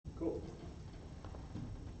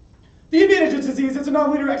The advantage of disease, it's a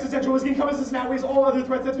non-linear existential risk, encompasses and outweighs all other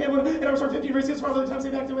threats. That's Pamela, and our sort 15 races, far the times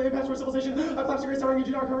impact to our civilization, collapse race, starring you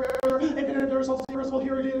do not cover, and the results of the reversible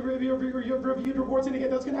here, reviewed reports indicate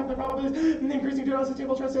those can happen. The probability increasing to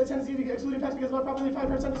unsustainable tendency to exclude impacts because about probably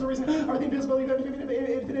 5% is the reason. Our theme visibility of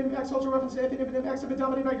infinite impacts, cultural reference to infinite impacts have been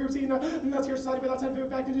dominated by groups seen, that's your society without scientific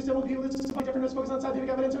fact, and simple people. This is quite different as focus on scientific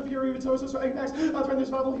evidence of fury with social impacts, threaten the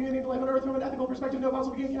survival of humanity life on Earth from an ethical perspective. No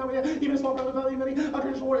possible beginning cannot even a small probability of many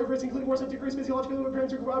traditional war efforts, including wars of decreased physiological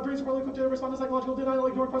brains are poorly equipped to respond to psychological denial,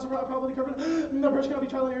 ignore probability curve. The approach cannot be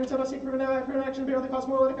trial and error. Instead of seeking for an action, barely cause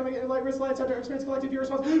moral, economic, light risk, light center, experience collective fear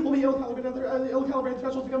response will be ill-calibrated.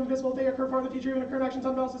 Thresholds become invisible. They occur far in the future. Even current actions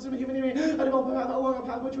unbalanced system of humanity develop along a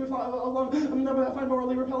path which we find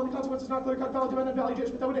morally repellent. The consequences not clear cut, valid, dependent, value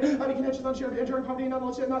judgment. That would have contentions on shared enduring poverty,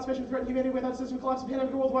 not sufficient to threaten humanity without system collapse,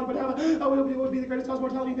 pandemic worldwide, but would be the greatest cause of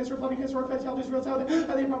mortality in history, plumbing historic fatalities, real talent.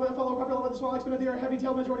 They probably follow popular with the small exponent. The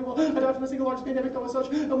heavy-tailed majority will adapt to the single largest pandemic, though as such,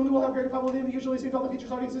 will have greater probability than usually seen. All the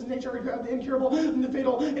features, audiences, nature, incurable,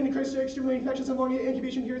 fatal, and extremely infectious and long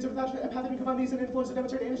incubation periods of pathogen combine these and influence and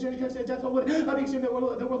demonstrate antigenic death would be extreme. The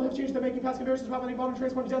world have changed. The making past comparisons, probably involving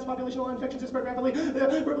transformed dense populational infections to spread rapidly.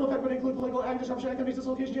 The ripple effect would include political and disruption, economic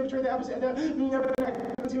dislocation, demonstrate the opposite,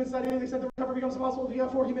 human society, to the extent the recovery becomes impossible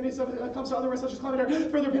for humanity comes to other risks such as climate or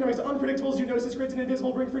further pandemics. Unpredictable, as you notice, this creates an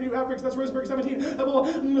invisible brink for new outbreaks. That's Roseburg 17.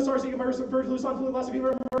 Ebola, SARS, Zika, MERS, bird flu, sun flu, Lassa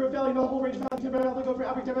fever, valley, the whole range of pathogens go from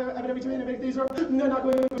outbreak to epidemic to pandemic. These are not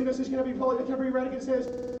going to this cannot be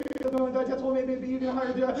eradicated. Death toll may be even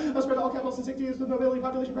higher. Spread to all capitals and cities with mobility,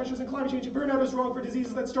 population pressures, and climate change. Burnout is wrong for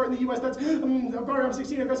diseases that start in the U.S. That's Burnout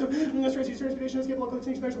 16 aggressive. Transportation escape local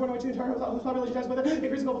extinction measures 1 to the entire population has with it.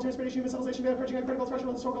 Increasing global transportation, missileization, approaching a critical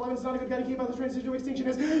threshold. Historical evidence is not a good guide to keep out the transition to extinction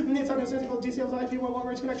is. It's not necessary to details. I feel more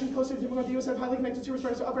long-range connections closer to the U.S. have highly connected to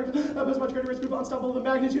spread to outbreak. Pose much greater risk of unstoppable. The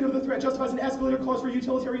magnitude of the threat justifies an escalator clause for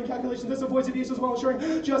utilitarian calculations. This avoids abuse as well,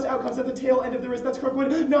 ensuring just outcomes at the tail end of the risk. That's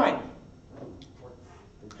Crookwood 9.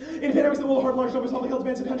 In pandemics, the will harm large numbers of public health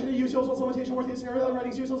demands attention to use also limitation worth using early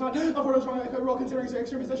writings use not afford a strong role considering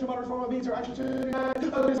extreme possession of moderate form of means or actions.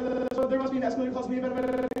 So there must be an escalator clause in the event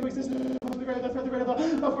of an existence. The greater the threat, the greater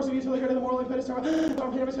the force of use, the greater the moral impetus. Our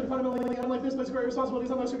pandemics are fundamentally unlike this, but it's great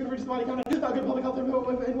responsibilities on those who can reach the body count. Good public health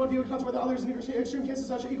in one view accounts for the others. In extreme cases,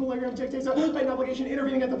 such equilibrium dictates a heightened obligation.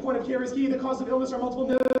 Intervening at the point of care is key. The cause of illness are multiple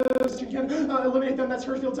nodes. You can eliminate them. That's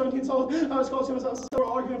Hirschfield 17. Solid scholars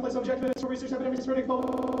argument in place of objectives for research epidemics predictable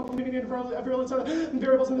virulence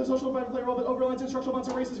variables in the social environment play a role, but overreliance in structural bonds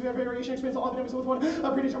of races. We have variation experience all epidemics with one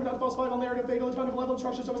predetermined falsifiable narrative, vaguely defined level of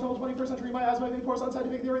structure. So it's the 21st century miasma, the course on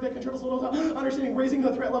scientific theory that contributes little to understanding. Raising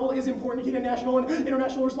the threat level is important to national and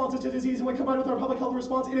international responses to disease, and when combined with our public health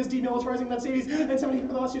response, it is demilitarizing that cities and 70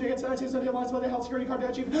 for the last 2 decades. Scientists have alliance by the health security card to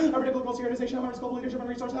achieve a predictable global securitization of global leadership and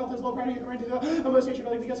resource health is low priority according to the most nation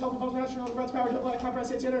building because health involves national threats power to apply compromise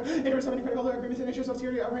states interest 70 critical agreements and issues of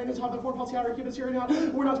security are ran to top of foreign policy hierarchy, but security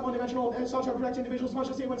we're not one-dimensional sought to protect individuals much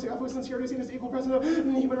as state when security is seen as equal president of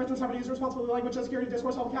human rights and sovereignty is responsible for the language of security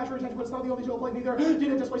discourse help capture attention, but it's not the only tool played. Neither did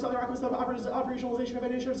it displace other aspects of operationalization of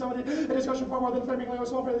initiatives. Some of the discussion far more than framing a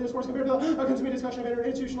small part of the discourse compared to the consuming discussion of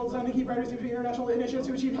institutional design. The key priorities between international initiatives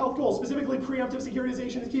to achieve health goals, specifically preemptive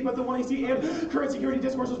securitization, is key. But the 1AC and current security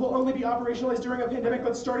discourses will only be operationalized during a pandemic.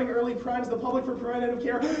 But starting early primes the public for preventative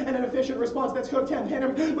care and an efficient response. That's Cook 10.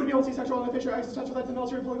 Pandemic would be multi-sectoral and efficient existential that the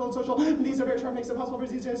military, political, and social. These are very sharp makes it possible for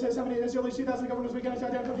disease 70 as early 2000 governors weekend to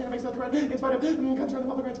identify pandemics that threat. In spite of concern, the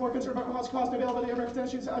public remains more concerned about cost and availability of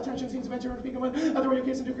attention seems to venture to become one. Other rate of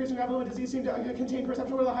cases decreasing rapidly disease seem to contain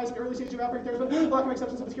perception of the highest early stage of outbreak. There's been lack of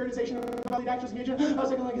acceptance of securitization of valued actors engaging.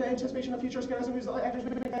 Secondly, the anticipation of future scares and actors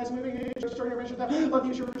moving starting to mention that the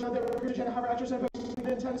issue that however actors and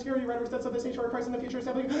the intent security rhetoric that's of this nature or Christ in the future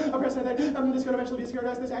establishing a precedent that this could eventually be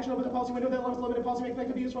securitized. This action opens a policy window that allows limited policy making that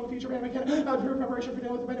could be used for the future pandemic can improve preparation for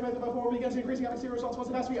dealing with the pandemic before it begins increasing advocacy response once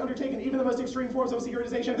it has to be undertaken. Even the most extreme forms of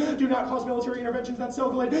securitization do not cause military interventions. That's so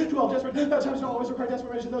good. 12 desperate times don't always require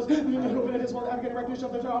desperate measures. Those who have been advisable advocating recognition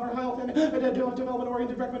of the honor health and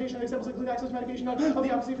development-oriented recommendation examples include access to medication of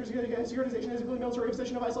the opposite for securitization is including military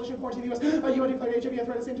position of isolation and quarantine. The U.S. UN declared HIV a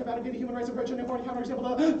threat at the same time advocating human rights approach and a foreign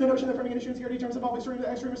counterexample. The notion that framing an issue in security terms involve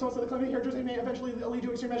extreme response to the climate characters may eventually lead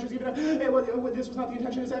to extreme measures, even if this was not the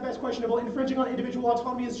intention. Is at best questionable. Infringing on individual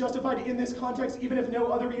autonomy is justified in this context, even if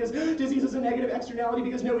no other, because disease is a negative externality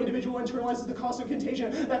because no individual internalizes the cost of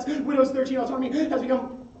contagion. That's Widows 13 autonomy has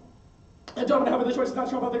become Don't have the choice not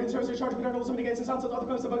to about the conservative charge of journalism against and sounds of other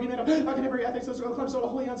claims of bogeyman of contemporary ethics, social claims, so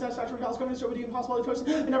wholly unsatisfactory cause governance, so would be impossible to choice,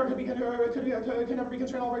 and never could never be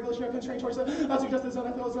constrained. All regulation of constrained choice. Suggest that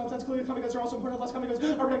unethical is nonsense. Clearly, common goods are also important. Less common goods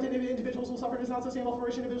are protected. Individuals will suffer. It is not sustainable for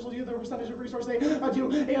rich individuals due to the percentage of resource they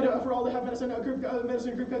do, and for all to have medicine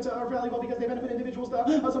group goods are valuable because they benefit individuals.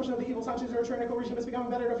 The assumption of the evil sanctions or a tyrannical regime has become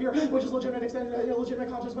embedded of fear, which is legitimate extended illegitimate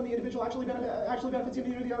conscience when the individual actually benefits the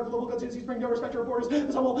community. Our global goods disease bring no respect to borders.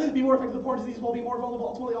 Some will be more effective. The poor disease will be more vulnerable.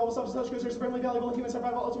 Ultimately, all such goods are supremely valuable in human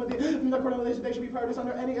survival. Ultimately, accordingly, they should be prioritized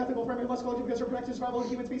under any ethical framework unless collective goods are protected survival of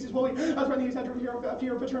human species. Will we threaten the extent of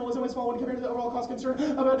fear of paternalism is small when compared to the overall cost concern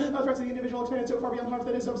about threats to the individual expanded so far beyond harm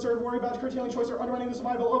that is absurd. Worry about curtailing choice or undermining the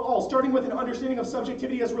survival of all, starting with an understanding of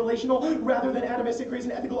subjectivity as relational rather than atomistic, creates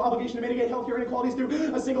an ethical obligation to mitigate healthcare inequalities through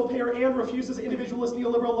a single payer and refuses individualist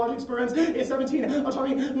neoliberal logic spurns. Is 17.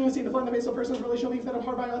 Autonomy seen to find the base of person's relational being fed on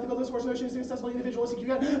hard bioethical discourse notions accessibly individualistic. You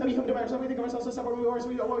get human dividers. We think of ourselves as separate.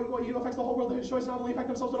 What you affects the whole world. The choice not only affect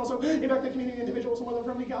themselves but also impact the community and individuals. And whether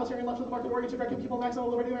from the egalitarian left to the market-oriented directed people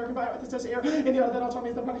maximum liberty American bioethicists air in the other that autonomy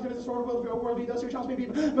is the productivist sort of world be those who challenge may be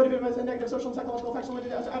motivated by the negative social and psychological effects related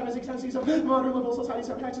to atomistic tendencies of modern liberal societies.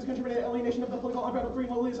 So practices contribute to alienation of the political unbridled green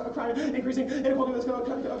lilies of crime, increasing inequality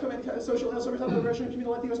with social ill service of the liberation of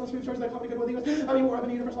community like the U.S. must be charged that common good with the U.S. I mean, more of an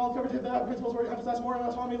universal health coverage that principles were emphasized more on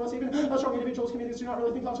autonomy, less even strong individuals. Communities do not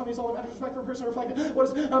really think autonomy is all about respect for person or reflect what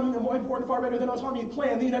is more important, far better than autonomy.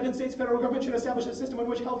 Plan. The United States federal government should establish a system in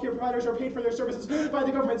which healthcare providers are paid for their services by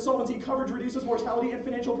the government. Solvency coverage reduces mortality and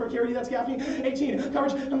financial precarity. That's Gaffney. 18.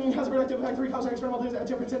 Coverage has a protective effect. 3 causing experimental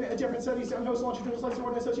different studies no longitudinal studies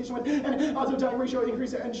in association with and odds of dying ratio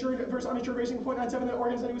increase insured versus uninsured ratio 0.97. The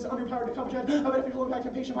Oregon study was underpowered to coverage had a beneficial impact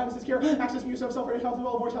on patient finances, care, access, use of self-rated health,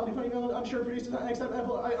 well, mortality, funding, uninsured produces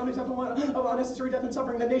unacceptable of unnecessary death and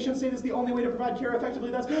suffering. The nation state is the only way to provide care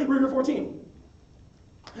effectively. That's Ruger 14.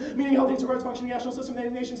 Meaning healthy supports functioning national system. The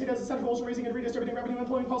nation state has essential roles in raising and redistributing revenue,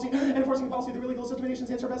 employment policy, and enforcing policy. The legal system. The nation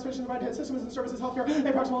states are best positioned to provide systems and services, healthcare, and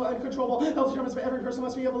proximal and controllable health determinants. But every person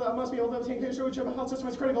must be able to obtain stewardship of health system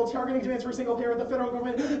is critical. Targeting demands for a single payer. The federal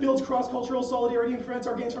government builds cross-cultural solidarity and prevents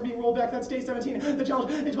our gains from being rolled back. That's day 17. The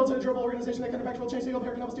challenge is built in a durable organization that can effectually change. Single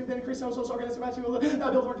payer can help us do that. Increase social organizing capacity.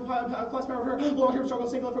 Build working class power for long-term struggle.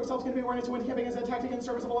 Single folks helps convey awareness to win campaigning as a tactic in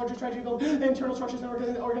service of a larger strategy. Build internal structures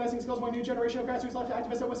and organizing skills. More new generation of grassroots left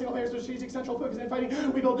activists with single payers. Central focus in fighting.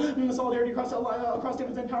 We build solidarity across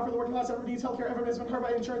different and power for the working class. Everyone needs healthcare. Everyone has been hurt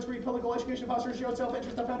by insurance, greed, political education, fosters shared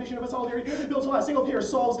self-interest. The foundation of a solidarity built to last. Single payer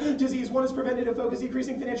solves disease. One is preventative focus,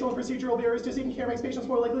 decreasing financial and procedural barriers to seeking care, makes patients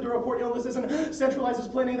more likely to report illnesses, and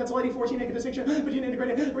centralizes planning. That's Lady 14. Make a distinction between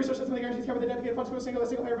integrated resource system that guarantees care with the dedicated funds to a single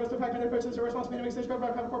payer versus the fragmented approaches are responsible to make decisions governed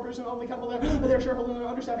by private corporations only accountable their shareholders and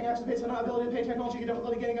understaffing actions based on ability to pay technology,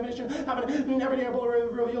 difficulty getting a mission, having everyday able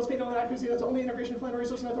reveals fatal inaccuracy. That's only integration plan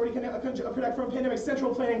resource and authority can protect from pandemic.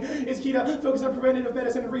 Central planning is key to focus on preventative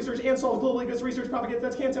medicine and research and solve globally because research propagates.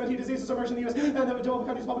 That's CAN 17 diseases emerging in the U.S. and the developed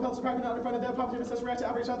countries. Public health is practically not in front of the property assess react to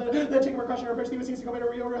outbreaks out that take a precautionary approach. The U.S. needs to go better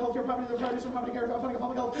reorder healthcare property the priorities from public care funding a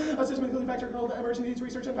public health system including factor emerging needs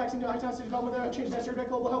research and vaccine diagnostic development change necessary to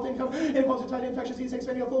global health income inequality tied to infectious disease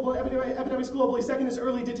expanding of global epidemics globally. Second is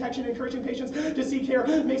early detection, encouraging patients to seek care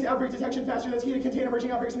makes outbreak detection faster. That's key to contain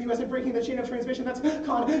emerging outbreaks in the U.S. and breaking the chain of transmission. That's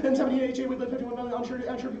con. Then 17 we live 51 million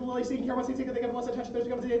unsure people seeking care once they take it they give less attention. There's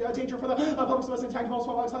becomes a danger for the public so less intangible,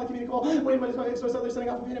 small box, highly communicable. When is exposed to others setting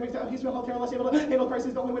up for pandemics, piecemeal healthcare, less able to handle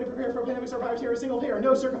crises. The only way to prepare for pandemics or virus here is single payer,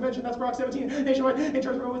 no circumvention. That's Brock 17. Nationwide, insurance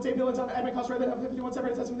program would save millions on admin costs rather than have 51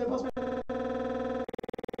 separate assessment that plus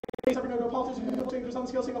no politics changes on the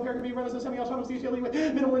scale. Single payer can be run as a semi-autonomous utility with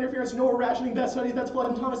minimal interference, no rationing. Best studies. That's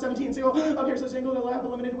Blood and Thomas 17. Single payer says single to lab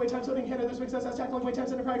limited wait times. So in Canada, this makes sense as tackling wait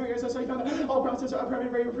times in the prior years. So study found that all provinces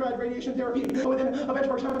provide radiation therapy within a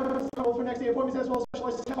benchmark time for next day appointments as well as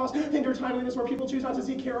specialized costs hinder timeliness where people choose not to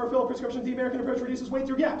seek care or fill prescriptions. The American approach reduces wait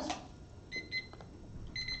through gaps.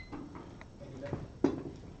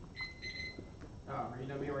 Are you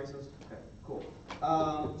done being racist? Okay, cool.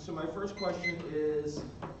 So my first question is,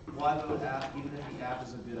 why vote app even if the app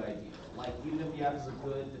is a good idea? Like, even if the app is a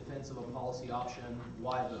good defensive a policy option,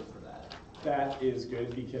 why vote for that? That is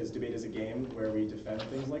good because debate is a game where we defend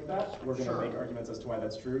things like that. We're going to make arguments as to why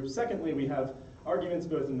that's true. Secondly, we have arguments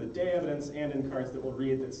both in the day evidence and in cards that we'll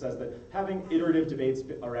read that says that having iterative debates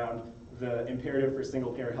around the imperative for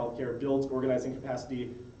single-payer healthcare builds organizing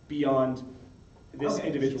capacity beyond this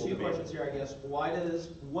individual two debate. Questions here, I guess. What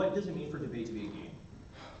does it mean for debate to be a game?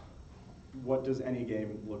 What does any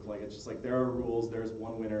game look like? It's just like there are rules, there's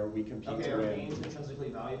one winner, we compete to win. Are games intrinsically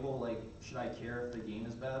valuable? Like, should I care if the game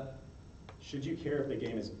is bad? Should you care if the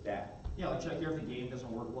game is bad? Yeah, like, should I care if the game doesn't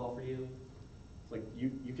work well for you? Like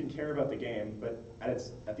you can care about the game, but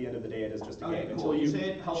at the end of the day, it is just a Okay, game cool. until You you say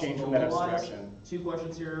it helps change from that mobilize. abstraction. 2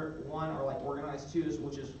 questions here. One are like organized, two is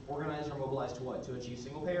which is organized or mobilized to what? To achieve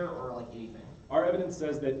single payer or like anything? Our evidence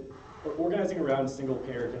says that organizing around single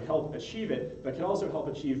payer can help achieve it, but can also help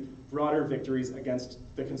achieve broader victories against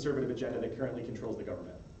the conservative agenda that currently controls the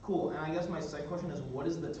government. Cool, and I guess my second question is what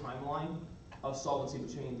is the timeline of solvency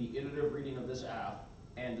between the iterative reading of this app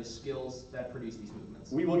and the skills that produce these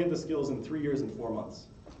movements? We will get the skills in 3 years and 4 months.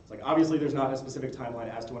 It's like, obviously there's not a specific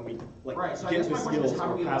timeline as to when we Right, so I get guess the my question is skills how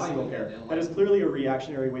do or we pass single evaluate payer. that then? That is clearly a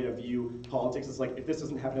reactionary way to view politics. It's like, if this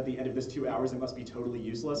doesn't happen at the end of this 2 hours, it must be totally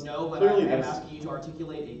useless. No, but Clearly I'm that's- asking you to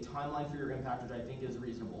articulate a timeline for your impact, which I think is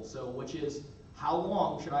reasonable. So, which is, how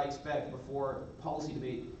long should I expect before policy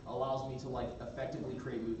debate allows me to like effectively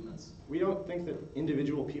create movements? We don't think that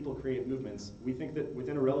individual people create movements. We think that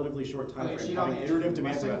within a relatively short time Okay, so frame, you don't having answer iterative me. My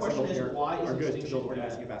demands second about single question is payer why is are good to extinction build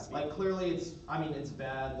organizing bad? capacity. Like clearly it's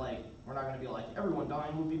bad, like we're not gonna be like everyone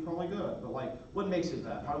dying would be probably good, but like what makes it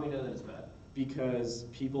bad? How do we know that it's bad? Because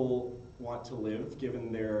people want to live,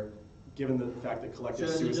 given the fact that So collective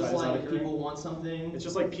is it suicide just is not like occurring. people want something? It's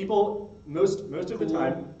just like people, most of the Cool.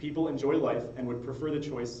 time, people enjoy life and would prefer the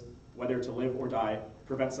choice whether to live or die,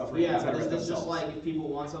 prevent suffering, Yeah, etc. but is this themselves. just like if people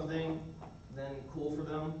want something, then cool for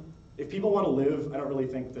them? If people want to live, I don't really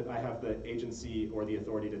think that I have the agency or the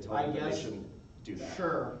authority to tell I them that they guess- shouldn't do that.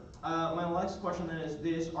 Sure. My next question then is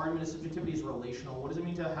this argument of subjectivity is relational. What does it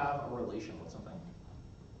mean to have a relation with something?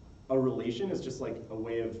 A relation is just like a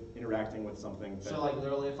way of interacting with something. That, So like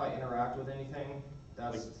literally if I interact with anything,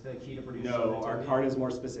 that's the key to producing no, our subjectivity? card is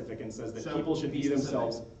more specific and says that So, people should be view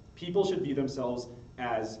specific. themselves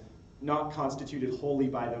as not constituted wholly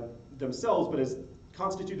by themselves, but as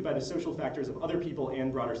constituted by the social factors of other people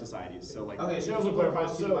and broader societies. So like, Okay, so Just to people are clarify,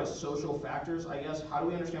 constituted by so- social factors, I guess. How do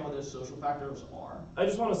we understand what those social factors are? I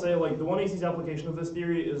just want to say, like, the 1AC's application of this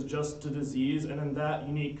theory is just to disease, and in that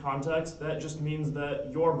unique context, that just means that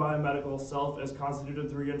your biomedical self is constituted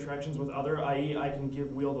through your interactions with other, i.e. I can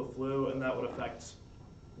give Wheel the flu, and that would affect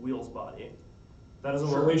Wheel's body. That is a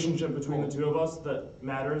Sure. relationship between the two of us that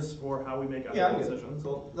matters for how we make Yeah, ethical I'm good. decisions.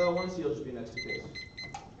 Cool. The one C will just be next to Case.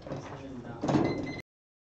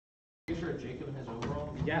 Picture of Jacob in his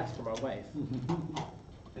overalls. Yes, for my wife.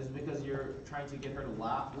 Is it because you're trying to get her to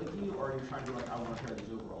laugh with you, or are you trying to be like, I want a pair of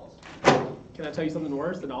these overalls? Can I tell you something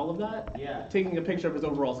worse than all of that? Yeah. Taking a picture of his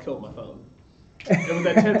overalls killed my phone. It was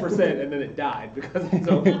at 10% and then it died because of his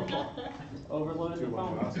overall. Overloaded the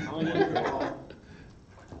phone.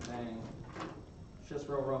 Dang. It's just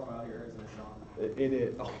real rough out here, isn't it, Sean? It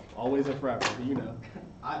is. Oh, always and forever, you know.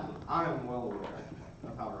 I'm well aware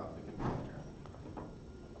of how rough it can be out here.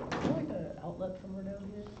 Is there like an outlet somewhere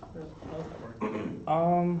down here? Or how's that work?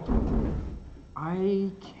 I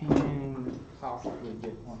can possibly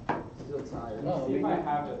get one. Still tired. Oh, See if maybe- I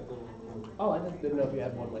have it. Oh, I just didn't know if you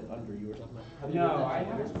had one like under you or something. Have you No, done that? I You're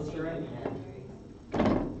haven't supposed to seen right? it.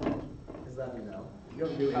 Is that a no? You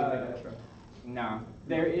don't do anything extra. No,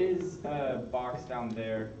 there is a box down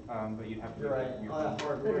there, but you'd have to. You're do right. it from your All that phone.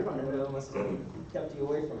 hard work on the no must have kept you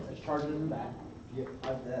away from it. Just charge it in the back. Yeah,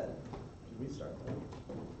 I bet. Should we start then?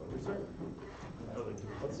 we start.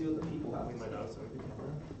 Let's see what the people have We to might say. not, so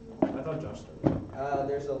I thought Josh started.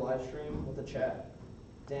 There's a live stream with a chat.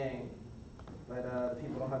 Dang. But the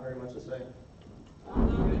people don't have very much to say.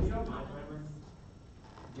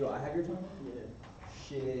 Do I have your time? Yeah.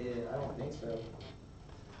 Shit, I don't think so.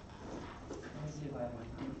 Let me see if I have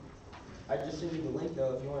my time. I just sent you the link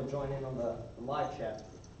though if you want to join in on the live chat.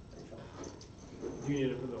 Do you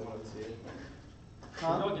need it for the 1C?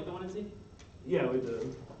 Huh? Get the one and see? Yeah, we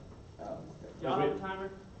did. Oh, okay. Y'all have a timer?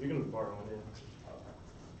 You can borrow one,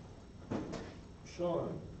 yeah.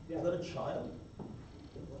 Sean, is that a child?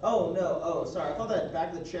 Oh, no, oh, sorry, I thought that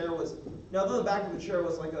back of the chair was, no, I thought the back of the chair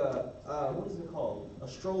was like a, what is it called? A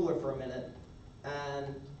stroller for a minute.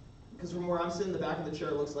 And, because from where I'm sitting, the back of the chair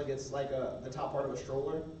looks like it's like the top part of a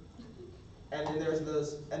stroller. And then there's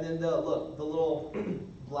those, and then look, the little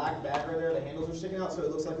black bag right there, the handles are sticking out, so it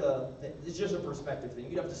looks like it's just a perspective thing.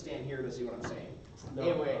 You'd have to stand here to see what I'm saying. No.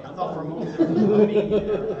 Anyway, I thought for a moment there was a baby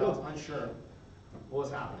there, and I was unsure what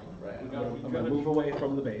was happening. Right. I'm gonna move away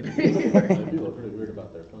from the baby. People are pretty weird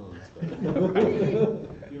about their phones. But.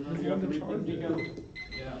 You remember the charge? Yeah,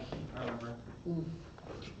 I remember. Okay,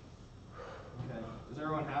 does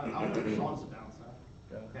everyone have it? I'll let Sean sit down, so.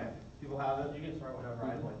 Okay, people have it? You can start whenever I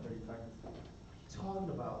have like 30 seconds. Talking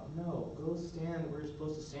about, no, go stand, we're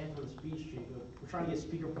supposed to stand for the speech, Jacob. We're trying to get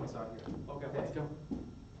speaker points out here. Okay, let's go.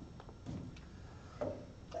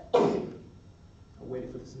 I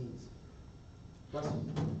waited for the sneeze. Bless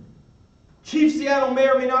you. Chief Seattle may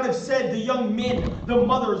or may not have said the young men, the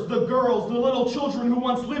mothers, the girls, the little children who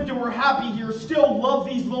once lived and were happy here still love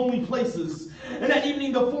these lonely places. And at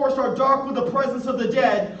evening the forests are dark with the presence of the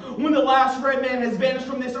dead. When the last red man has vanished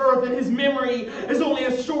from this earth and his memory is only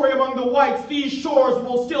a story among the whites, these shores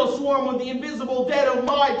will still swarm with the invisible dead of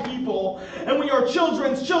my people. And when your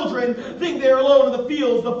children's children think they are alone in the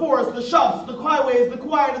fields, the forests, the shops, the highways, the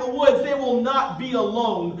quiet of the woods, they will not be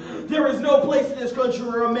alone. There is no place in this country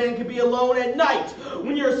where a man can be alone at night.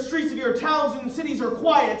 When your streets of your towns and cities are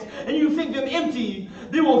quiet and you think them empty,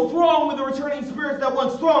 they will throng with the returning spirits that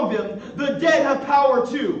once thronged them. The dead have power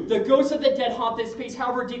too. The ghosts of the dead haunt this space.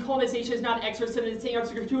 However, decolonization is not exorcism and saying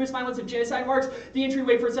of gratuitous violence of genocide marks the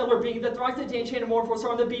entryway for settler being the throngs that Dan Chan and more for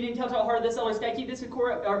on the beating telltale heart of the settlers. Sky keep this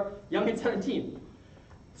core young and 17.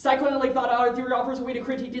 Psychoanalytic thought theory offers a way to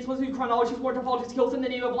critique discipline chronology for politics kills in the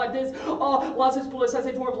name of life. This allows us to politicize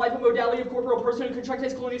a form of life and modality of corporal person who constructs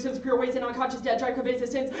his colonialism's pure ways and unconscious dead drive conveys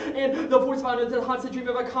sense and the force violence that haunts the dream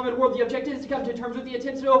of a common world. The objective is to come to terms with the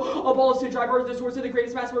attempts to abolish the driver, the source of the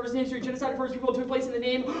greatest mass murders in history. Genocide of first people took place in the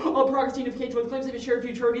name of progress unification with claims of a shared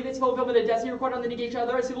futurity. This fulfillment of destiny required on the negation of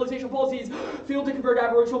other civilization policies failed to convert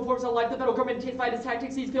aboriginal forms of life. The federal government intensified its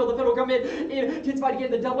tactics. These failed. The federal government intensified again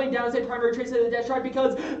the doubling down as a primary trace of the death drive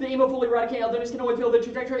because the aim of fully eradicate otherness can only feel the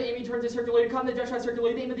trajectory of aiming turns is circulated. Come the death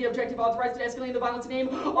circulated. The aim of the objective authorized and escalating the violence in the aim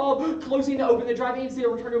of closing to open the drive aims to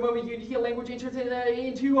return to a moment of unity, a language interest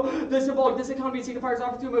into the symbolic. This economy signifiers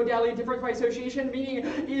offer to a modality difference by association. Meaning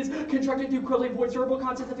is constructed through quickly voiced verbal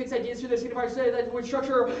concepts of fixed ideas through the signifiers that would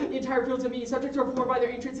structure entire fields of meaning. Subjects are formed by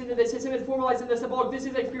their entrance into the system and formalized in the symbolic. This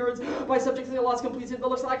is experienced by subjects in the loss completes. The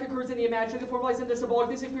lack occurs in the imaginary, formalized in the symbolic.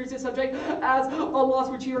 This experience is subject as a loss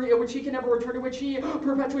which he can never return to, which he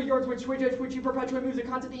perpetually yearns, which he perpetually moves. A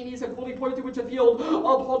concept that is a fully pointed through which the field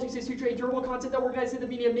of politics is future, a durable concept that organizes the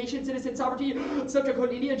meaning of nation, citizen, sovereignty, subject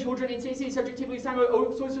code, Indian children, and state subjectively assigned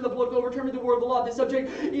source of the political overturn of the word of the law. This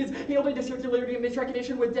subject is hailed into circularity and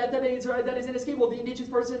misrecognition with death that is inescapable. The indigenous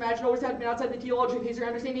person imagined always had been outside the teleology of history.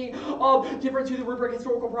 Understanding of difference to the rubric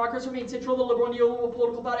historical progress remains central. The liberal and neoliberal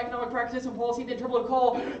political thought, economic practice, and policy, the interval of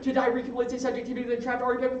call to die recapitulates a subjectivity that trapped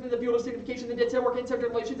argument within the field of signification, the dead network and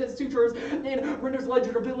subject relations and sutures, and renders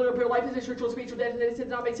legibility of life as a structural spatial dead, and it does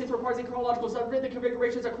not make sense, requires a chronological subgrid. The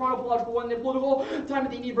configuration is a chronological one, the political time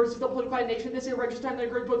of the Indian versus the political nation. This is a register time that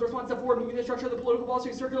occurs both response to forward moving the structure of the political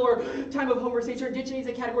policy, circular time of conversation. Indigenous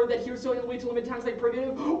is a category that here so in the way to limit times like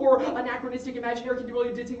primitive or anachronistic imaginary can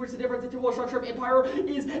really distinguish the difference. The typical structure of empire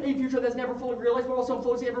is a future that's never fully realized, but also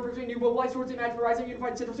flows ever between new mobilized towards imagined horizon,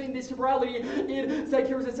 unified center. In this temporality, it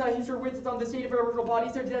carries its history with it on the state of original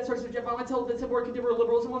bodies. Their death starts to violence, held that support can differ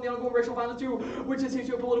liberalism on the ongoing racial violence too, which is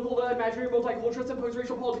socio-political, imaginary, multicultural, imposed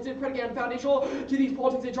racial politics and predicate and foundational to these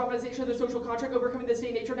politics and dramatization of the social contract, overcoming the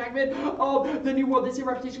state nature enactment of the new world. This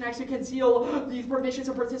repetition actually conceal these permissions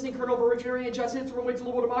of persisting kernel of originary injustice from which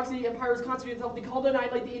liberal democracy empires constitute itself. They call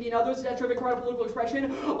denied like the Indian others, that driven crowd political expression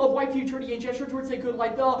of white futurity and gesture towards the good,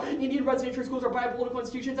 like the Indian residential schools are biopolitical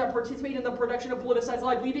institutions that participate in the production of politicized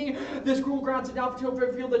life, leaving this cruel ground to now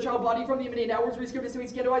reveal the child body from the imminent hours, rescript to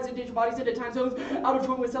ghettoized indigenous bodies into time zones, out of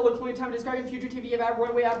joint with settler colonial time, describing fugitivity of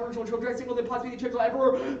runaway aboriginal children, signal that possibly the children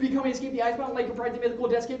will ever becoming escape the icebound lake of bright the mythical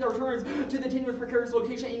descant that returns to the tenuous precarious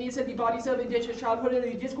location. Indians said the bodies of indigenous childhood and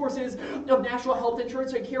the discourses of national health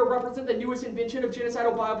insurance and care represent the newest invention of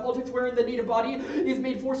genocidal biopolitics, wherein the native body is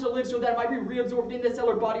made forced to live so that it might be reabsorbed into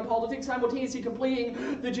settler body politics, simultaneously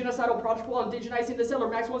completing the genocidal project while indigenizing the settler.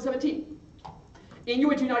 Max 117.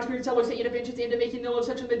 Inuit do not experience settler state interventions aimed at making them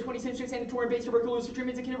such in the 20th century sanatorium-based tuberculosis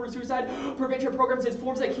treatments and cannabis suicide prevention programs as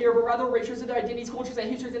forms of care, but rather erasures of their identities, cultures, and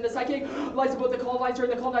histories in the psychic lives of both the colonizer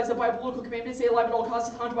and the colonized. By political commandments, stay alive at all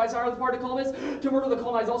costs, haunted by desire on the part of the colonists to murder the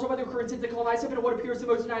colonized, also by the occurrence of the colonized, and what appears the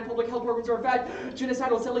most denied public health programs are in fact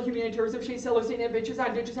genocidal, settler humanitarianism, chase settler state interventions, and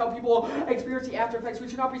indigenous how people experience the after effects. We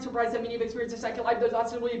should not be surprised that many have experienced a second life, those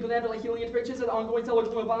ostensibly benevolent healing interventions and ongoing settler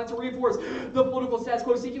violence to reinforce the political status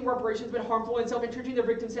quo, seeking reparations but harmful and self-entrenching their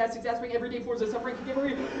victims' status, exacerbating everyday forms of suffering,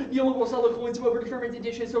 contemporary neoliberal settler colonialism overdetermines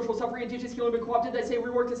indigenous social suffering, indigenous healing been co-opted that say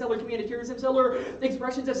rework to settler humanitarianism, settler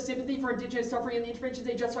expressions of sympathy for indigenous suffering and the interventions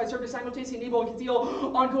they justify serve to simultaneously enable and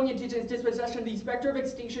conceal ongoing indigenous dispossession. The specter of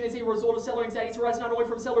extinction is a result of settler anxieties arise not only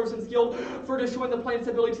from settlers and guilt for destroying the planet's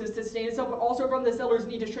ability to sustain itself, but also from the settlers'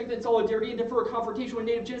 need to strengthen solidarity and defer confrontation with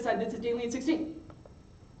native genocide. This is Daily in 16.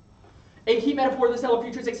 A key metaphor of the settler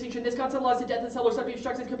future's extinction. This concept allows the death of settler subject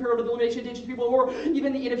structures compared to the elimination of indigenous people, or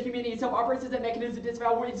even the end of humanity itself operates as a mechanism of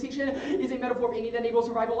disavowal. Extinction is a metaphor of any that enables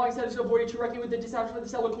survival along settlers to avoid a true reckoning with the dissatisfaction of the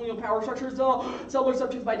settler colonial power structures. Settler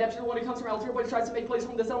subjects by definition, when it comes from elsewhere, but tries to make place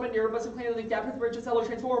from the settlement narrative must have planned the gap with which a settler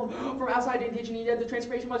transformed from outside indigeneity. The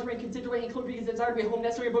transformation must remain considerably included because desire to be a home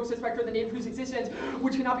necessary invokes the specter of the native whose existence,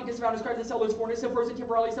 which cannot be disavowed, describes the settler's foreignness. So first and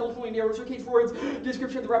temporarily settler colonial narratives are case Freud's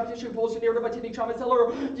description of the repetition of Polish narrative attending trauma.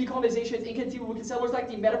 Settler decolonization is inconceivable because settlers lack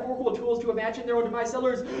the metaphorical tools to imagine their own demise.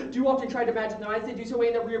 Settlers do often try to imagine demise. They do so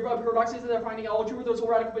in the rear of paradoxes, and they're finding all true. Those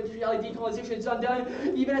radical potentiality decolonization is undone,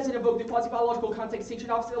 even as it invoked the quasi-biological context extinction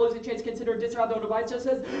of settlers and chance consider disavow their own demise, just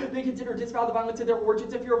as they consider disavow the violence of their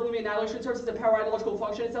origins. If fear of looming annihilation serves as a power ideological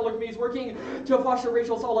function, and settler communities working to foster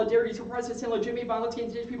racial solidarity, suppress and legitimate violence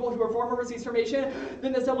against indigenous people who are far more risky extermination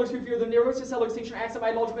than the settlers who fear the narrows. The settler extinction acts of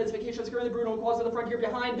ideological pacification, obscuring the brutal cause of the frontier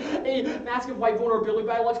behind a mask of white vulnerability.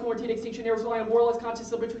 Biological oriented extinction narrows rely on more or less conscious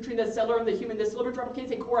slippage between the settler and the human. This slippage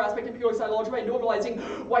replicates a core aspect of pure psychology by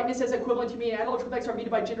normalizing whiteness as equivalent to being ideological effects are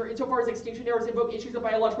mediated by gender. Insofar as extinction narratives invoke issues of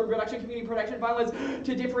biological reproduction, community protection, violence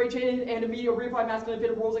to differentiate and immediately reify masculine and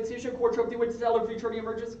feminine roles, extinction core trope through which settler futurity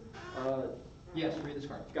emerges. Yes, read this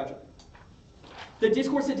card. Gotcha. The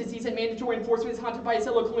discourse of disease and mandatory enforcement is haunted by a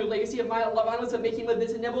settler colonial legacy of violence of making live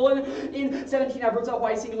this inevitable. In 17, I wrote out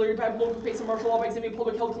why singularity by local face of martial law by examining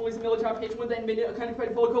public health, colonialism, military occupation, with then made a kind of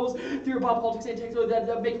protocols through about politics and text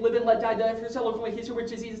that make live and let die. The settler colonial history,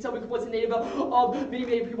 which disease itself was the native of many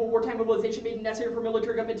native people. Wartime mobilization made it necessary for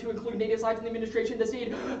military government to include natives' life in the administration. The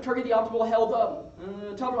state target the optimal health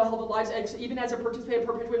of lives, even as it participated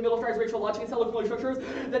perpetuating militarized racial logic and settler colonial structures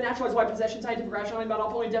that naturalized white possession, scientific rationality,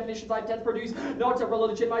 monopoly, and definitions life, death produce knowledge that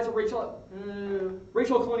legitimize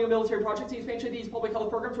racial colonial military projects. The expansion of these public health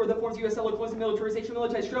programs were the forms of U.S. settler colonialism, militarization,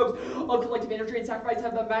 militarized tropes of collective energy and sacrifice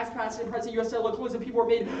have the mass capacity and present U.S. settler colonialism. People were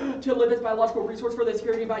made to live as biological resource for the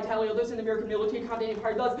security and vitality of those in the American military continental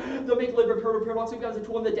empire. Thus, they'll make live paradox becomes a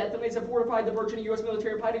tool in the death domains that fortified the burgeoning U.S.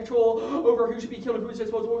 military empire control over who should be killed and who is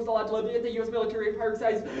disposable was allowed to live. Yet the U.S. military empire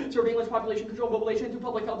exercised surveillance, population control, mobilization through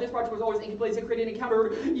public health. This project was always incomplete and created and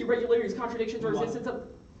countered irregularities, contradictions, or resistance of.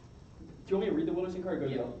 Do you want me to read the Wilderson card? Go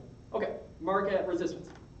yeah. Okay, mark at resistance.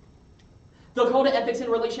 The call to ethics and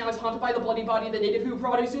relationality is haunted by the bloody body of the native who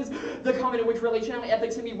produces the comment in which relationality,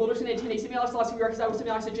 ethics, and Wilderson and Tenney semiotics, philosophy, reconcile with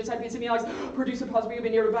semiotics, and genocide, and semiotics produce a possibility of a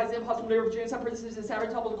narrative by the impossible narrative of genocide. Persistence and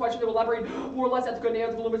savage top of the question that will elaborate more or less ethical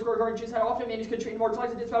narrative of limits regarding genocide. Often managed to constrain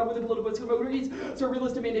marginalized and disavowed with the political communities. So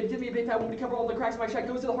realist demand to be a big fat woman to cover all the cracks of my shack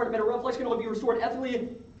goes to the heart of matter. Real flesh can only be restored ethically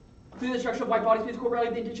through the destruction of white bodies, physical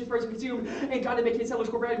reality, the indigenous person consumed, and God to make his settlers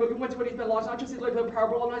corporate movement. Once when he's been lost, not just his life, but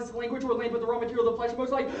powerful, not his language or land, but the raw material of the flesh.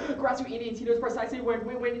 Most like grassroots Indians, he knows precisely when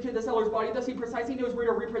it went into the seller's body. Thus, he precisely knows where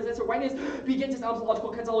to represent. So whiteness begins its ontological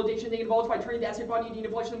consolidation. They involves by turning the acid body Indian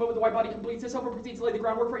flesh in the moment the white body completes itself and proceeds to lay the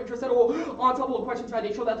groundwork for intersettle ensemble questions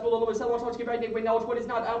foundational that will allow settlers to give identity knowledge what is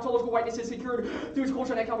not. Ontological whiteness is secured through its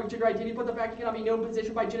cultural and economic gender identity, but the fact cannot be known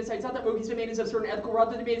position by genocide. It's not that Mogi's demand is of certain ethical,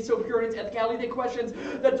 rather the demand is so pure in its ethicality that questions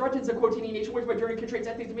that threatens the quotidian nation, which by turning constraints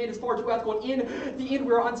ethics demand is far too ethical. And in the end,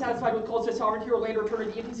 we are unsatisfied with calls to sovereignty or land return to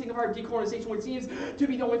the empty signifier of decolonization, which seems to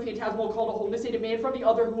be the only phantasmal call to wholeness. They demand from the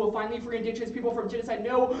other who will finally free indigenous people from genocide.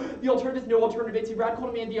 No, the alternative is no alternative. It's a radical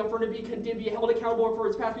demand the affirmative be condemned, be held accountable for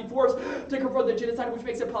its past, be forced to confront the genocide which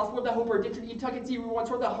makes it possible that hope or addiction to tuck and see we once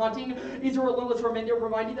heard the haunting is a relentless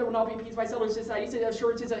reminding that will not be appeased by settler societies. The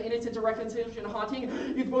assurances of innocence and reconciliation. Haunting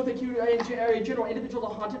is both acute and general. Individuals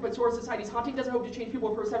are haunted, but so are societies. Haunting doesn't hope to change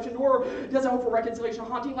people's perception, nor does it hope for reconciliation.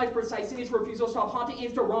 Haunting lies precisely in its refusal to stop. Haunting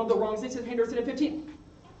aims to wrong the wrongs. This is Henderson at 15.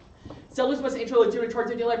 Settlers must enter legitimate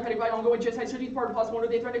charge of daily life by ongoing genocide. So these part of possible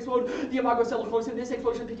they threaten to explode the imago settler close. This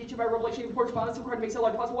explosion petition by revelation of porch violence required to make settler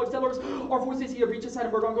life possible. If settlers are forced to see a breach of side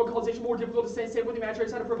of murder ongoing colonization more difficult to stay with the imaginary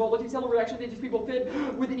side of frivolity. Settler reaction that these people fit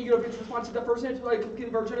with an ego of response to the first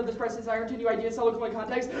conversion of the expressed desire to new ideas. Settler colonial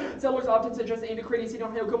context. Settlers often suggest aim to create a scene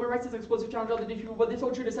on human rights as explosive challenge of the people, but this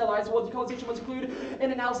holds true to settler as well. Decolonization must include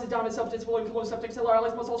an analysis down to self-discipline and colonial subject. Settler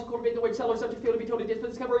allies must also cultivate the way settler subjects feel to be totally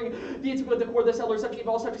discovering the intimate at the core of the settler subject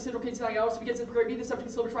involves subject central cases like ours begins to be the subject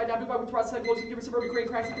syllabus right now, by which process like closing different suburban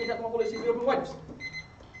creating cracks and create that one whole issue of open whiters.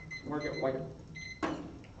 Market whiter.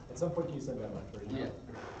 At some point, can you send that much version?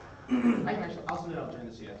 Yeah. I can actually, I'll send it out during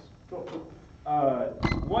the CS. Cool.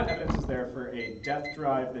 What evidence is there for a death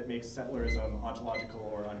drive that makes settlerism ontological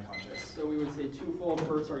or unconscious? So we would say twofold.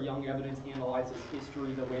 First, our young evidence analyzes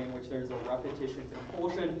history, the way in which there's a repetition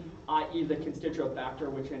compulsion, i.e. the constituent factor,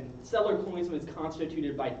 which in settler colonialism is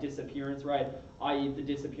constituted by disappearance, right? I.e. the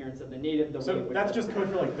disappearance of the native. So that's just code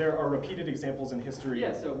for like there are repeated examples in history.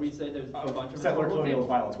 Yeah, so we say there's a bunch of settler colonial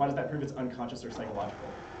violence. Why does that prove it's unconscious or psychological?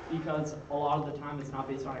 because a lot of the time it's not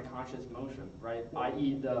based on a conscious motion, right?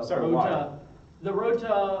 I.e. Sorry, why? The road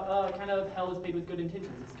to kind of hell is paved with good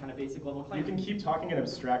intentions. It's kind of basic level claim. You can keep talking in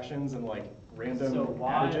abstractions and like random So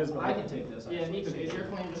why- adages, but I like, can take this. Yeah, Actually. Nico So can is take your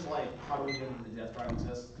it. claim just like how do we know that the death drive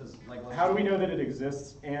exists? Because like let's how do just- we know that it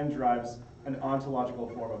exists and drives an ontological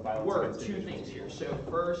form of violence Word, against two individuals? things here. So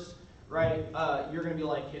first, right, you're going to be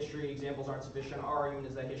like history examples aren't sufficient. Our argument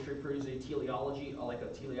is that history proves a teleology, like a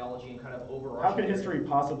teleology and kind of overarching. How can history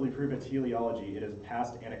possibly prove a teleology? It is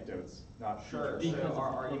past anecdotes, not Sure. future. So our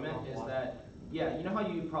argument is that, yeah, you know how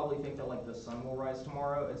you probably think that like the sun will rise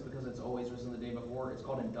tomorrow? It's because it's always risen the day before. It's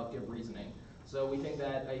called inductive reasoning. So we think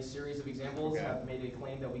that a series of examples Okay. have made a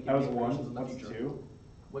claim that we can That was make one. predictions in the What's future. two?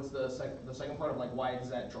 What's the second part of like why does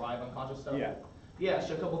that drive unconscious stuff? Yeah. Yeah,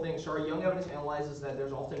 so a couple things. So our young evidence analyzes that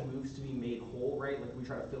there's often moves to be made whole, right? Like we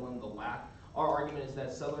try to fill in the lack. Our argument is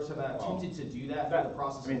that settlers have attempted to do that through the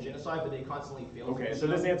process of genocide, but they constantly fail. to Okay, do so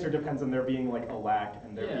this answer depends on there being like a lack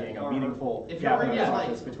and there Yeah, being a or- meaningful If gap you're in reading the like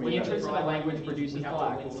process between the them. interest in the language means produces we have black,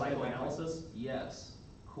 to win we'll look at psychoanalysis. Yes,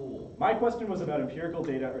 cool. My question was about empirical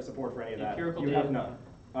data or support for any of that. Empirical You data. have none.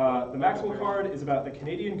 The Maxwell card is about the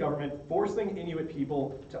Canadian government forcing Inuit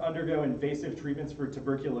people to undergo invasive treatments for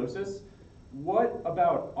tuberculosis. What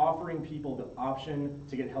about offering people the option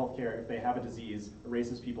to get health care if they have a disease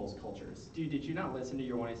erases people's cultures? Dude, did you not listen to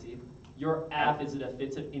your 1AC? Your app is a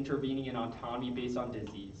defense of intervening in autonomy based on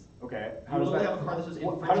disease. Okay, You literally have a card that says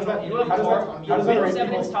how does that, You have how does more- that, you how does have that more erase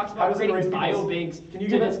evidence people's, talks how about does it erase creating people's, biobanks can you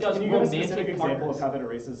to give discuss can you give a romantic specific example partners. of how that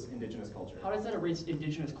erases indigenous culture? How does that erase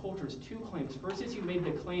indigenous cultures? Two claims. First is you made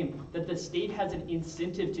the claim that the state has an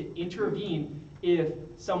incentive to intervene if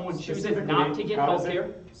someone chooses Specifically, not to get how health does it-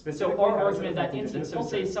 care. So specifically, our how does it argument is that affect instance, so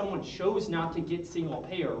indigenous say culture? someone chose not to get single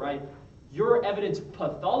payer, right? Your evidence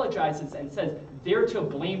pathologizes and says they're to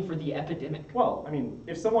blame for the epidemic. Well, I mean,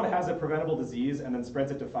 if someone has a preventable disease and then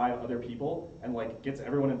spreads it to 5 other people and like gets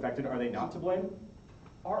everyone infected, are they not to blame?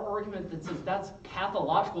 Our argument that says that's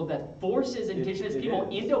pathological, that forces indigenous it people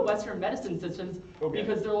is. into Western medicine systems Okay.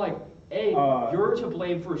 because they're like, hey, Uh, you're to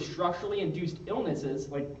blame for structurally induced illnesses.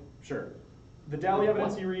 Like, sure. The Daly Like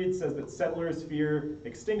evidence what? you read says that settlers fear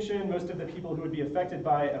extinction. Most of the people who would be affected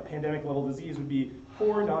by a pandemic level disease would be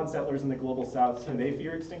poor non-settlers in the global south. Can they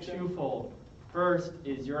fear extinction? Twofold. First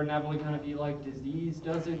is you're inevitably going to be like, disease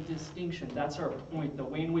doesn't distinction. That's our point. The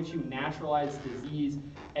way in which you naturalize disease,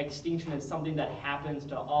 extinction is something that happens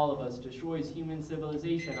to all of us, destroys human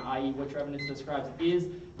civilization, i.e. what your evidence describes is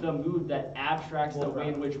the mood that abstracts the way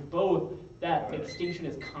in which both that extinction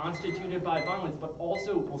is constituted by violence, but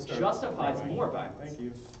also We'll start justifies wrapping. more violence. Thank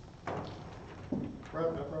you.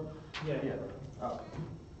 Rob, no problem. Yeah. Oh,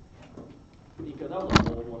 Because that was a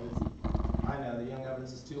bold one. I know, the young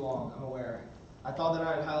evidence is too long, I'm aware. I thought that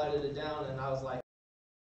I had highlighted it down and I was like,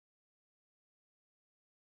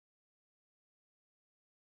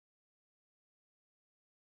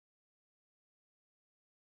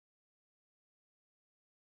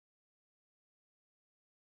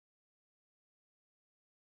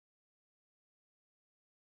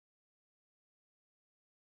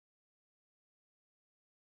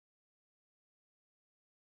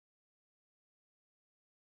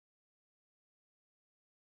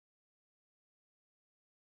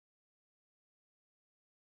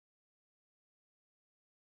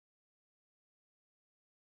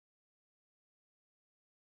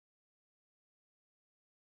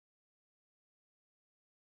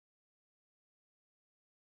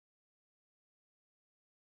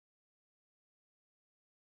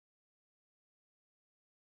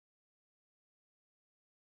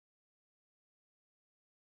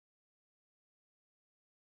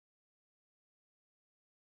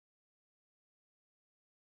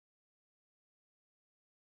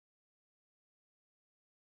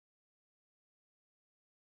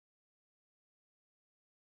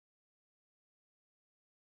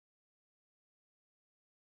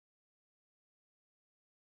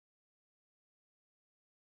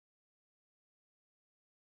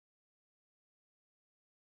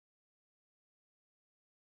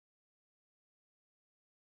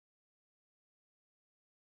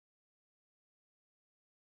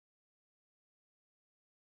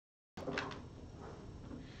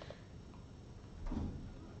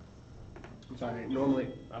 I'm sorry, normally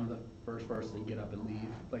I'm the first person to get up and leave,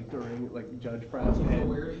 like during like judge prep. Isn't it And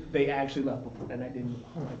weird? they actually left before, and I didn't,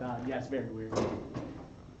 oh my god, yeah, it's very weird. I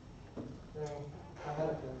had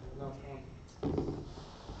it, no, it's gone.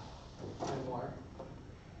 Anymore.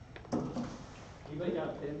 Anybody got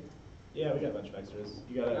a pin? Yeah, we got a bunch of extras.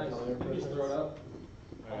 You got a Nice. calendar? Let me just throw it up.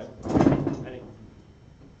 All right. I think.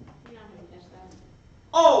 You're not gonna catch that.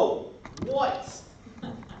 Oh, what?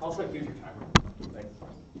 Also, here's your timer. Thanks.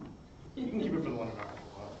 You can keep it for the one and a half.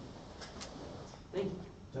 Thank you.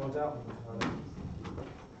 No doubt.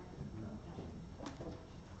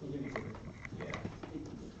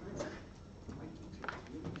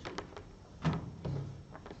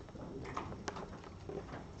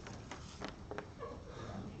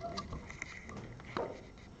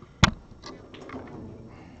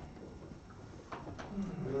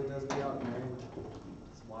 Really does be out, man.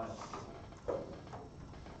 It's wild.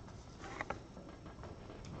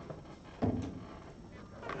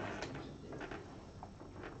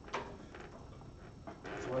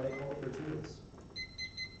 That's why they call it gratuitous.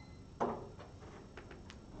 Oh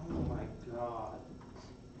my god.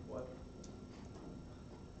 What?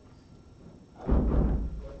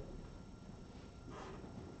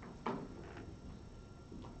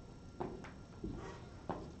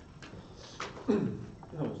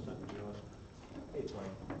 How much time do you want? 8:20.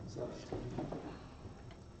 So that's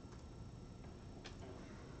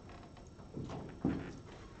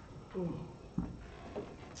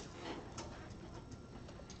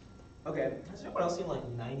okay, has anyone else seen like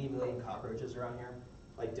 90 million cockroaches around here?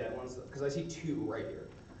 Like dead ones? Because I see 2 right here.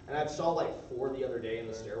 And I saw like 4 the other day in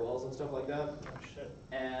the stairwells and stuff like that. Oh, shit.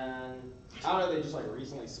 And I don't know if they just like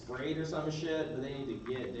recently sprayed or some shit, but they need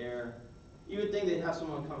to get there. You would think they'd have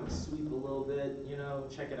someone come and sweep a little bit, you know,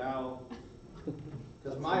 check it out.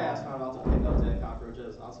 Because my ass not about to pick up dead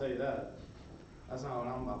cockroaches, I'll tell you that. That's not what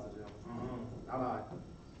I'm about to do. Not I.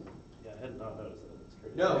 Yeah, I had not noticed that. It's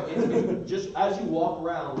crazy. No, it's just as you walk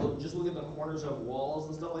around, look at the corners of walls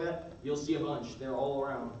and stuff like that, you'll see a bunch. They're all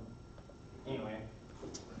around. Anyway.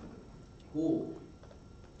 Cool.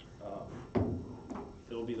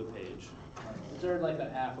 It'll be the page. Is there like a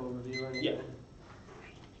half overview or anything? Yeah.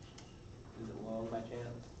 Is it long by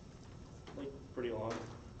chance? Like, pretty long.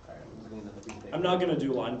 Alright, I'm just looking at the free I'm not gonna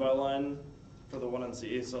do line by line for the one on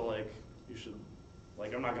C, so like, you should,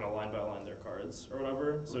 like, I'm not gonna line by line their cards or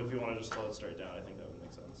whatever, so if you wanna just slow it straight down, I think that would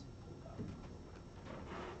make sense.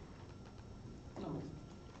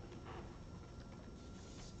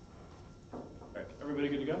 Alright, everybody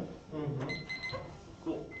good to go?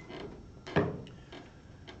 Cool.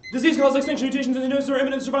 Disease caused extinction, mutations, and or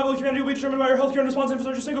imminent survival of humanity will be determined by our healthcare and response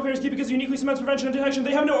infrastructure. Single payers keep because it uniquely cements prevention and detection.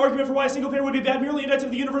 They have no argument for why a single payer would be bad, merely indexed to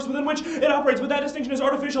the universe within which it operates. But that distinction is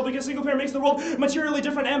artificial because single payer makes the world materially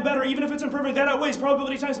different and better, even if it's imperfect. That outweighs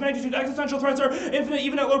probability times magnitude. Existential threats are infinite,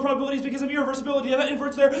 even at low probabilities, because of irreversibility. That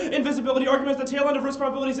inverts their invisibility. Arguments the tail end of risk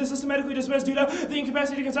probabilities is systematically dismissed due to the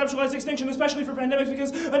incapacity to conceptualize extinction, especially for pandemics,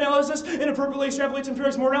 because analysis inappropriately extrapolates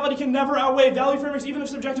empirics. Morality can never outweigh value frameworks, even if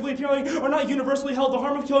subjectively appealing, are not universally held. The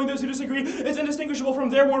harm of killing those who disagree is indistinguishable from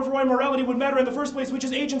their warrant for why morality would matter in the first place, which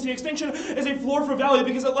is agency. Extinction is a floor for value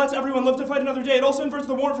because it lets everyone live to fight another day. It also inverts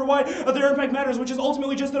the warrant for why their impact matters, which is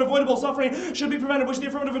ultimately just that avoidable suffering should be prevented, which the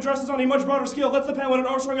affirmative addresses on a much broader scale. That's the Penguin and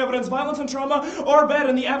Armstrong evidence. Violence and trauma are bad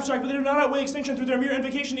in the abstract, but they do not outweigh extinction through their mere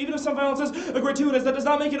invocation. Even if some violence is gratuitous, that does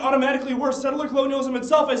not make it automatically worse. Settler colonialism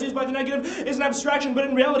itself, as used by the negative, is an abstraction, but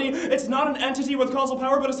in reality, it's not an entity with causal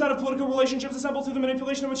power, but a set of political relationships assembled through the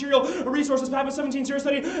manipulation of material resources. Pappas 17 serious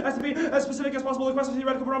study has to be as specific as possible. The quest of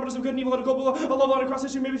theoretical barometers of good and evil at a global level and across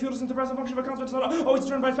history may be viewed as the present function of a concept. It's not always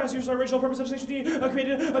determined by fast use or original purpose. Distinction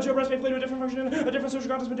created a Joe Breast may play to a different function in a different social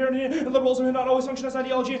context. Modernity and liberalism may not always function as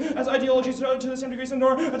ideologies to the same degree,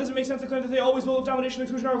 nor does it make sense to claim that they always will. Domination,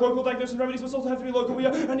 exclusion are local diagnosis and remedies, but also have to be local. We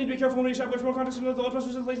need to be careful when we establish more context of the utmost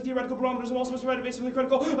lazy theoretical barometers, and also must provide basically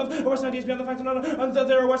critical of Western ideas beyond the fact that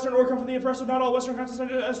they are Western or come from the oppressed. Not all Western concepts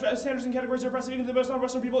standards and categories are oppressive. Even the most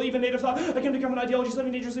non-Western people, even native thought, that can become an ideology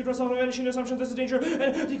slightly dangerously dressed up vanishing assumptions. This is danger,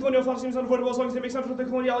 and decolonial thought seems unavoidable as long as they make sense with the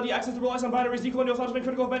coloniality axis that relies on binaries. Decolonial thought has been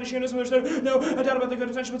critical of Banishionism. There's no doubt about the good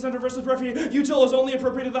intention, but center versus periphery. Util is only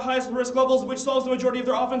appropriate at the highest risk levels, which solves the majority of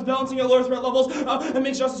their offense, balancing at lower threat levels, and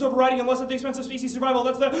makes justice overriding unless at the expense of species survival.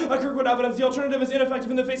 That's the Kirkwood evidence. The alternative is ineffective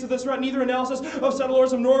in the face of this threat. Neither analysis of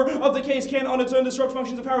settlerism nor of the case can on its own disrupt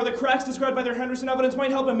functions of power. The cracks described by their Henderson evidence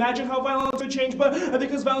might help imagine how violence could change, but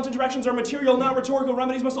because violent interactions are material, not rhetorical,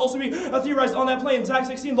 remedies must also be theorized on that plane. Zach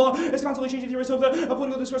 16 law is constantly changing theories, so the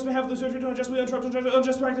political discourse may have the surgery to unjustly interrupt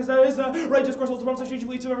unjust practice. That is the right discourse will develop such change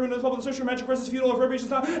leads to everyone in the public. The social magic versus feudal verbiage does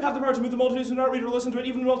not have the power to move the multitudes who do not read or listen to it.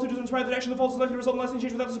 Even the multitudes who inspire the action, the false is likely to result in lasting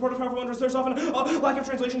change without the support of powerful interests. There's often a lack of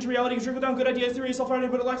translation to reality. You trickle down good ideas, theory is self-writing,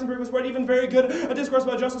 but it lacks empirical support. Even very good discourse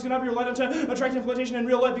about justice cannot be relied on to attract implementation in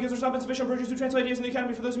real life because there's not been sufficient virtues to translate ideas in the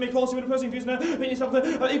academy for those who make policy when opposing views and opinions of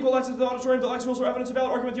the equal access to the auditorium, the lax rules or evidence of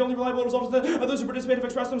valid argument. The only reliable result is that those who participate have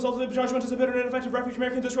expressed themselves. The judgment is a bitter and ineffective refuge.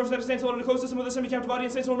 American discourse that stands alone in a closed system with a semi-captive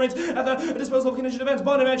audience and still remains at the disposal of contingent events.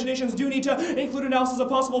 But imaginations do need to include analysis of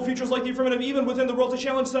possible futures like the affirmative, even within the world, to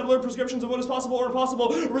challenge settler prescriptions of what is possible or impossible.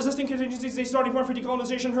 Resisting contingencies is a starting point for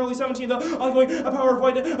decolonization. Early 17, the ongoing power of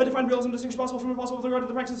white defined realism distinguishes possible from impossible with regard to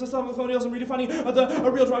the practice of settlement colonialism, redefining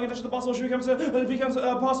the real drawing attention to the possible issue becomes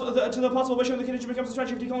possible to the possible issue, and the contingent becomes a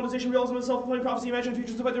strategy of decolonization. Realism is self-fulfilling prophecy. Imagine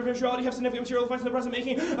futures despite their virtuality have significant material effects in the present,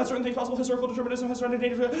 making certain things possible. Historical determinism has surrendered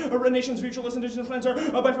danger to nations. Futureless indigenous plans are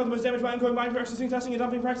by far the most damaged by ongoing mind accessing, testing, and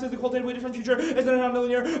dumping practices. The qualitative way different future is in a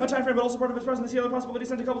non-linear time frame, but also part of its present. The other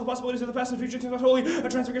possibilities and to couple the possibilities of the past and future cannot wholly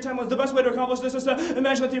transfigure timelines. The best way to accomplish this is to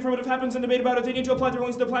imagine that the affirmative happens and debate about it. They need to apply their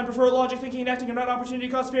feelings to the plan, prefer logic, thinking, and acting, and not opportunity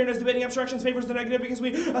cost. Fairness, debating abstractions favors the negative because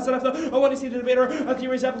we set up the one to see the debater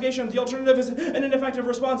theory's application. The alternative is an ineffective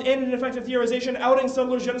response and an ineffective theorization. Outing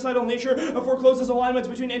settlers' genocidal nature forecloses alignments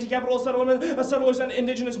between anti-capitalist settlers and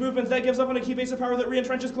indigenous movements. That gives up on a key base of power that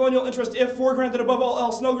reentrenches colonial interest. If, for granted above all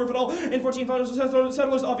else, no group at all, in 14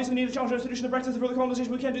 settlers obviously need to challenge the institution of practice of further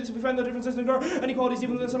colonization. We can't do this if we find the differences and ignore inequalities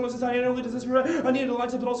even within settler society. Not only does this prevent needed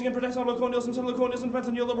alliances, but also can protect settler colonialism. Settler colonialism depends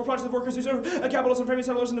on neoliberal projects of workers who serve capitalism, framing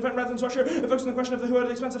settlers in event rather than structure. It focuses on the question of the who at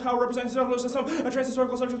the expense of how represents the settler system. A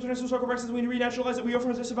transhistorical subject to transhistorical practices. We renaturalize it. We go from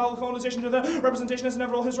this disavowal colonization to the representation as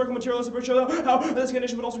inevitable historical materialism, which show how this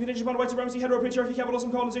condition, but also contingent upon white supremacy, heteropatriarchy,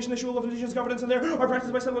 capitalism, colonization, the issue of indigenous governance, and there are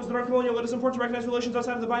practices by settlers that are colonial. It is important to recognize relations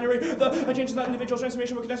outside of the binary. The change is not individual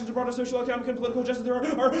transformation, but connected to broader social, economic, and political justice. There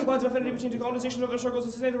are lines of affinity between decolonization and other circles.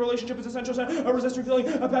 To sustain the relationship is essential to resist revealing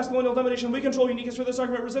past colonial domination. We control uniqueness for this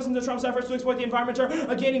argument. Resistance to Trump's efforts to exploit the environment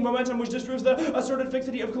are gaining momentum, which disproves the asserted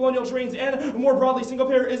fixity of colonial trains. And more broadly, single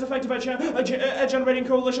payer is effective at generating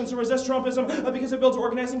coalitions to resist Trumpism because it builds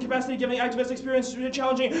organizing capacity, giving activists experience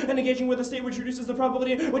challenging and engaging with the state, which increases the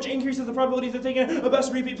probability that they can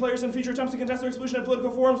best repeat players in future attempts to contest their exclusion at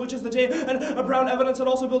political forums, which is the Day and Brown evidence. It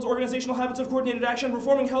also builds organizational habits of coordinated action.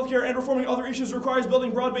 Reforming healthcare and reforming other issues requires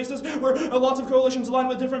building broad bases where lots of coalitions align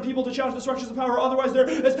with different people to challenge the structures of power. Otherwise,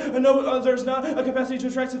 there's not a capacity to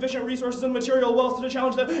attract sufficient resources and material wealth to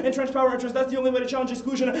challenge the entrenched power interests. That's the only way to challenge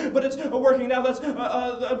exclusion, but it's working now.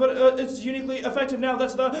 It's uniquely effective now.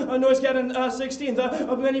 That's the noise cat in 16.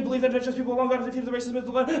 Many believe that just people long got to defeat the racism of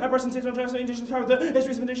the present state of indigenous power. The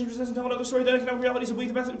histories of indigenous resistance tell another story. The economic realities of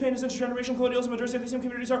belief, the pain is intergenerational colonialism. Majority of these same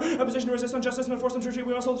communities are a position to resist injustice and enforce them to retreat.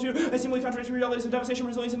 We must hold to seemingly contradictory realities of devastation,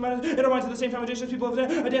 resilience, and in our minds at the same time. Indigenous people have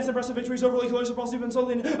danced and breasted victories overly colors of policy, been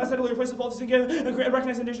slowly and steadily replaced with policies and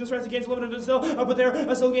recognize indigenous rights against limited and still, but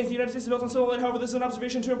they're still against the United States built on civil land. However, this is an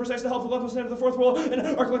observation too imprecise to help the level standard of the fourth world. And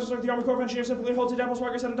our collectors like the Army Corps of Engineers simply hold to Dapple's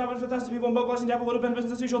progress and endowment for thousands of people. And mobilizing Dapple would have been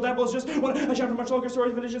business as usual. Dapple is just one chapter much longer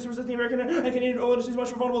story of indigenous resist the American and Canadian oil industries much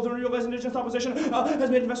more vulnerable to realize indigenous opposition has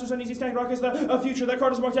made investors uneasy. Standing Rock is the future. That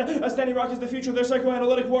card is marked as Standing Rock is the future. Their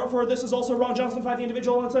psychoanalytic war for this is also Ron Johnson fight the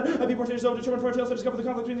individual and people are so determined for a tale to discover the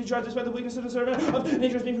conflict between these tribes despite the weakness of the servant of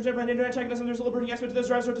nature is being protected by an inner antagonist, and there's a liberating aspect to this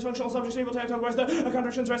drives toward dysfunctional subjects able to act otherwise the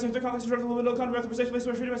contradictions rising to the conflicts of the middle conduct the precise place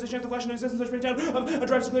where freedom has a chance to flash into existence. There's breakdown of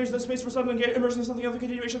drives to clear the space for sudden immersion in something other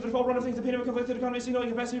continuation of the default run of things. The pain of a conflicted economy signaling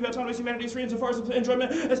capacity of autonomous humanity is free insofar as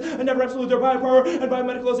enjoyment is never absolute. Their biopower and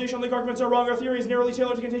biomedicalization like arguments are wrong. Our theory is narrowly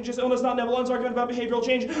tailored to contagious illness, not Neville's argument about behavioral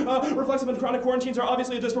change. Reflexive and chronic quarantines are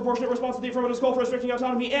obviously a disproportionate response to the affirmative's call for restricting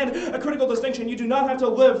autonomy, and a critical distinction. You do not have to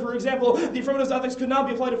live. For example, the affirmative's ethics could not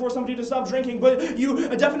be applied to force somebody to stop drinking, but you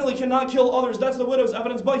definitely cannot kill others. That's the widow's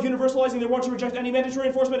evidence. But universalizing their want to reject any mandatory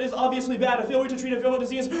enforcement is obviously bad. A failure to treat a virulent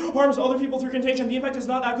disease harms other people through contagion. The impact is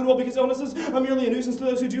not equitable because illnesses are merely a nuisance to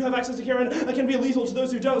those who do have access to care and can be lethal to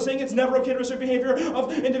those who don't. Saying it's never okay to restrict behavior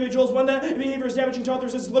of individuals when that behavior is damaging to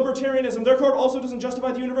others is libertarianism. Their code also doesn't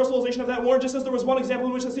justify the universalization of that warrant. Just as there was one example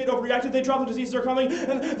in which the state overreacted, they dropped the diseases are coming,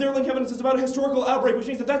 and their link evidence is about a historical outbreak, which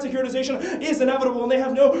means that securitization is inevitable, and they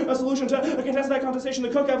have no solution to contest that contestation. The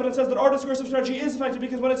Cook evidence says that our discursive strategy is effective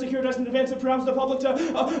because when it's securitized in advance, it prompts the public to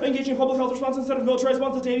engage in public health response instead of militarized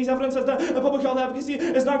response. The Davies evidence says that public health advocacy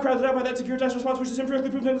is not crowded out by that securitized response, which is empirically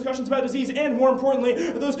proven in discussions about disease. And more importantly,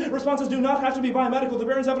 those responses do not have to be biomedical. The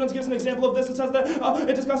Barron's evidence gives an example of this. It says that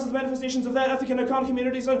it discusses the manifestations of that ethic in Akan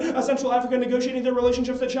communities in Central Africa, negotiating their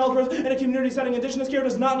relationships to childbirth in a community setting. Indigenous care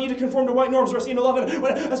does not need to conform to white norms. Racine 11.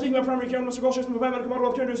 When speaking about primary care, Mr. Gold shifts from a biomedical model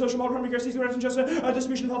of care to a social model. Primary care seeks the rights and just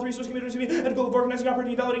distribution of health resource communities to be and goal of organizing,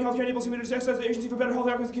 operating, and validating healthcare enables communities to access the agency for better health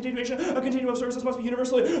outcomes. Continuation. A continuum of services must be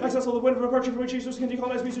universally accessible. The point of departure from which resources can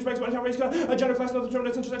decolonize research by expanding race, gender, class, and other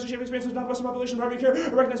determinants, intersectional shape experiences of non-Western population. Primary care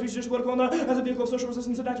recognize research political and as a vehicle of social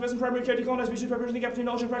resistance and activism. Primary care decolonize research by bridging the gap between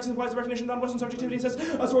knowledge and practice implies the recognition of non-Western subjectivities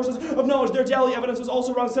as sources of knowledge. Their Daly evidence is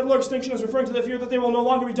also wrong. Settler extinction is referring to the fear that they will no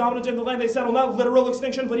longer be dominant in the land they settle, not literal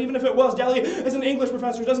extinction. But even if it was, Daly is an English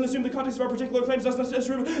professor, doesn't assume the context of our particular claims, doesn't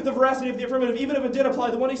assume the veracity of the affirmative. Even if it did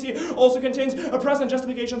apply, the 1AC also also contains a present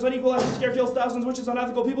justifications, unequal efforts to scare kills thousands, which is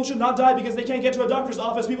unethical. People should not die because they can't get to a doctor's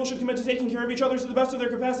office. People should commit to taking care of each other to the best of their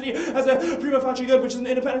capacity as a prima facie good, which is an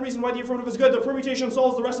independent reason why the affirmative is good. The permutation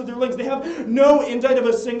solves the rest of their links. They have no indite of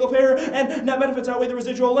a single pair, and net benefits outweigh the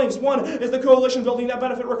residual links. One is the coalition building. That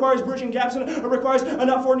benefit requires bridging gaps and requires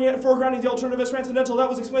not foregrounding the alternative as transcendental. That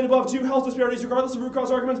was explained above. Two, health disparities, regardless of root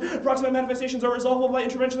cause arguments, proximate manifestations are resolvable by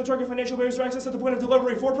intervention that target financial barriers to access at the point of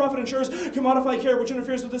delivery. For-profit insurers commodify care, which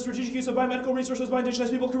interferes with the strategic use of biomedical resources by indigenous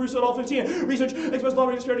people. Caruso et al. 15. Research exposed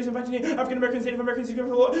lower disparities in African Americans, Native Americans.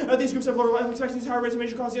 These groups have lower life expectancies, higher rates of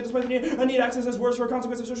major causes, yet despite the need access is worse for a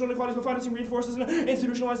consequence of social inequalities, but financing reinforces and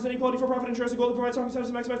institutionalizes inequality. For-profit insurers, the goal to provide strong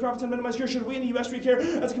incentives to maximize profits and minimize care. Should we in the U.S. treat care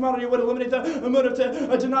as a commodity, it would eliminate the motive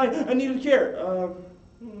to deny needed care.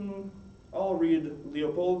 I'll read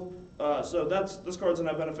Leopold. So this card's a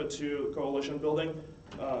net benefit to coalition building.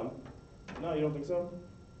 No, you don't think so?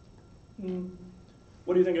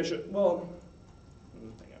 What do you think I should? Well,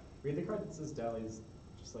 Read the card that says Dali's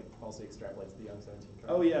just like falsely extrapolates the Young 17 card.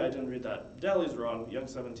 oh yeah, I didn't read that. Dali's wrong. Young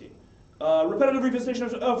 17. Repetitive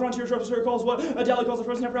revisitation of frontier tropes calls what Dali calls the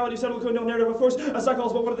first temporality of settled colonial narrative. Of course, Stock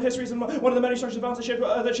calls what one of the histories and one of the many structures of balance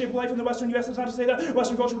that shape life in the Western U.S. It's not to say that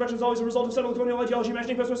Western cultural production is always a result of settled colonial ideology.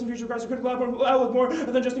 Imagining post-Western future requires a critical outlook more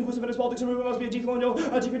than just inclusive in its politics. A movement must be a decolonial,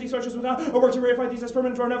 deep structures without a work to reify these as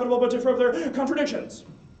permanent or inevitable, but to probe their contradictions.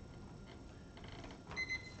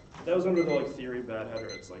 That was under the theory bad header.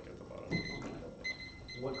 It's at the bottom.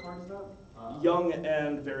 What card is that? Young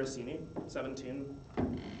and Veracini, 17.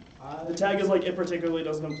 The tag is it particularly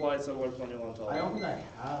doesn't imply settler colonial ontology. I don't think I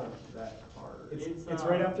have that card. It's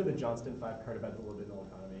right after the Johnston 5 card about the libidinal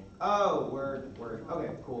economy. Oh, word.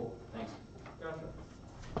 Okay, cool. Thanks.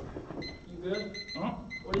 Gotcha. You good?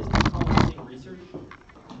 What is policy research?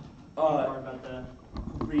 Card about that.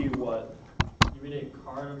 Read what? You read a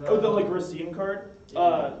card about. Oh, the Racine card.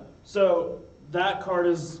 So that card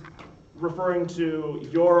is referring to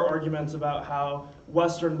your arguments about how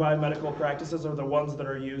Western biomedical practices are the ones that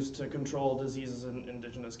are used to control diseases in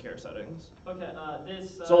indigenous care settings. Okay,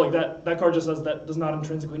 this. So that card just says that does not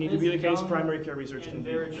intrinsically need to be the case. Primary care research can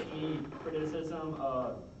be Veracini criticism.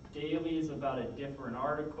 Daily is about a different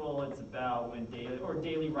article. It's about when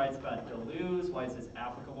Daily writes about Deleuze. Why is this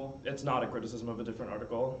applicable? It's not a criticism of a different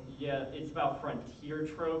article. Yeah, it's about frontier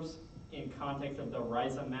tropes in context of the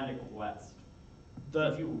rhizomatic West.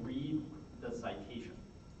 Did you read the citation?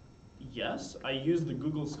 Yes, I used the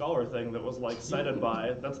Google Scholar thing that was cited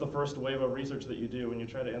by. That's the first wave of research that you do when you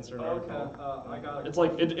try to answer an article. I got it.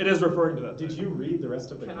 It's it is referring to that. Did you read the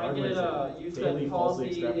rest of the Can card? I get you said policy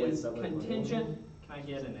extrapolates is settler contingent. Can I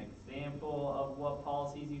get an example of what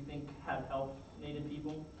policies you think have helped Native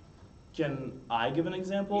people? Can I give an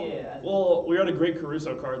example? Yeah. Well, we got a great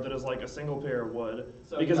Caruso card that is a single pair wood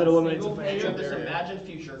So because you it got eliminates a single You financial have this barrier. imagined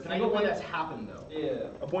future. Can I Single get one pair? that's happened though? Yeah.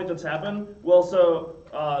 A point that's happened? Well, so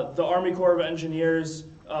the Army Corps of Engineers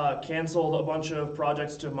canceled a bunch of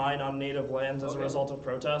projects to mine on native lands as a Okay. result of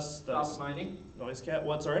protests. That's Stop mining. noise cat.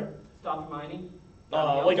 What? Sorry. Stop mining.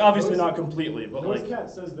 Obviously not completely, but Noise Cat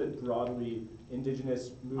says that broadly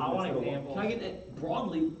indigenous movements. I want that examples. Can I get it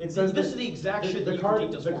broadly? It says this that is the exact the shit that you card-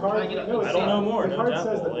 critiqued us the for. card- Can I get no, an I don't know example? more. The No card doubt.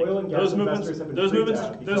 says that oil and gas those movements, investors have been those freaked movements,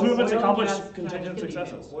 out those because- movements Oil and accomplish gas, can I contingent just give you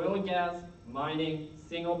successes. Oil and gas, mining,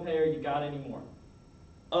 single pair. You got any more?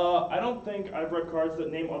 I don't think I've read cards that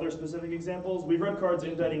name other specific examples. We've read cards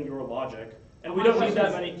indicting your logic, and we don't need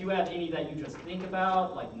that many. Do you have any that you just think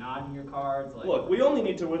about, nodding your cards? Look, we only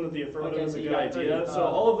need to win that the affirmative Okay, is so a you good got three, idea. So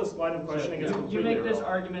all of this line of questioning is You completely make this irrelevant.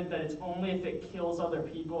 argument that it's only if it kills other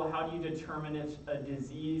people. How do you determine if a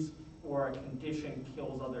disease or a condition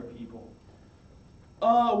kills other people?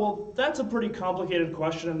 Well, that's a pretty complicated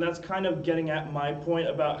question, and that's kind of getting at my point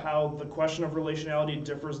about how the question of relationality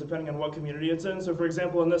differs depending on what community it's in. So, for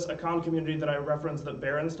example, in this Akan community that I referenced that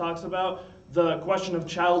Barron's talks about, the question of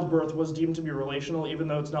childbirth was deemed to be relational, even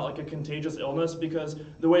though it's not a contagious illness, because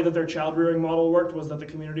the way that their child-rearing model worked was that the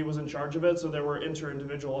community was in charge of it, so there were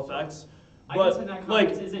inter-individual effects. I guess in that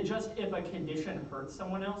context, is it just if a condition hurts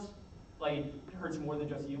someone else? It hurts more than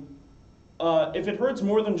just you? If it hurts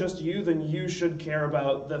more than just you, then you should care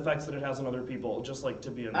about the effects that it has on other people, just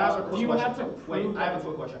to be in I have a quick You question. have to Wait, prove I have a that-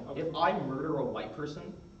 quick question. Okay. If I murder a white person,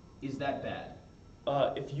 is that bad?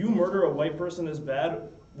 If you murder a white person is bad,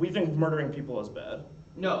 we think murdering people is bad.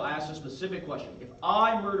 No, I asked a specific question. If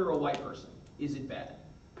I murder a white person, is it bad?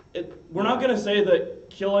 We're not going to say that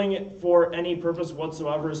killing it for any purpose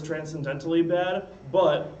whatsoever is transcendentally bad,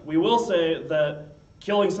 but we will say that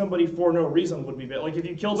killing somebody for no reason would be bad. If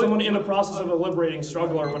you killed someone in the process of a liberating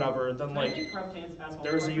struggle or whatever, then Can I take prep to ask one more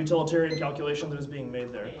there's a question? utilitarian calculation that is being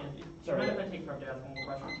made there. Do you mind if I take prep to ask one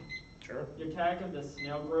more question? Sure. The attack of the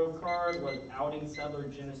Snail Grove card was outing settler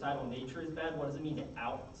genocidal nature is bad. What does it mean to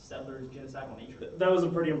out settlers genocidal nature? That was a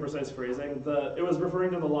pretty imprecise phrasing. It was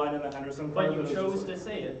referring to the line in the Henderson card. But you that was chose just to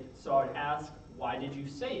say it, so I would ask, why did you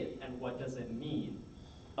say it, and what does it mean?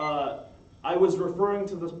 I was referring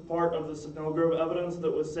to this part of the Snail Grove evidence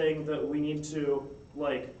that was saying that we need to,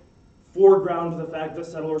 like, foreground the fact that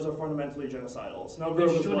settlers are fundamentally genocidal. Snail Grove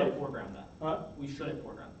We is shouldn't like, foreground that. huh? We shouldn't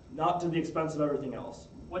foreground that. Not to the expense of everything else.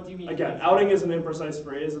 What do you mean? Again, outing is an imprecise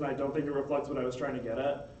phrase, and I don't think it reflects what I was trying to get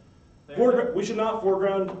at. We should not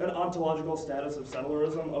foreground an ontological status of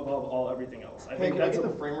settlerism above everything else. I Hey, think can I that's get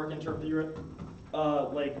the framework interpreter you read?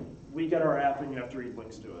 like, we get our app and you have to read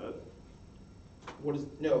links to it. What is,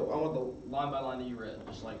 no, I want the line by line that you read,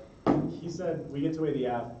 just like. He said we get to weigh the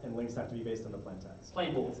app and links have to be based on the plain text.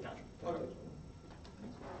 Plain text, gotcha. Okay.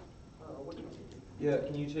 What do you take? Yeah,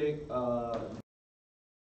 can you take,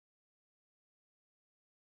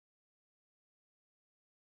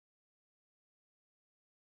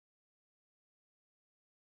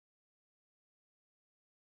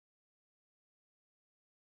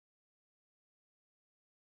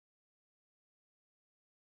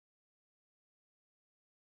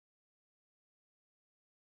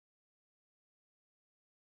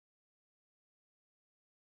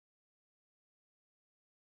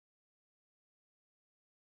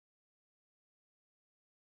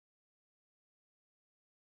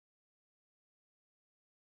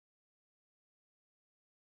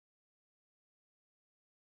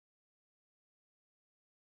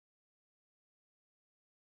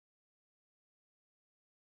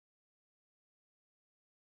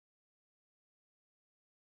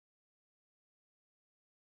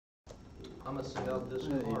 I'm gonna send out this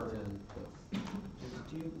card.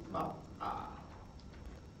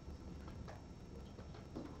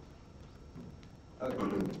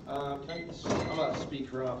 Okay. I'm gonna speak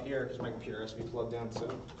from up here because my computer has to be plugged in,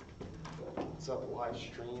 so it's up live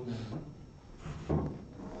stream.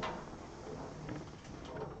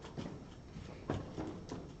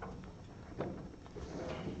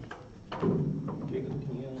 Jacob,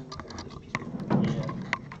 can you hold this piece of paper? Yeah.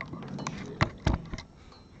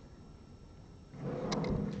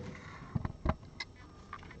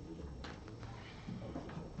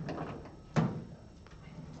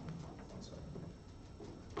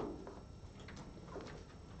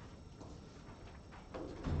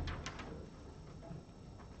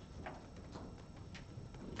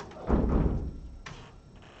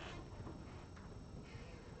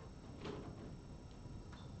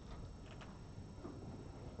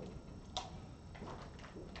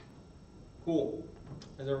 Cool.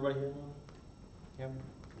 Is everybody here now?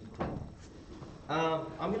 Yeah.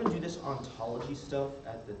 I'm gonna do this ontology stuff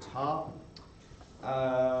at the top.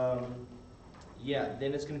 Yeah,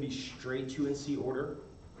 then it's gonna be straight 2NC order,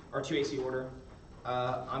 or 2AC order.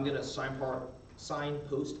 I'm gonna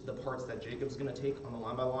signpost the parts that Jacob's gonna take on the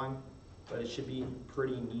line by line, but it should be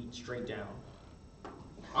pretty neat straight down.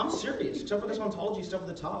 I'm serious, except for this ontology stuff at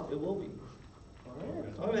the top, it will be.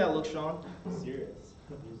 Tell me that look, Sean. Serious.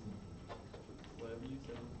 Whatever you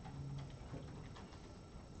say.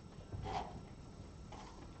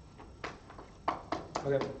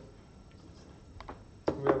 Okay.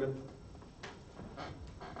 We all good?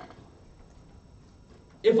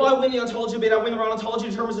 If I win the ontology debate, I win the round. Ontology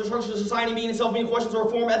determines the structure of society, being itself, being questions or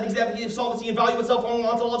form, ethics, advocacy of solvency, and value itself following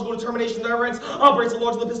ontological determination. Thereology operates at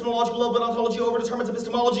large epistemological level, but ontology overdetermines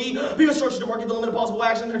epistemology, being a structure to market the limit of possible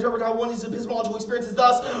action and interpret how one is epistemological experiences.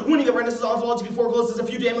 Thus, winning the Renaissance ontologically forecloses a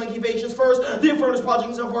few damning evasions. First, the Infernus Project,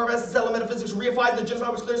 insofar as its settlement metaphysics reifies the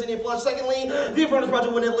genocide which clears Indian flesh. Secondly, the Infernus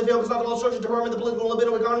Project would inevitably fail because ontological structure determines the political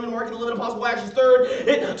libido economy and market the limit of possible actions. Third,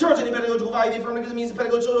 it turns any pedagogical value. The Infernus is a means of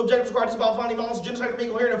pedagogical objectives required to spell finding balance genocide to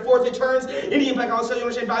be coherent. And fourth, it turns any impact on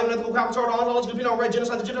cellular understand value and ethical capital on ontology between red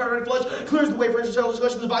genocide, the genocide red flesh clears the way for interstellar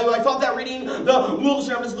discussions of value. I thought that reading the will of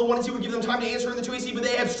the 1 and 2 would give them time to answer in the 2AC, but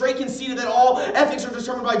they have straight conceded that all ethics are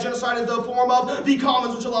determined by genocide as the form of the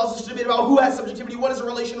commons, which allows us to debate about who has subjectivity, what is a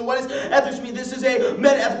relation, and what is ethics to me. This is a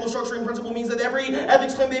meta-ethical structuring principle, means that every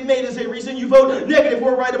ethics claim they've made is a reason you vote negative.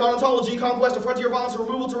 We're right about ontology, conquest of frontier violence,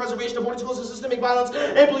 removal to reservation of political and systemic violence,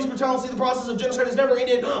 and police brutality. The process of genocide has never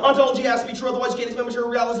ended. Ontology has to be true, otherwise you can't explain material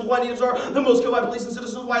realities of why natives are the most killed by police and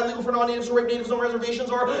citizens, why illegal for non-natives to rape natives on reservations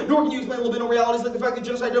are, nor can you explain libidinal realities like the fact that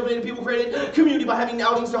genocide dominated people created community by having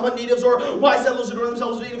outings to hunt natives, or why settlers adore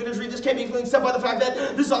themselves with native imagery. This can't be explained except by the fact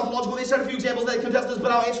that this is ontological. They cite a few examples that contest this,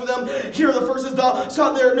 but I'll answer them. Here, the first is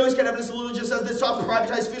there no scan evidence literally just says this sought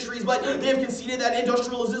privatized fisheries, but they have conceded that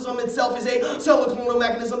industrialism itself is a settler colonial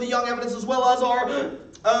mechanism. The young evidence, as well as our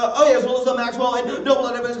As well as the Maxwell and no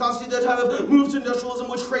blood evidence constitute the type of move to industrialism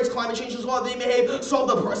which creates climate change as well. They may have stop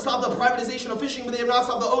the privatization of fishing, but they have not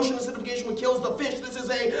stopped the ocean acidification which kills the fish. This is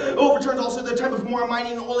overturns also the type of more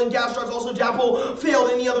mining and oil and gas drugs. Also, DAPO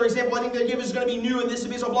failed. Any other example I think they give is going to be new, and this is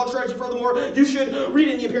based on block strategy. Furthermore, you should read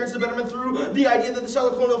in the appearance of betterment through the idea that the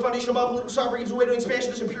settler colonial foundation of political sovereignty gives way to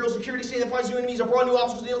expansion. This imperial security state that finds new enemies, abroad new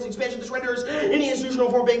obstacles, deals expansion. This renders any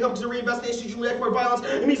institutional form bankrupt because it reinvests in institutional export violence.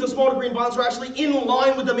 It means a small degree in violence are actually in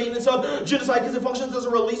line with the maintenance of genocide because it functions as a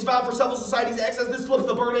release valve for civil society's excess. This flips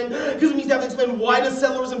the burden because it means you have to explain why does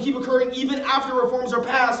settlerism keep occurring even after reforms are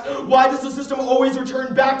passed? Why does the system always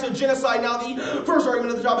return back to genocide? Now, the first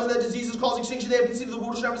argument at the top is that diseases cause extinction. They have conceded the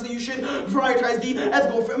Woolrich numbers that you should prioritize the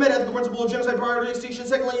meta-ethical principle of genocide prior to extinction.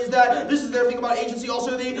 Secondly, is that this is their thing about agency.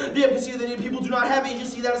 Also, they have conceded that people do not have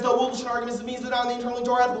agency. That is the Woolrich argument. It means that on the internal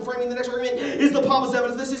to our ethical framing, the next argument is the Papa's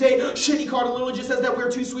evidence. This is a shitty card. It literally just says that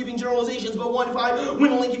we're two sweeping generalizations. But one, if I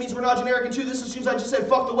win a link, it means we're not generic. And two, this assumes I just said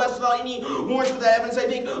fuck the West without any warrants for that evidence. I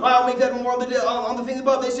think I'll make that more on the thing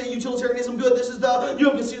above. They say utilitarianism good. This is the you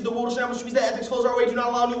have conceded the Woolrich numbers, which means that ethics flows our way. Do not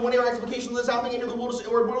allow new one-era explication of this happening into the Woolrich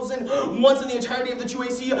or Woolrich once in the entirety of the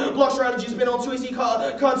 2AC block strategy has been on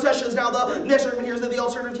 2AC concessions. Now, the next argument here is that the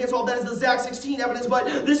alternative can't solve that is the ZAC 16 evidence, but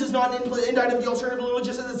this is not an indictment of the alternative. Literally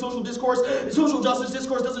just says that social justice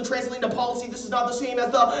discourse doesn't translate into policy. This is not the same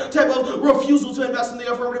as the type of refusal to invest in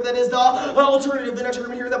the affirmative that is the alternative. The next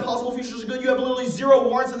argument here is that possible futures are good. You have literally zero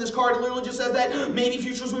warrants in this card. It literally just says that maybe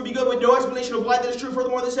futures would be good with no explanation of why that is true.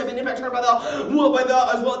 Furthermore, this has been impacted by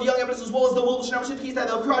the young evidence as well as the Woolrich numbers indicates that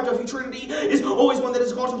the project of futurity is always one that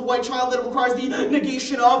is gone to the white child, that it requires the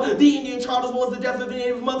negation of the Indian child as well as the death of the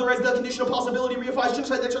native mother as the condition of possibility reifies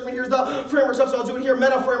genocide. The next argument here is the framework stuff, so I'll do it here.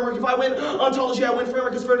 Meta framework. If I win ontology, I win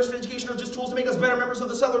framework because fairness and education are just tools to make us better members of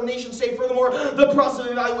the settler nation state. Furthermore, the process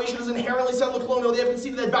of evaluation is inherently settler colonial. They have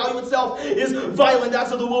conceded that value itself is violent. That's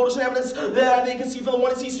the Woolrich evidence that they concede from the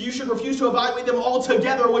 1 and C, so you should refuse to evaluate them all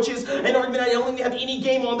together, which is an argument I don't think they have any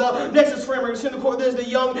game on. The nexus framework is in the core. There's the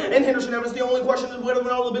Young and Henderson evidence. The only question is whether or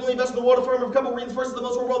not the ability invest in the world affirmative. A couple reasons. First is the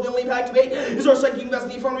most world. The only impact debate is our psychic invest in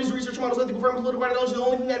the affirmative research models, ethical framework, political ideology. The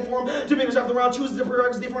only thing that inform debaters after the round two is the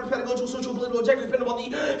prerequisites, the affirmative pedagogical, social, political objectives depend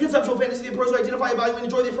upon the conceptual fantasy. The approach to identify, evaluate,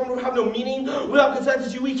 enjoy the affirmative have no meaning without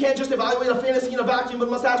consensus. We can't just evaluate a fantasy in a vacuum, but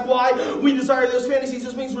must ask why we desire those fantasies.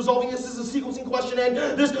 This means resolving this is a sequencing question, and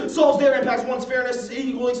this solves their impacts. Once fairness is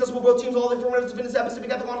equally accessible, both teams, all the affirmatives defend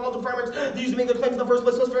specific ethical ontological frameworks they use to make their claims in the first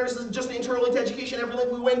place. Plus, fairness is just an internal link to education. Every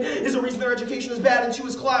link we win is a reason their education is bad, and two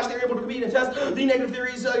is clash. They're able to compete and test the negative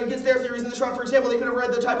theories against their theories in this round. For example, they could have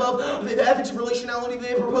read the type of the ethics of relationality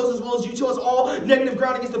they propose as well as utilize all negative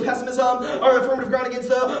ground against the pessimism, or affirmative ground against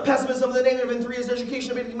the pessimism of the negative. And three is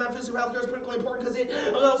education. Basically, metaphysics of healthcare is critically important because it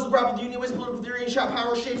allows us to grapple the union with political theory and shout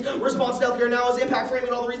power shapes response to healthcare. Now is impact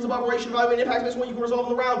framing all the reasons of operation, evaluating impact based on what you can resolve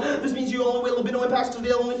in the round. This means you only weigh libidinal impacts because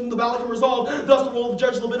they're the only thing the ballot can resolve. Thus, the role of the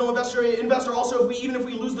judge, libidinal investor. Also, even if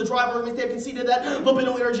we lose the drive argument, they have conceded that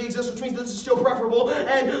libidinal energy exists, which means this is still preferable.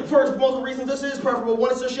 And first, multiple reasons this is preferable.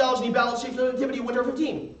 One is sociology, balance, shape, activity, winter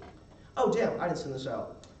 15. Oh, damn, I didn't send this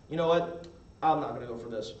out. You know what? I'm not going to go for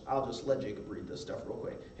this. I'll just let Jacob read this stuff real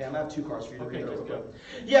quick. Hey, I'm going to have 2 cards for you to read it real quick.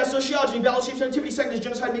 Yeah, sociology, balance, shapes, activity. Second is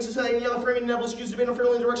genocide makes us say any other framing never excuse debate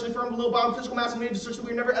unfairly and directionally firm below bottom physical mass and made such that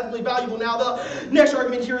we are never ethically valuable. Now, the next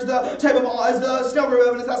argument here is the type of the Snellgrove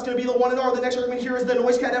evidence. That's going to be the 1 and R. The next argument here is the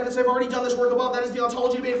noise cat evidence. I've already done this work above. That is the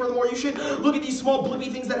ontology debate. Furthermore, you should look at these small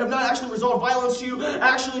blippy things that have not actually resolved violence to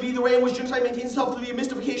actually be the way in which genocide maintains itself through the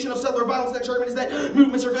mystification of settler violence. The next argument is that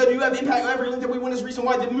movements are good. You have impact. Every link that we win is reason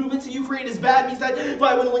why the movements that you create is bad. Means that if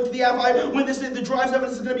I win a link to the app, I win this, the drives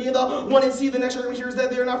evidence is going to be in the 1 and C. The next argument here is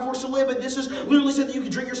that they're not forced to live, but this is literally said that you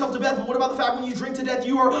can drink yourself to death. But what about the fact when you drink to death,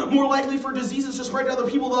 you are more likely for diseases to spread to other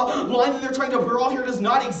people? The line that they're trying to draw here does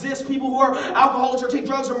not exist. People who are alcoholics or take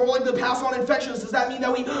drugs are more likely to pass on infections. Does that mean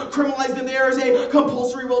that we criminalize them there as a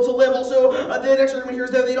compulsory will to live? Also, the next argument here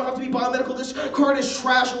is that they don't have to be biomedical. This card is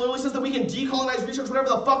trash. It literally says that we can decolonize research, whatever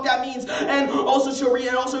the fuck that means, and also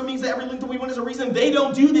means that every link that we win is a reason they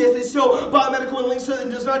don't do this. It's still biomedical and links to it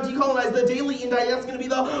and does not decolonize. The daily indict, that's going to be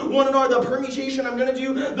the 1 and R, the permutation. I'm going to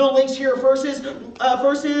do the links here. First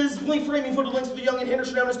is link framing for the links to the Young and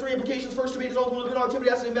Henderson evidence. 3 implications. First debate is ultimately libido activity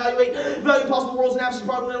has to evaluate value possible worlds and absence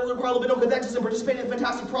problem that require libido connections and participate in a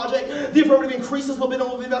fantastic project. The affirmative increases libido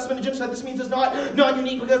of investment in genocide. This means it's not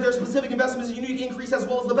non-unique because their specific investment is a unique increase as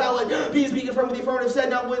well as the ballot. B is being confirmed with the affirmative said,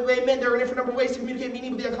 not what they meant. There are an infinite number of ways to communicate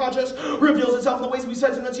meaning, but the unconscious reveals itself in the ways we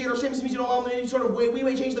said to enunciate our statements. Means you don't allow them any sort of way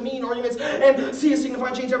change the meaning arguments and C is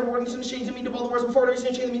signifying change every word, and change the meaning of all the words before it, every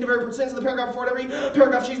change the meaning of every sentence of the paragraph before it, every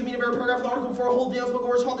paragraph change the meaning of every paragraph of the article before a whole deal spoken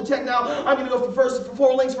words called the text. Now, I'm going to go for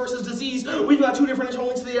four links versus disease. We've got two different internal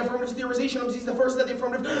links to the affirmative theorization of disease. The first is that the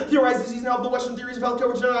affirmative theorized disease now of the Western theories of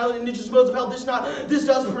healthcare, which are not indigenous modes of health. This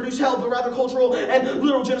does produce health, but rather cultural and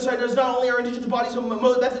literal genocide. Does not only our indigenous bodies and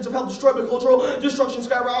methods of health destroyed, but cultural destruction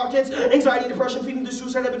skyrockets. Anxiety, depression, feeding the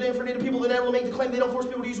suicide epidemic for Native people. The Native will make the claim they don't force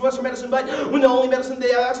people to use Western medicine, but when the only medicine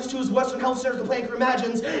they have access to is Western health centers the planet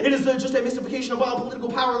imagines, it is just a mystification of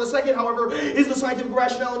biopolitical power. The second, however, is the scientific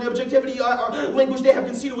rationality, objectivity, language they have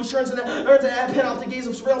conceded, which turns a pen off the gaze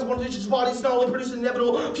of surveillance of indigenous bodies, not only produces an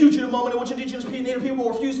inevitable fugitive moment in which indigenous Native people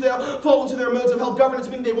will refuse to fall into their modes of health governance,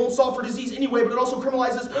 meaning they won't solve for disease anyway, but it also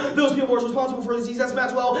criminalizes those people who are responsible for disease. That's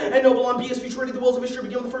Maxwell and Noble on BS Futurity. The wills of history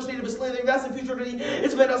begin with the first native is slain. That's the futurity.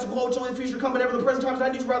 It's a fantastic quote, the future come, but ever the present times,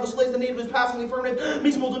 90s, rather slaves, the native is passing the affirmative,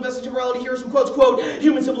 means multiple message of reality. Here are some quotes, quote,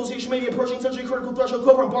 human civilization may be approaching such a critical threshold,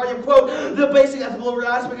 quote from Barnum, quote, the basic ethical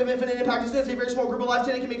aspect of infinite impact is this, a very small group of life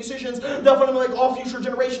today can make decisions that fundamentally like all future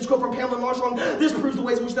generations, quote from Pamela Armstrong. This proves the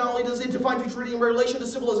ways in which not only does it define futurity in relation to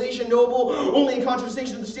civilization, knowable only in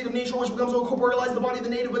contradistinction to the state of nature, which becomes corporealized the body of the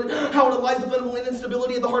native, but how it lies the fundamental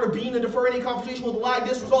instability at the heart of being and defer any confrontation with lag.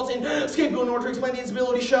 This results in scapegoat in order to explain the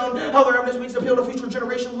instability shown, how their evidence makes appeal to future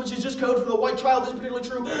generations, which is just code for the white child. This is particularly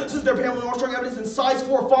true since their Pamela Armstrong evidence in size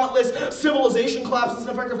 4 fontless civilization collapses an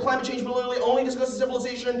effect of climate change, but literally only discusses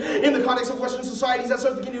civilization in the context of Western societies that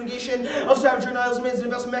start the continuation of savagery, nihilism, and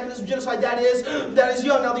investment mechanism, genocide. That is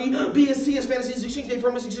young. Now the B is C is fantasies, exchange day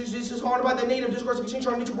firmness, is haunted by the native discourse of exchange,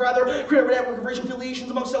 trying to rather create a network of racial affiliations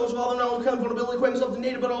among sellers, while not only kind of vulnerability, claim themselves the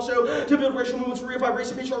native, but also to build racial movements, reify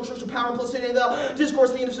race, patriarchal structure, power, and implicit in the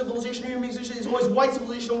discourse. The end of civilization, human beings is always white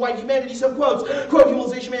civilization and white humanity. Some quotes, quote,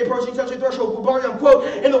 humanization may approach such a threshold, quote,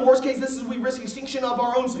 in the worst case, this is we risk extinction of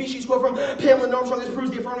our own species, quote from Pamela Armstrong. This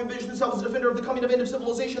proves the affirmative vision itself as a defender of the coming of end of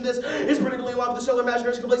civilization. This is particularly aligned with the stellar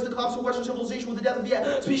imaginary can place the collapse of Western civilization with the death of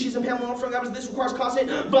the species and Pamela Armstrong. This requires constant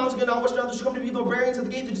violence against non-Western others to come to be the barbarians at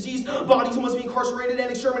the gate of diseased bodies who must be incarcerated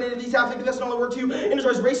and exterminated. These affective vests not only work to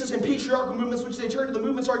energize racist and patriarchal movements, which they turn to the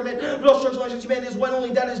movements argument, but also structuralizing humanity is one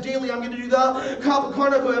only that is daily. I'm going to do the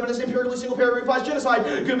Carnaco evidence empirically single paragraph revised genocide.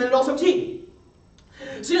 Good minute all 17.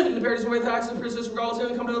 Significant disparities in access and prisoners regardless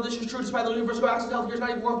of income to know this is true despite the universal access to healthcare is not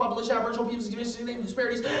even worth population aboriginal peoples significant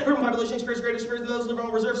disparities. Urban population experience greater disparities than those living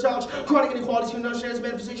on reserve stocks. Chronic inequalities can understand as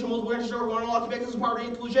manifestation of multiple branches of unlocked mechanisms of poverty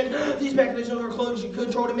and inclusion. These mechanisms are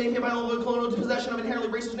controlled and maintained by only colonial possession of inherently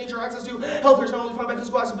racist nature. Access to healthcare is not only found by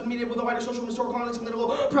physical access but mediated with a wider social and historical context and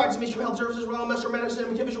political practice. Mainstream health services, while metro medicine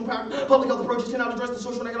and visual public health approaches tend not to address the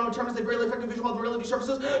social and economic terms that greatly affect visual health and reality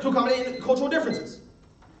services to accommodate cultural differences.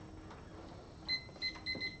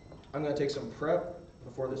 I'm going to take some prep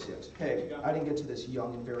before the 6. Hey, I didn't get to this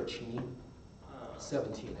Young and Veracini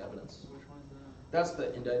 17 evidence. Which one is that? That's the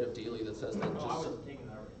indictive daily that says that Oh, I just... was taking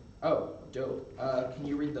that already. Oh, dope. Can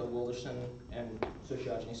you read the Wilderson and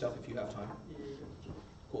sociogeny stuff if you have time?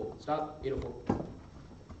 Cool. Stop. 8:04.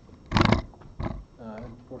 I have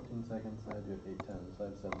 14 seconds, I do have 8:10, so I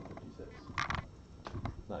have 7:56.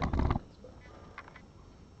 Not 8 seconds, but...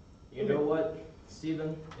 You know what,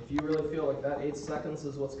 Stephen? If you really feel like that 8 seconds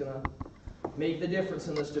is what's going to make the difference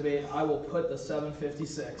in this debate, I will put the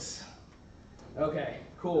 7:56. Okay,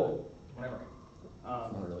 cool. Whatever. It's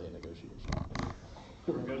not really a negotiation.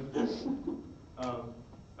 We're good.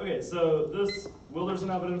 Okay, so this Wilderson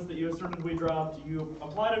evidence that you asserted we dropped, you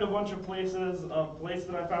applied it a bunch of places. A place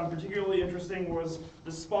that I found particularly interesting was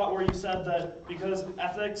the spot where you said that because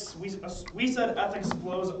ethics, we said ethics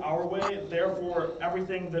flows our way, therefore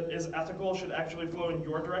everything that is ethical should actually flow in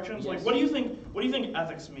your directions. Yes. Like, what do you think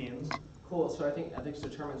ethics means? Cool, so I think ethics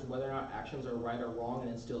determines whether or not actions are right or wrong and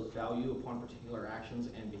instills value upon particular actions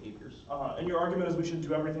and behaviors. And your argument is we should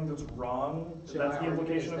do everything that's wrong? So That's my the argument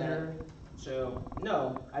implication is of that- your... So,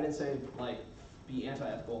 no, I didn't say, like, be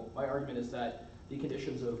anti-ethical. My argument is that the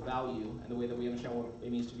conditions of value and the way that we understand what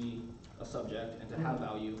it means to be a subject and to have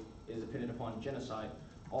value is dependent upon genocide.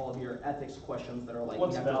 All of your ethics questions that are like...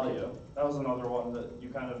 What's you have to value? That was another one that you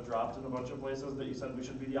kind of dropped in a bunch of places that you said we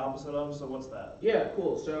should be the opposite of, so what's that? Yeah,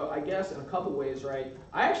 cool. So I guess in a couple ways, right,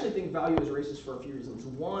 I actually think value is racist for a few reasons.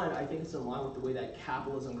 One, I think it's in line with the way that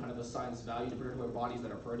capitalism kind of assigns value to particular bodies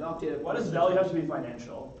that are productive. Why does value have to be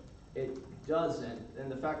financial? It doesn't, and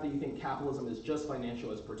the fact that you think capitalism is just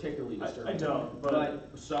financial is particularly disturbing. I don't, but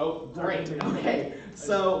so, great, okay.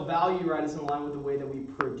 So value, right, is in line with the way that we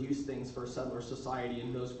produce things for settler society,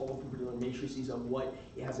 and those fall from particular matrices of what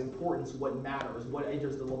has importance, what matters, what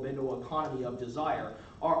enters the libido economy of desire.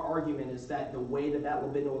 Our argument is that the way that that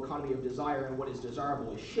libido economy of desire and what is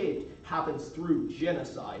desirable is shaped happens through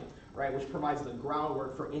genocide, right, which provides the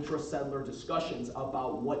groundwork for intra-settler discussions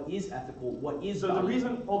about what is ethical, what is So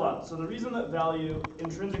valuable. the reason that value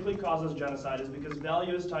intrinsically causes genocide is because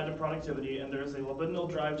value is tied to productivity, and there is a libidinal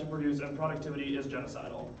drive to produce, and productivity is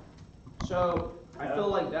genocidal. So I feel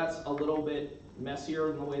like that's a little bit messier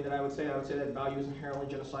in the way that I would say. I would say that value is inherently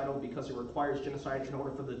genocidal because it requires genocide in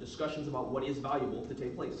order for the discussions about what is valuable to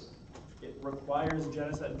take place. It requires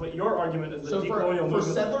genocide, but your argument is that So decolonial for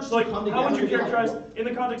movement. settlers So, like, to come how would together you to be like, characterize, in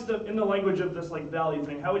the context of, in the language of this like value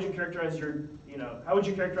thing, how would you characterize how would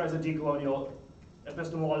you characterize a decolonial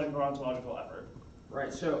epistemological or ontological effort?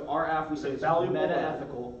 Right, so our AF we say is Valuable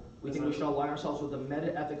meta-ethical. We think we should align ourselves with the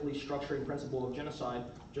meta-ethically structuring principle of genocide,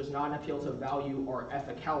 which does not appeal to value or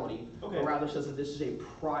ethicality, Okay. but rather says that this is a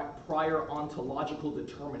prior ontological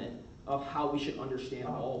determinant of how we should understand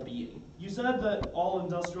all being. You said that all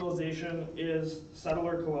industrialization is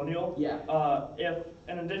settler colonial. Yeah. If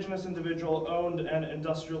an indigenous individual owned an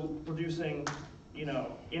industrial producing,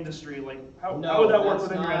 industry, like how would that work that's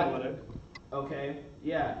within your not- analytic? Okay,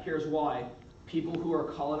 yeah, here's why. People who are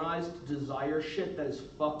colonized desire shit that is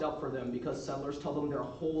fucked up for them because settlers tell them their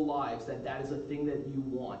whole lives that that is a thing that you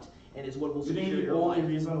want and is what will Do you secure think the your only life.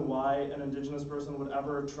 reason why an indigenous person would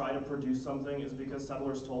ever try to produce something is because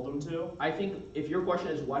settlers told them to? I think if your question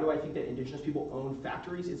is why do I think that indigenous people own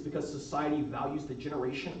factories, it's because society values the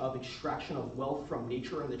generation of extraction of wealth from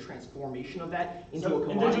nature and the transformation of that into So a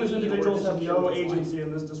commodity. indigenous in order to individuals have secure no one's life. agency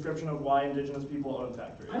in this description of why indigenous people own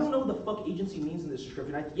factories. I don't know what the fuck agency means in this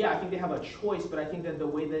description. I think they have a choice, but I think that the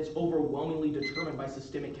way that it's overwhelmingly determined by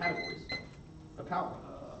systemic categories of power.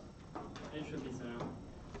 It should be so.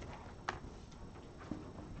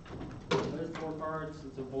 There's 4 cards.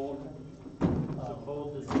 It's a bold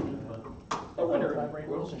decision, but Oh, winner.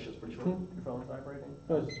 Wilson shit's pretty short. Your phone's vibrating?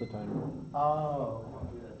 No, it's just the timer. Oh.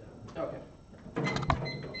 Okay.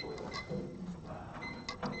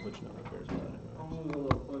 Which number cares about it I'll anyway? move a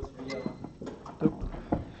little closer to you.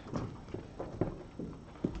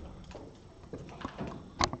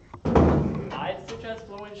 I'd suggest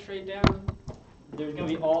flowing straight down. There's going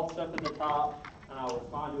to be alt stuff at the top, and I'll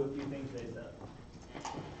respond to a few things they said.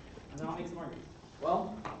 And then I'll make some arguments.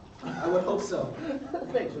 Well, I would hope so.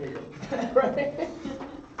 Thanks, Rico. Right?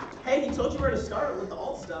 Hey, he told you where to start with the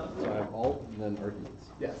alt stuff. So I have alt and then arguments.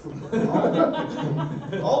 Yes.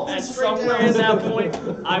 Alt And is straight somewhere down. at that point,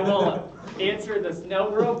 I will answer the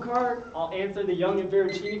Snellgrove card, I'll answer the Young and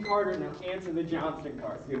Veracini card, and I'll answer the Johnston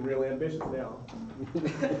card. It's getting really ambitious now.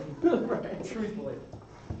 Right. Truthfully.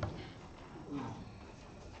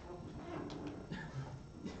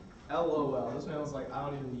 LOL. This man was like, I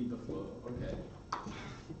don't even need the flow. Okay.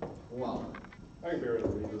 Wow. I can barely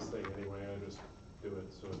read this thing anyway, I just do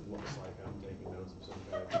it so it looks like I'm taking notes of some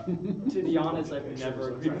kind. To be honest, I've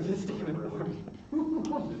never agreed with this statement before.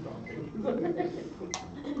 Okay.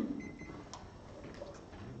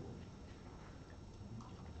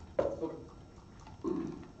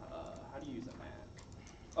 How do you use a Mac?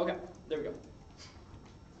 Okay, there we go.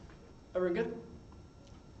 Everyone good?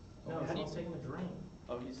 No, How do you it's taking a drink.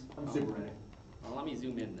 Oh, he's. I'm super ready. Well, let me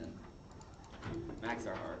zoom in then. Macs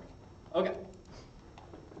are hard. Okay.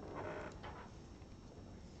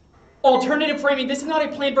 Alternative framing. This is not a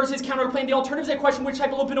plan versus counterplan. The alternative is a question which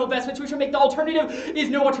type of libidinal investments we should make. The alternative is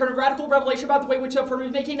no alternative. Radical revelation about the way which affirmative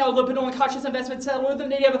is making. Now, libidinal and conscious investment settler. The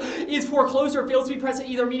native is foreclosed or fails to be present,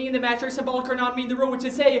 either meaning in the matrix, symbolic, or not meaning the rule, which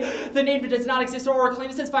is say the native does not exist or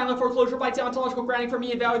claim this violent foreclosure by its ontological grounding for me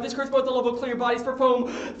and value. This occurs both at the level of clear bodies for foam,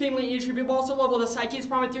 family, and industry, but also level of the psyche. Its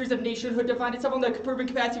prominent theories of nationhood defined itself on the proven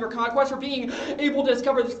capacity for conquest, for being able to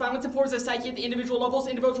discover this violence and forms of psyche at the individual levels.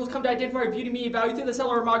 Individuals come to identify beauty, meaning, value through the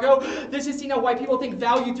settler imago. This is seen how why people think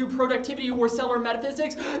value through productivity or settler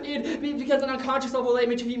metaphysics. Because an unconscious level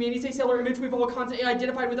image of humanity is a settler image we've all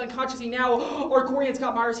identified with unconsciously now. Argorian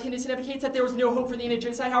Scott Myers Henderson indicates that there was no hope for the end of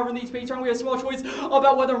genocide. However, in these debates we have a small choice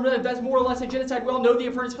about whether to invest more or less in genocide. We all know the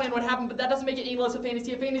inference plan would happen, but that doesn't make it any less a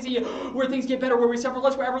fantasy. A fantasy where things get better, where we suffer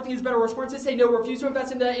less, where everything is better. Responses say no, refuse to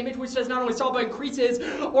invest in the image which does not only solve but increases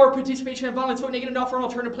our participation in violence. Vote negative, not for an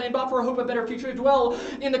alternative plan, but for a hope of a better future. To dwell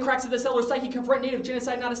in the cracks of the settler psyche, confront native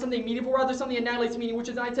genocide not as something meaningful, rather something annihilates meaning, which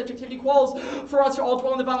is not subjectivity calls for us to all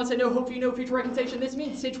dwell in the violence and no hope for no future reconciliation. This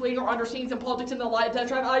means situating our understandings and politics in the light that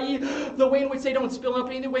drive, i.e., the way in which they don't spill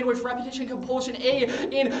up, in the way in which repetition, compulsion,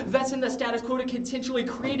 invest in the status quo to continually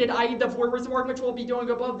created, i.e., the voyeurism argument will be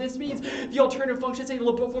going above. This means the alternative functions a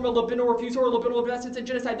form of libidinal refusal or libidinal investments in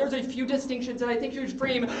genocide. There's a few distinctions that I think you should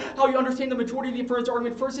frame how you understand the majority of the inference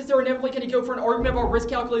argument. First is they're inevitably going to go for an argument about risk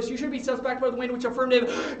calculus. You should be suspect by the way in which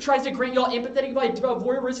affirmative tries to grant y'all empathetic by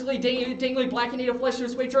voyeuristically basically dangling black and native flesh to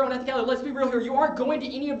assuage your own ethicality. Let's be real here. You aren't going to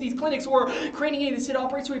any of these clinics or creating any of this. It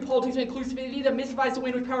operates through a politics of inclusivity that mystifies the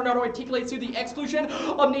way in which power not only articulates through the exclusion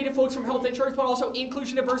of native folks from health insurance, but also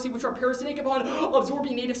inclusion and diversity, which are parasitic upon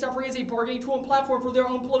absorbing native suffering as a bargaining tool and platform for their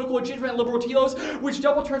own political agenda and liberal telos, which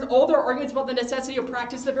double turns all their arguments about the necessity of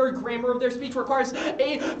practice. The very grammar of their speech requires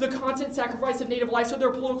the constant sacrifice of native life so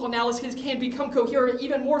their political analysis can become coherent.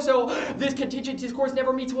 Even more so, this contingent discourse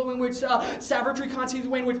never meets the way in which savagery constitutes the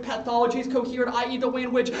way in which pathology is coherent, i.e. the way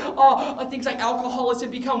in which things like alcoholism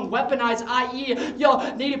become weaponized, i.e.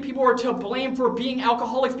 Native people are to blame for being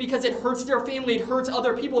alcoholics because it hurts their family, it hurts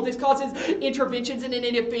other people. This causes interventions in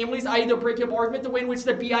native families, i.e. the breakup argument, the way in which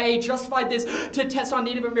the BIA justified this to test on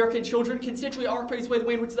Native American children, constitutionally arbitrates the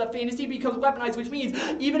way in which the fantasy becomes weaponized, which means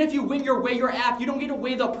even if you win your way your app, you don't get to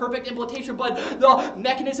weigh the perfect implementation, but the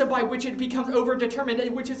mechanism by which it becomes over-determined,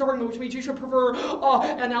 which is the argument, which means you should prefer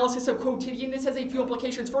analysis of quotidian. This has a few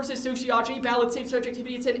implications. First is sociology, valid safe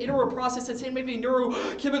subjectivity. It's an iterative process that scientifically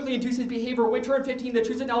neurochemically induces behavior. When turn 15, the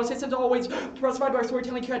truth analysis systems are always specified by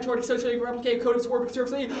storytelling, categorical, socially replicated code of sort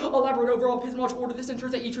surfacely elaborate overall epistemological order. This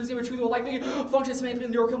ensures that each reason of truth will likely function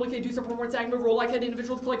semantically neurochemically induce a performance active overall likelihood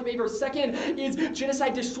individuals collective behavior. Second is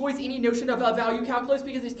genocide destroys any notion of value calculus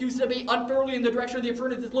because it's used to be unfairly in the direction of the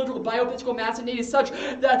affirmative. This logical biophysical mass and is such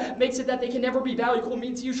that makes it that they can never be valuable.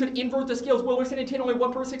 Means you should invert the scales. Willerson intend only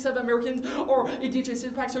 1/6 of Americans are indigenous.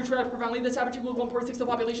 Impact so profoundly the savage equals 1/6 of the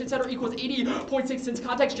population center equals 80.6 since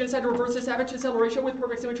context. Genocide reverse the savage acceleration with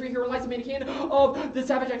perfect symmetry. Here lies the mannequin of the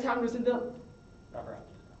savage antagonist in the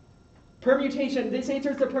permutation. This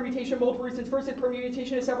answers the permutation multiple reasons. First, the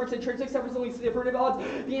permutation is separate intrinsic, separate links to the affirmative odds.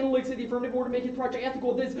 The analytics of the affirmative order make it project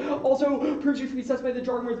ethical. This also proves you to be suspect the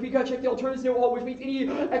jargon words. Because check the alternatives no all, which means any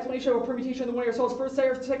explanation of a permutation of the one yourselves. First,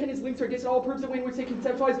 second is links are distant. All proves the way in which they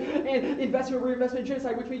conceptualize and investment or reinvestment in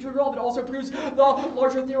genocide, which means relevant. It also proves the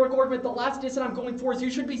larger theoretical argument. The last dissent I'm going for is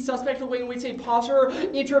you should be suspect of the way in which they posture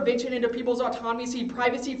intervention into people's autonomy, see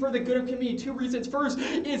privacy for the good of community. Two reasons. First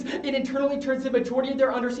is it internally turns the majority of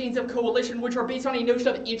their understandings of coalition, which are based on a notion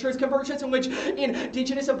of interest convergence, in which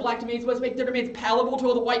indigenous and black demands must make their demands palatable to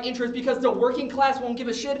all the white interests because the working class won't give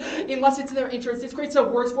a shit unless it's in their interest. This creates the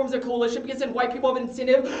worst forms of coalition because then white people have an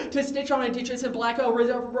incentive to stitch on indigenous and black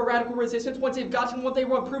radical resistance once they've gotten what they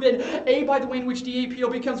want proven. By the way in which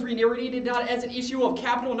DAPO becomes re-narrated not as an issue of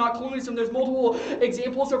capital, not colonialism. There's multiple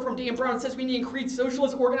examples. So from Dan Brown, it says we need to increase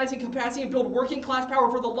socialist organizing capacity and build working class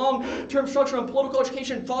power for the long-term structure, and political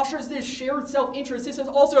education fosters this shared self-interest. This is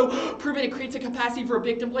also proven it creates a capacity for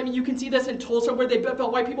victim blaming. You can see this in Tulsa where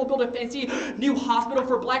white people built a fancy new hospital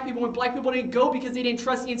for black people when black people didn't go because they didn't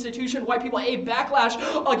trust the institution. White people backlash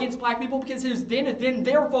against black people because it was then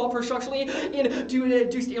their fault for structurally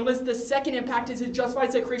induced illness. The second impact is it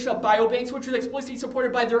justifies the creation of biobanks, which is explicitly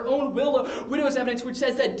supported by their own widow's evidence, which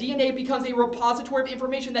says that DNA becomes a repository of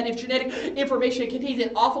information, that if genetic information contains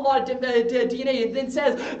an awful lot of DNA, it then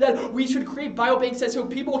says that we should create biobanks so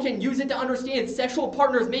people can use it to understand sexual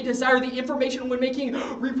partners may desire the information when making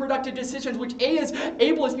reproductive decisions, which is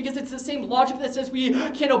ableist because it's the same logic that says we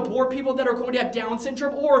can abort people that are going to have Down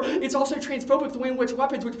syndrome, or it's also transphobic the way in which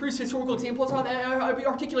weapons, which proves historical examples on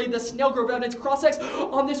articulated the Snellgrove evidence. Cross-sex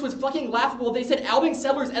on this was fucking laughable. They said albing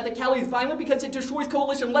settlers at the Cali is violent because it destroys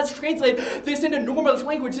coalition. Let's translate this into normalist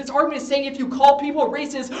language. This argument is saying if you call people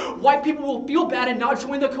racist, white people will feel bad and not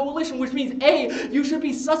join the coalition, which means you should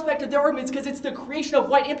be suspect of their arguments because it's the creation of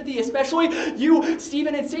white empathy, especially you,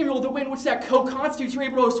 Stephen and Samuel, the way in which that co-constitutes you're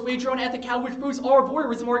able to assuage your own ethicality, which proves our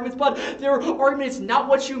voyeurism arguments, but their argument is not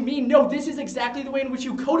what you mean. No, this is exactly the way in which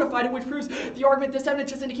you codified it, which proves the argument. This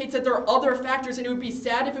evidence just indicates that there are other factors, and it would be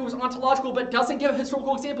sad if it was ontological, but doesn't give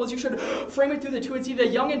historical examples. You should frame it through the two and see the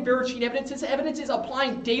Young and Verachin evidence. This evidence is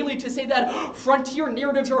applying daily to say that frontier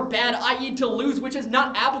narratives are bad, i.e. to lose, which is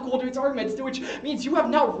not applicable to its arguments, which means you have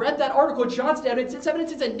not read that article. John's evidence, this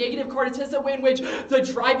evidence is a negative card. It says the way in which the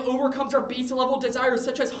drive overcomes our base level desires,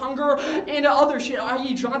 such as hunger and other shit,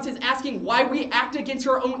 i.e. Johnson's asking why we act against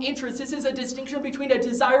our own interests. This is a distinction between a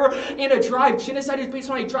desire and a drive. Genocide is based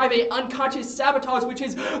on a drive, a unconscious sabotage, which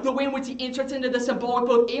is the way in which the interest into the symbolic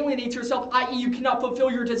both alienates yourself, i.e. you cannot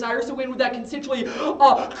fulfill your desires. So when that conceptually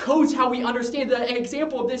codes how we understand. The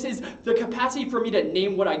example of this is the capacity for me to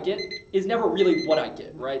name what I get is never really what I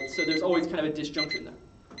get, right? So there's always kind of a disjunction there.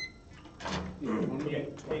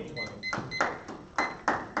 Page 20.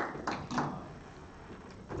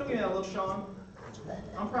 Don't give me that look, Sean.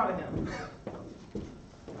 I'm proud of him.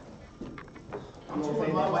 I'm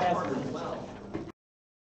doing my part as well.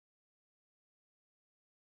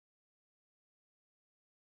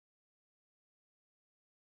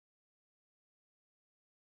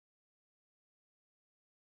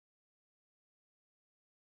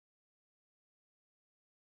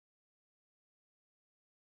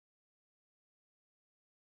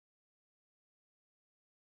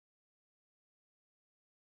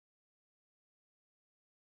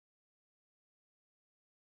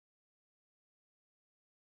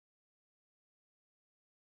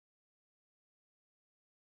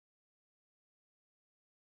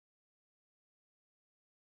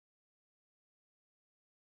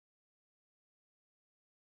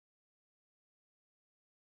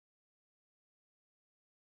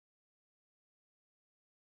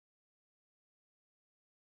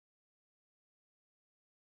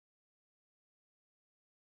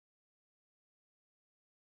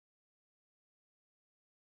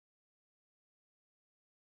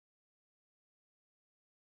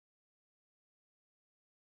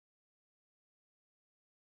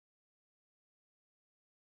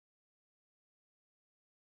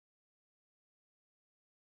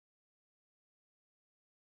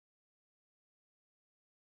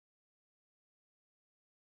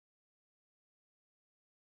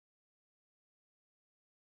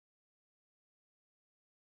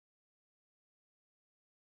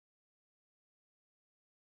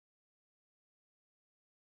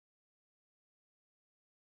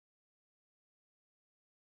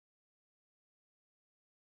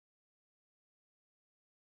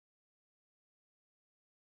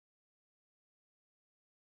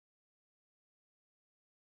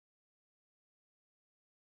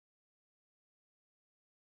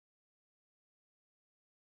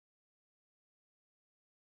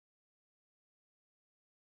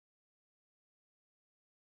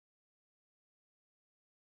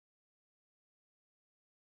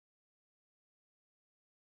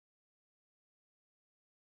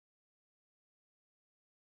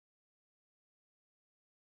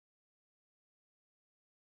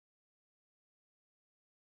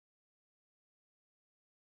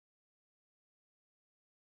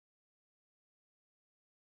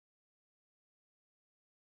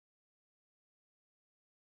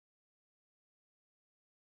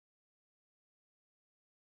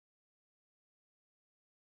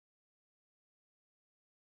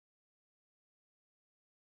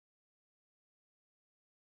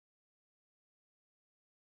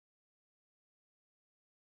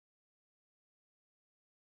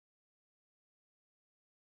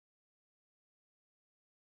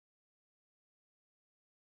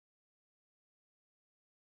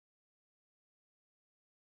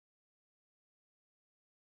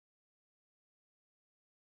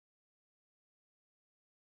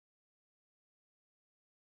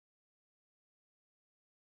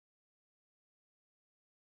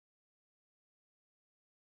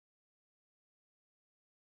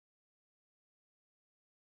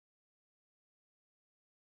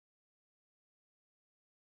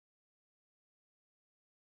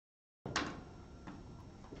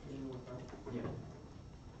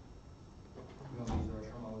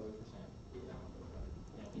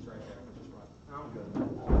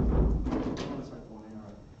 good.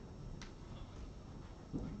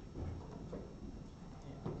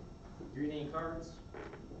 You read any cards?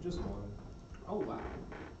 Just one. Oh wow.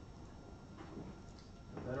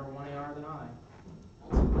 A better 1 AR than I.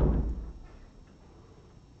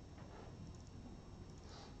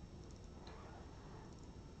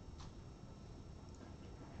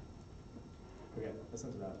 Okay,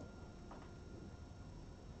 listen to that.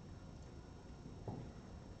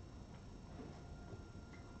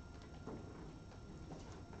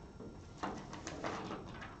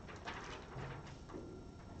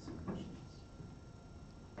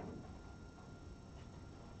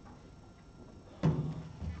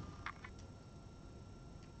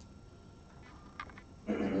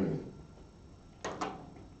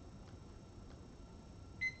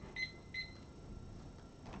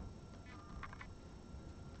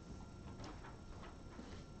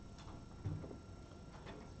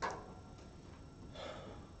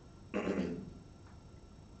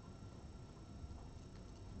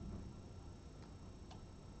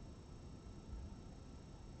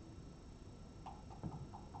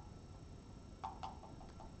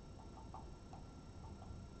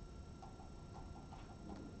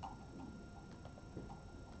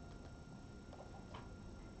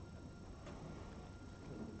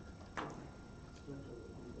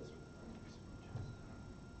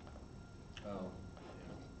 Oh,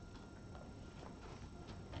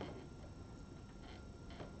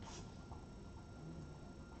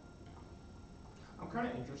 I'm kind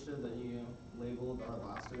of interested that you labeled our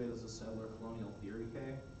last debate as a settler colonial theory, K.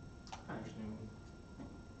 Kind of interesting.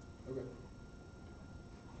 Okay.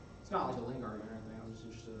 It's not like a Lingard or anything. I'm just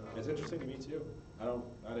interested. It's interesting to me too.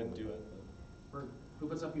 I didn't do it. Who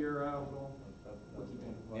puts up your little wiki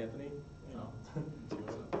thing? But Anthony?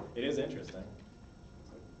 Oh. It is interesting.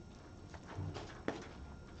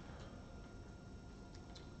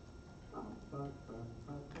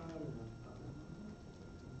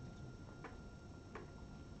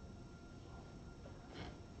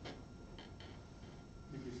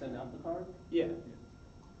 Did you send out the card? Yeah.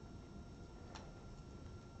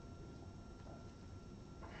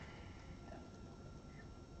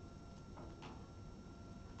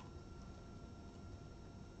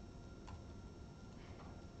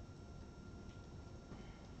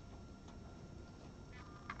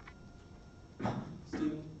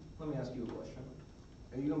 Steven, let me ask you a question.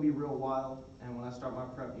 Are you gonna be real wild, and when I start my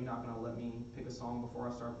prep, you're not gonna let me pick a song before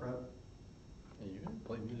I start prep? yeah, you can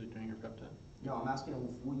play music during your prep time. No, I'm asking,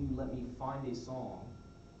 will you let me find a song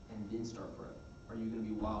and then start prep? Are you gonna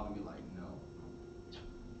be wild and be like, no?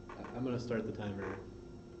 I'm gonna start the timer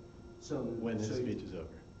So when his so, speech is over.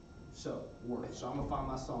 So work. So I'm gonna find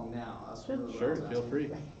my song now. That's really what I Sure, was feel asking. free.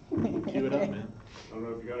 Cue it up, man. I don't know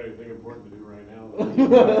if you got anything important to do right now.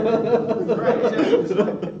 Right,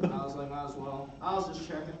 exactly. I was like, might as well. I was just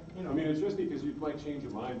checking. You know. I mean, it's risky because you might change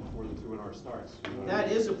your mind before the 2 NR starts. You know what I That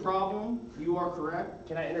mean? is a problem. You are correct.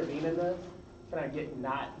 Can I intervene in this? Can I get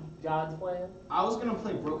not God's plan? I was gonna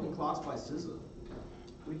play Broken Clocks by SZA.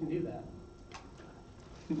 We can do that.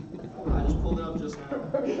 I just pulled it up just now.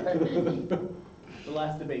 The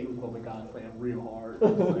last debate was going with God's plan real hard. So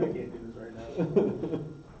I can't do this right now.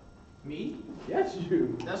 Me? Yes,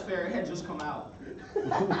 you. That's fair. It had just come out.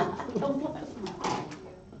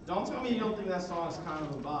 Don't tell me you don't think that song is kind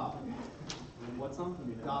of a bop. What song?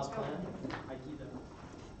 God's Plan. I keep that.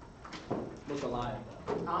 Look alive,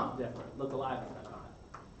 though. Huh? Different. Look alive is better on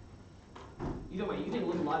it. You know, wait, you think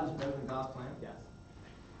Look Alive is better than God's Plan? Yes.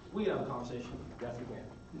 We can have a conversation. Yes, we can.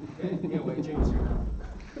 Okay, anyway, James, here now.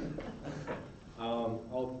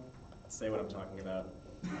 I'll say what I'm talking about.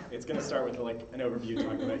 It's gonna start with like an overview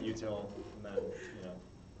talking about util, and then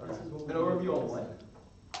An overview on what?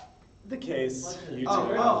 the case util.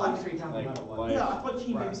 I see what you're talking like, about. life. Yeah, I thought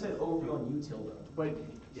he maybe said overview on util though. But,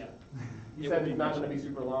 yeah. You It said would be it's not much- going to be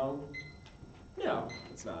super long? Yeah.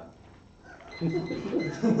 It's not.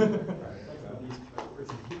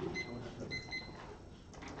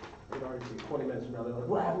 We'd already see 20 minutes from now, they're like,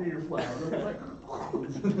 what happened to your flowers? And I'm like,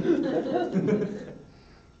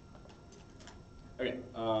 Okay.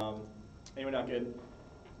 Anyone not good?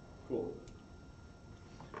 Cool.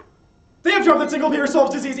 They have dropped that single payer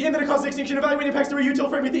solves disease and that it causes extinction. Evaluate impacts through a util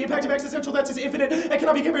frame with the impact of existential deaths is infinite and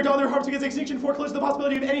cannot be compared to other harms because extinction forecloses the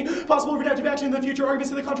possibility of any possible reductive action in the future.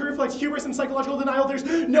 Arguments to the contrary reflects hubris and psychological denial. There's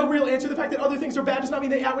no real answer. The fact that other things are bad does not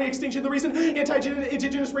mean they outweigh extinction. The reason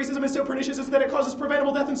anti-indigenous racism is so pernicious is that it causes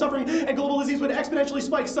preventable death and suffering, and global disease would exponentially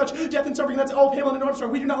spike such death and suffering. That's all Pamela and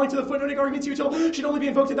Armstrong. We do not link to the footnoting arguments. Util should only be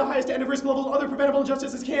invoked at the highest end of risk levels. Other preventable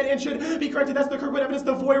injustices can and should be corrected. That's the Kirkwood evidence.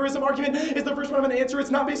 The voyeurism argument is the first one I'm going to answer.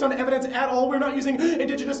 It's not based on evidence. at all. We're not using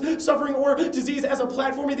indigenous suffering or disease as a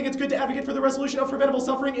platform. We think it's good to advocate for the resolution of preventable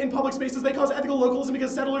suffering in public spaces. They cause ethical localism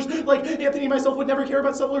because settlers like Anthony and myself would never care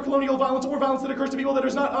about settler colonial violence or violence that occurs to people that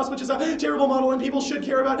is not us, which is a terrible model, and people should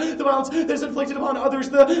care about the violence that is inflicted upon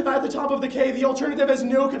others. At the top of the K, the alternative has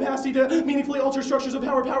no capacity to meaningfully alter structures of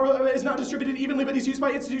power. Power is not distributed evenly, but is used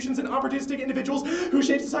by institutions and opportunistic individuals who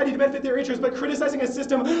shape society to benefit their interests. But criticizing a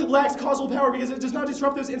system lacks causal power because it does not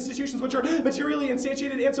disrupt those institutions which are materially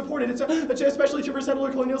instantiated and supported. It's especially true for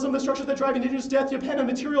settler colonialism. The structures that drive indigenous death depend on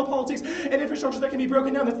material politics and infrastructures that can be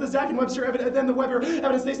broken down. That's the Zach and Webster evidence, then the Weber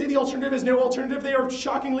evidence. They say the alternative is no alternative. They are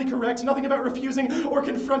shockingly correct. Nothing about refusing or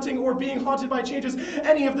confronting or being haunted by changes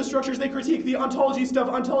any of the structures they critique. The ontology stuff.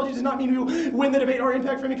 Ontology does not mean we win the debate. Our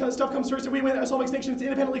impact framing stuff comes first. If we win solve extinction, it's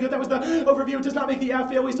independently good. That was the overview. It does not make the app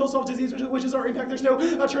fail. We still solve disease, which is our impact. There's no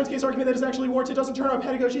Chern's case argument that is actually warranted. It doesn't turn on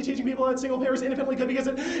pedagogy. Teaching people that single payer is independently good because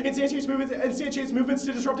it instantiates movements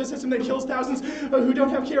to disrupt a system that kills thousands who don't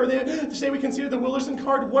have care. They say we consider the Wilderson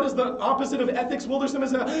card. What is the opposite of ethics? Wilderson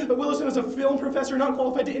is a film professor not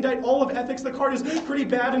qualified to indict all of ethics. The card is pretty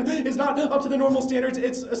bad and is not up to the normal standards.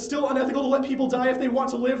 It's still unethical to let people die if they want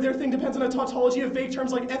to live. Their thing depends on a tautology of vague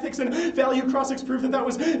terms like ethics and value. Crossix proof that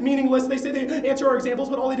was meaningless. They say they answer our examples,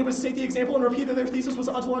 but all they did was state the example and repeat that their thesis was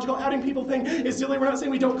ontological. Outing people thing is silly. We're not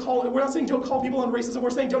saying don't call people on racism. We're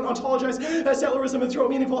saying don't ontologize settlerism and throw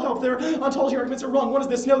meaningful help. Their ontology arguments are wrong. One is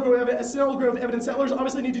the Snellgrove evidence. Settlers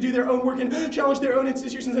obviously need to do their own work and challenge their own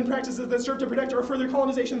institutions and practices that serve to protect or further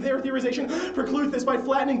colonization. Their theorization precludes this by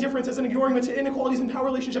flattening differences and ignoring inequalities and power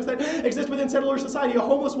relationships that exist within settler society. A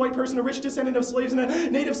homeless white person, a rich descendant of slaves, and a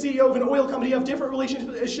native CEO of an oil company have different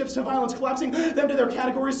relationships to violence. Collapsing them to their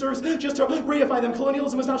categories serves just to reify them.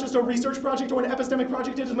 Colonialism is not just a research project or an epistemic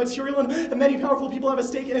project. It is material, and many powerful people have a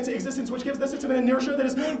stake in its existence, which gives the system an inertia that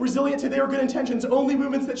is resilient to their good intentions. Only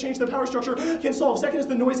movements that change the power structure can solve. Second is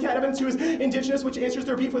the noise cat evidence, who is indigenous, which answers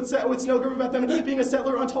their beef with Snellgrove about them being a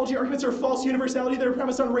settler. Ontology arguments are false universality. They're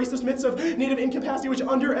premised on racist myths of native incapacity, which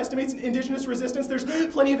underestimates indigenous resistance. There's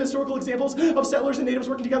plenty of historical examples of settlers and natives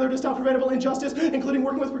working together to stop preventable injustice, including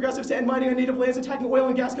working with progressives to end mining on native lands, attacking oil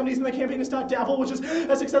and gas companies in the campaign to stop DAPL, which is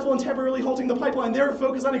successful in temporarily halting the pipeline. Their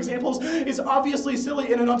focus on examples is obviously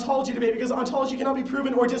silly in an ontology debate because ontology cannot be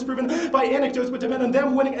proven or disproven by anecdotes, but depend on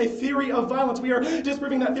them winning a theory of violence. We are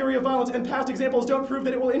disproving that theory of violence, and past examples don't prove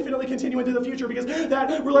that it will infinitely continue into the future because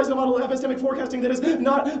that relies on a model of epistemic forecasting that is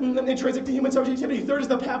not intrinsic to human subjectivity. Third is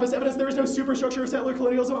the Pappas evidence. There is no superstructure of settler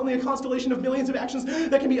colonialism, only a constellation of millions of actions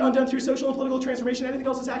that can be undone through social and political transformation. Anything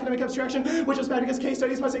else is academic abstraction, which is bad because case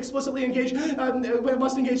studies must explicitly engage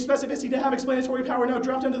specificity to have explanatory power. Now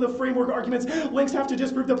dropped into the framework arguments. Links have to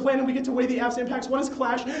disprove the plan, and we get to weigh the app's impacts. One is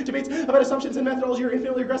clash. Debates about assumptions and methodology are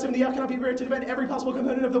infinitely aggressive, and the app cannot be prepared to defend every possible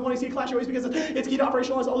component of the 1AC clash always because it's key to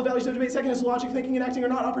operationalize all the values of debate. Second is logic. Thinking and acting are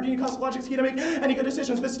not opportunity cost. Logic is key to make any good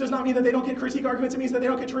decisions. This does not mean that they don't get critique arguments. It means that they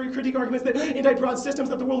don't get critique arguments that indict broad systems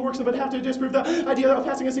that the world works in, but have to disprove the idea that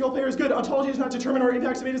passing a single player is good. Ontology does not determine our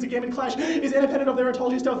impacts. Debate is a game, and clash is independent of their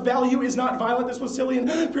ontology stuff. Value is not violent. This was silly and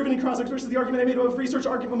proven in Crossix versus the argument I made of research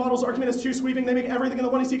argument models. Argument is too sweeping. They make everything in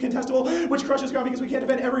the 1AC contestable, which crushes ground because we can't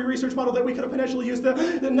defend every research model that we could have potentially used.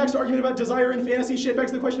 The next argument about desire and fantasy shit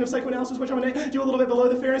begs the question of psychoanalysis, which I'm going to do a little bit below.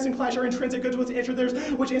 The fairness and clash are intrinsic goods, which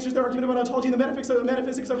answers their argument about ontology and the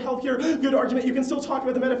metaphysics of healthcare. Good argument. You can still talk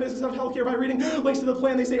about the metaphysics of healthcare by reading links to the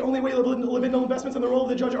plan. They say only way libidinal investments and the role of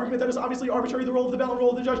the judge. Argument that is obviously arbitrary. The role of the ballot,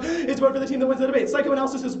 role of the judge is vote for the team that wins the debate.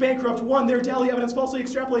 Psychoanalysis is bankrupt. One, their Daly evidence falsely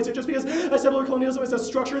extrapolates it. Just because a settler colonialism is a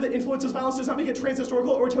structure that influences violence does not make it transhistorical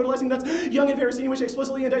or totalizing. That's Young and Veracini, which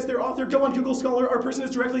explicitly indicts their author. Go on Google Scholar. Our person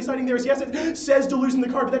is directly citing theirs. Yes, it says Deleuze in the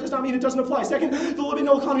card, but that does not mean it doesn't apply. Second, the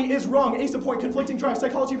libidinal economy is wrong. Ace of point, conflicting drive.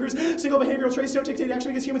 Psychology proves single behavioral traits don't dictate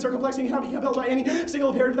action because humans are complex and cannot be compelled by any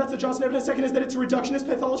single imperative. That's the Johnson evidence. Second is that it's reductionist.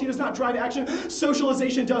 Pathology does not drive action.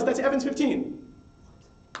 Socialization does. That's Evans 15.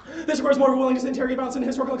 This requires more willingness to interrogate balance and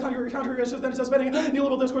historical counter-regressive than suspending a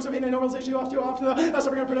neoliberal discourse of hate and normalization too often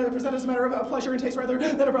suffering present as a matter of pleasure and taste rather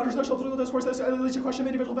than a broader social political discourse that leads to question of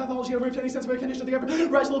individual pathology over any sense of a condition of the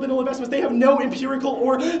government. Rational libidinal investments. They have no empirical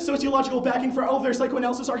or sociological backing for all of their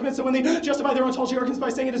psychoanalysis arguments, so when they justify their ontology arguments by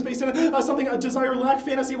saying it is based on something, a desire, lack,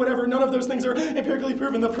 fantasy, whatever, none of those things are empirically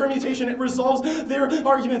proven. The permutation, it resolves their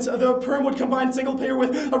arguments. The perm would combine single payer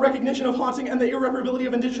with a recognition of haunting and the irreparability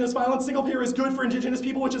of indigenous violence. Single payer is good for indigenous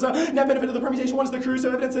people, which is is a net benefit of the permutation. One is the Caruso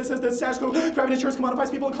evidence that says that status quo private insurance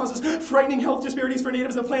commodifies people and causes frightening health disparities for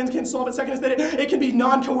natives. The plans can solve it. Second is that it can be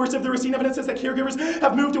non-coercive. The Racine evidence says that caregivers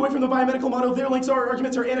have moved away from the biomedical model. Their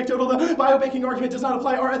arguments are anecdotal. The biobanking argument does not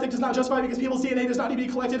apply. Our ethic does not justify because people's DNA does not need to be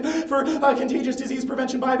collected for contagious disease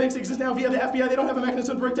prevention. Biobanks exist now via the FBI. They don't have a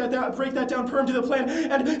mechanism to break that down perm to the plan.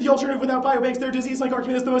 And the alternative without biobanks, their disease-like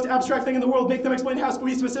argument is the most abstract thing in the world. Make them explain how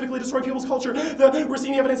we specifically destroy people's culture. The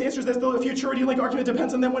Racine evidence answers this. The futurity-link argument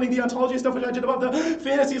depends on them winning the ontology stuff, which I did above. The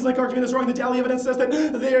fantasies-like argument is wrong. The Daly evidence says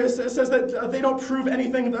that they don't prove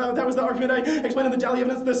anything. That was the argument I explained in the Daly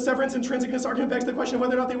evidence. The severance intrinsicness argument begs the question of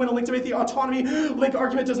whether or not they win a link debate. The autonomy link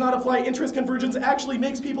argument does not apply. Interest convergence actually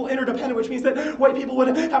makes people interdependent, which means that white people would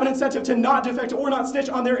have an incentive to not defect or not snitch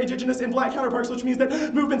on their indigenous and black counterparts, which means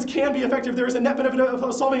that movements can be effective. There is a net benefit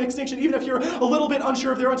of solving extinction, even if you're a little bit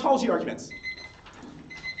unsure of their ontology arguments.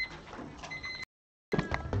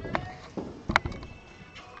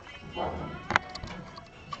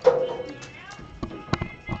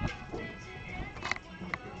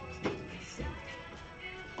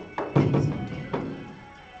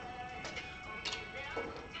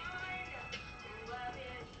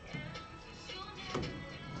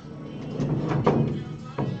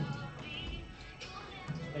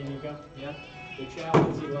 Hey Nico, yeah? The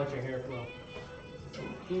challenge is you let your hair flow.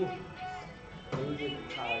 Cool.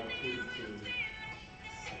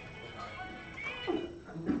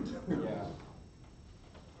 Yeah.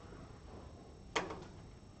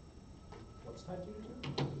 What's tied to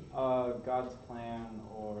YouTube? God's plan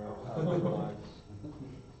or Want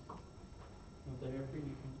the hair for you?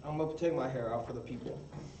 I'm gonna take my hair out for the people.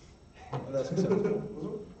 If that's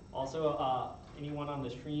acceptable. Also, anyone on the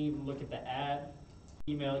stream, look at the ad.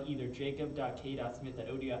 Email either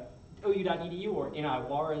jacob.k.smith@ou.edu or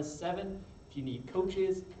nijuarez7 if you need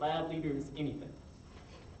coaches, lab leaders, anything.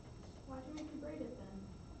 Why'd you make him braid it then?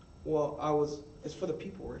 Well, it's for the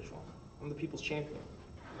people, Rachel. I'm the people's champion.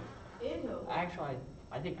 Ew. Actually,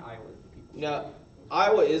 I think Iowa's the people. No,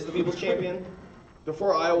 Iowa is the people's champion.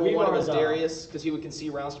 Before Iowa We won, it are was the- Darius, because he would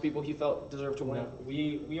concede rounds to people he felt deserved to win. No,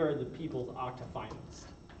 we are the people's octafinals.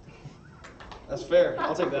 That's fair.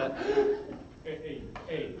 I'll take that. Hey,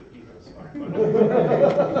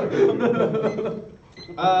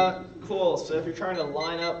 Cool. So if you're trying to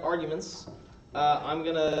line up arguments, I'm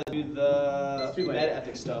gonna do the meta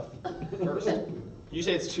ethics stuff first. You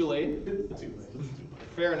say it's too late? too late.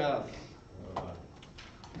 Fair enough.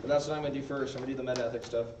 But that's what I'm gonna do first. I'm gonna do the meta ethics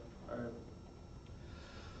stuff.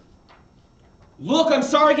 Look, I'm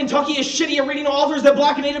sorry Kentucky is shitty at reading authors that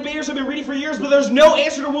black and native debaters have been reading for years, but there's no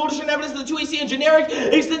answer to Wilderson evidence that the 2AC and generic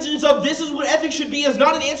extensions of this is what ethics should be is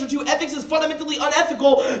not an answer to ethics is fundamentally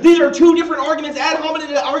unethical. These are two different arguments. Ad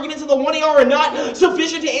hominem arguments in the 1AR are not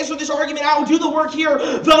sufficient to answer this argument. I will do the work here.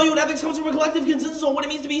 Value in ethics comes from a collective consensus on what it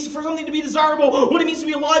means to be for something to be desirable, what it means to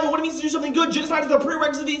be alive, and what it means to do something good. Genocide is the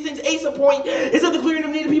prerequisite of these things. Ace point is that the clearing of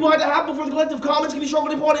native people had to happen before the collective commons can be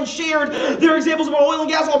struggled upon and shared. There are examples about oil and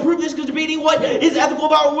gas. I'll prove this because debating what is ethical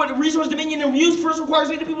about what resource dominion and use first requires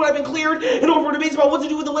native people to have been cleared in order for debates about what to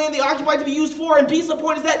do with the land they occupy to be used for. And B's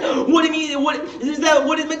point is that what it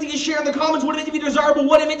meant to get shared in the commons, what it meant to be desirable,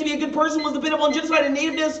 what it meant to be a good person was dependent on genocide and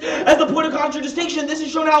nativeness as the point of contradistinction. This has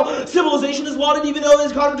shown how civilization is lauded even though it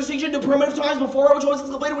is contradistinction to primitive times before which was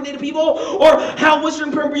conflated with native people, or how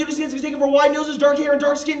Western beauty standards be taken for wide noses, dark hair, and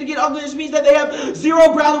dark skin to get ugly. This means that they have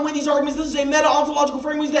zero ground to win these arguments. This is a meta-ontological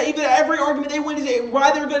framework that even every argument they win is a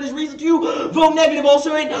rather good as reason to vote negative.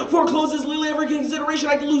 Also, it forecloses literally every consideration.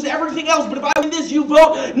 I can lose everything else, but if I win this, you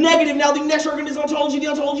vote negative. Now, the next argument is ontology. The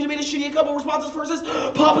ontology debate is shitty. A couple responses. First is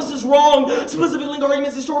Pappas is wrong. Specific link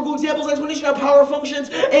arguments, historical examples, explanation of power functions,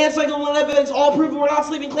 and psychological evidence all prove we're not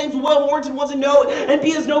sleeping. Claims well-warranted ones a note. And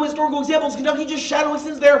B has no historical examples. Kentucky just shadow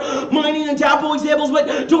extends their mining and Dapo examples,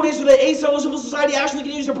 but don't answer the acellular civil society actually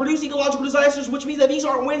continues to produce ecological disasters, which means that these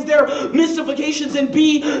aren't wins, they're mystifications. And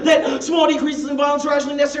B, that small decreases in violence are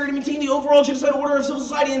actually necessary to maintain the overall genocide order of civil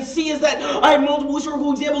society. And C is that I have multiple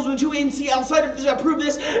historical examples of the 2A and C outside of this that prove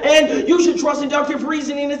this, and you should trust inductive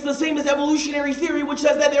reasoning. It's the same as evolutionary theory, which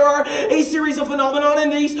says that there are a series of phenomena,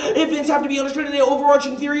 and these events have to be understood in the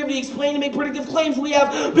overarching theory of the explain and make predictive claims. We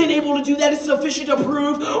have been able to do that. It's sufficient to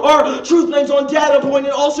prove our truth claims on data point,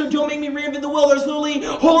 and also don't make me reinvent the wheel. There's literally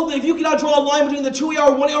hold if you cannot draw a line between the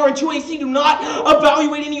 2AR, 1AR, and 2AC, do not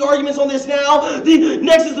evaluate any arguments on this now. The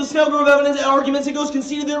next is the Snell group of evidence and arguments. It goes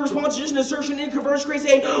conceded their response to just an assertion and converge creates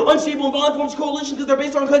a unstable and violent forms of coalition because they're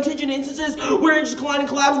based on contingent instances where interests collide and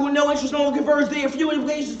collapse with no interest no one converge. They have few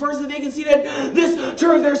implications. First, that they conceded this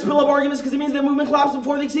turns their spill-up arguments because it means the movement collapsed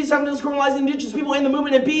before they succeed having to criminalize indigenous people in the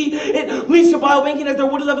movement. And B, it leads to biobanking as there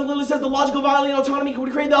would 7 literally says the logical violating autonomy would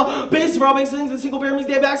create the basis for all basic things. The single pair means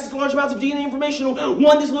they have access to large amounts of DNA information.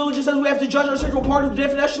 One, this literally just says we have to judge our sexual part of the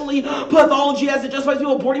definitionally pathology as it justifies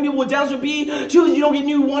people aborting people with Down syndrome. B, 2 is you don't get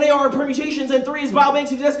new 1AR permutations, and 3 is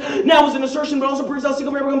biobanks exist now as an assertion, but also proves how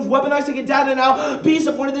single pair becomes weaponized to get data now. B,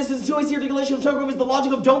 subpointed this is 2 is the articulation of telegram is the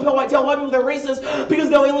logic of don't tell white people they're racist because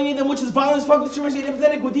they'll alienate them, which is violence, fuck, discrimination, and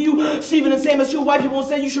empathetic with you, Stephen and Sam, as 2 white people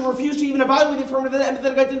instead you should refuse to even evaluate the affirmative and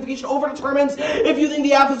empathetic identification over determines if you think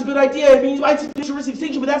the app is a good idea. It means white should risk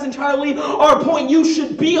extinction, but that's entirely our point. You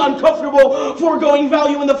should be uncomfortable foregoing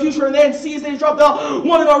value in the future. And then C is they drop the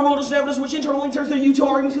one in our wilderness evidence, which internally turns their U2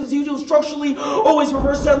 arguments because U2 structurally always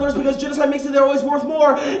reverse settlers because genocide makes it they're always worth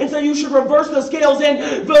more. And so you should reverse the scales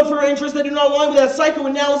and vote for interests that do not align with that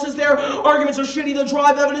psychoanalysis. Their arguments are shitty. The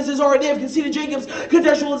drive evidences are they have conceded Jacobs'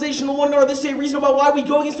 contextualization of one or this say reason about why we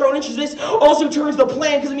go against our own interests. This also turns the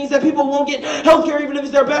plan because it means that people won't get healthcare even if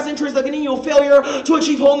it's their best interest. The continual failure to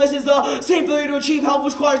achieve wholeness is the same failure to achieve health,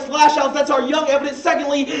 which requires flash outs. That's our young evidence.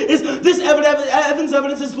 Secondly, is this Evans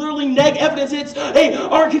evidence is literally neg evidence. It's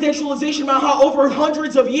our contextualization about how over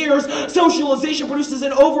hundreds of years socialization produces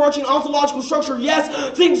an overarching ontological structure.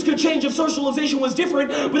 Yes, things could change if socialization was different,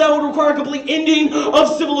 but that would require a complete ending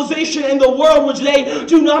of civilization in the world, which they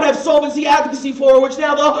do not have solvency advocacy for, which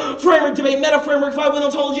now the framework debate, meta framework, 5-win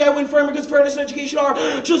ontology, I-win framework, because fairness and education are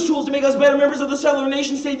just tools to make us better members of the settler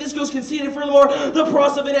nation state. This goes conceded. Furthermore, the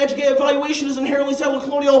process of an educated evaluation is inherently settler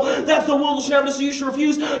colonial. That's the world of so you should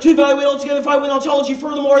refuse to evaluate altogether 5-win ontology.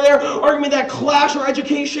 Furthermore, their argument that clash or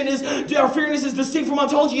education is, our fairness is distinct from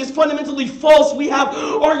ontology is fundamentally false. We have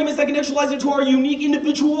arguments that contextualize into our unique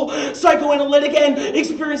individual psychoanalytic and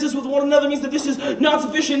experiences with one another means that this is not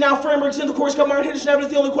sufficient. Now, frameworks in the course come out Henderson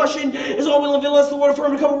evidence. The only question is all will and villainous the word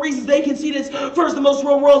affirm a couple reasons they concede it's first the most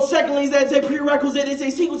real world. Secondly, is that it's a prerequisite. It's a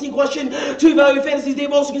sequencing question to evaluate fantasies.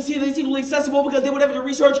 They've also conceded it's equally accessible because they would have to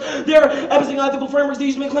research their epistemological frameworks they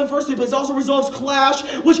use to make claim firstly, but it also resolves clash,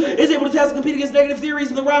 which is able to test and compete against negative theories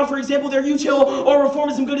in the round. For example, their util or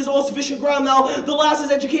reformism good is all sufficient ground. Now, the last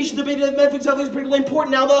is education debate that methods is particularly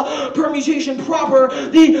important. Now, the permutation proper,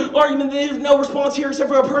 the argument that there's no response here except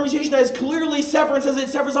for a permutation that is clearly severance as it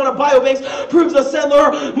severs on a biobanks proves the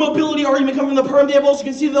settler mobility argument coming from the perm. They have also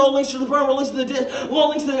conceded all links to the perm, all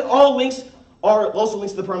links are also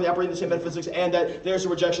links to the perm, they operate in the same metaphysics, and that there's a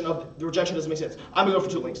rejection of, the rejection doesn't make sense. I'm gonna go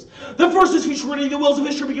for 2 links. The first is futurity. The wills of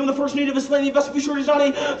history became the first native is slain. The investment futurity is not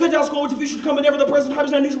a fantastical with the future to come, but never the present time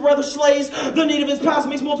is not neutral, rather slays. The native is past,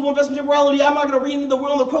 makes multiple investment temporality. I'm not gonna read into the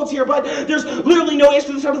will and the quotes here, but there's literally no answer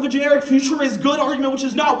to this type of a generic future is good argument, which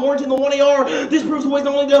is not warranted in the 1AR. This proves the ways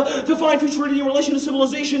not only to define futurity in relation to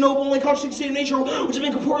civilization, noble only conscious state of nature, which has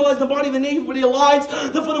been corporealized in the body of the native, but it aligns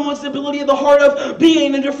the fundamental stability of the heart of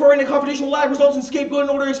being and deferring to confrontational lag results in scapegoat in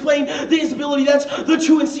order to explain the instability. That's the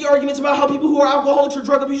 2 and C arguments about how people who are alcoholics or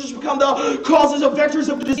drug abusers become the causes of vectors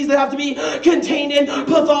of the disease that have to be contained and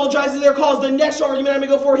pathologizes their cause. The next argument I'm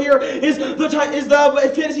going to go for here is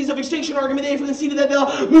the fantasies of extinction argument. They've conceded that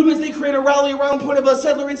the movements they create are rally around the point of a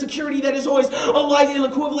settler insecurity that is always aligned and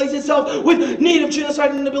equivalates itself with native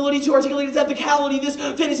genocide and inability to articulate its ethicality. This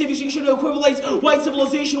fantasy of extinction equivalates white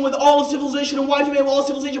civilization with all of civilization and white humanity, all of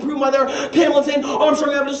civilization proven by their Pamela's and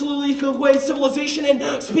Armstrong absolutely equates civilization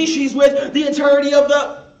and species with the entirety of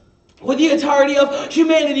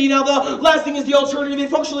humanity. Now, the last thing is the alternative. It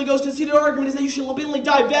functionally goes to see the argument is that you should labidly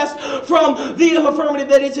divest from the affirmative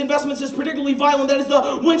that its investments is particularly violent. That is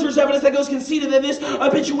the Winters evidence that goes conceded that this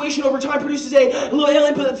habituation over time produces a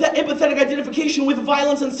empathetic identification with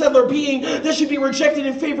violence and settler being that should be rejected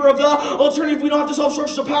in favor of the alternative. We don't have to solve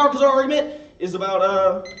structures of power because our argument is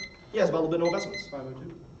about, it's about libidinal investments. 502.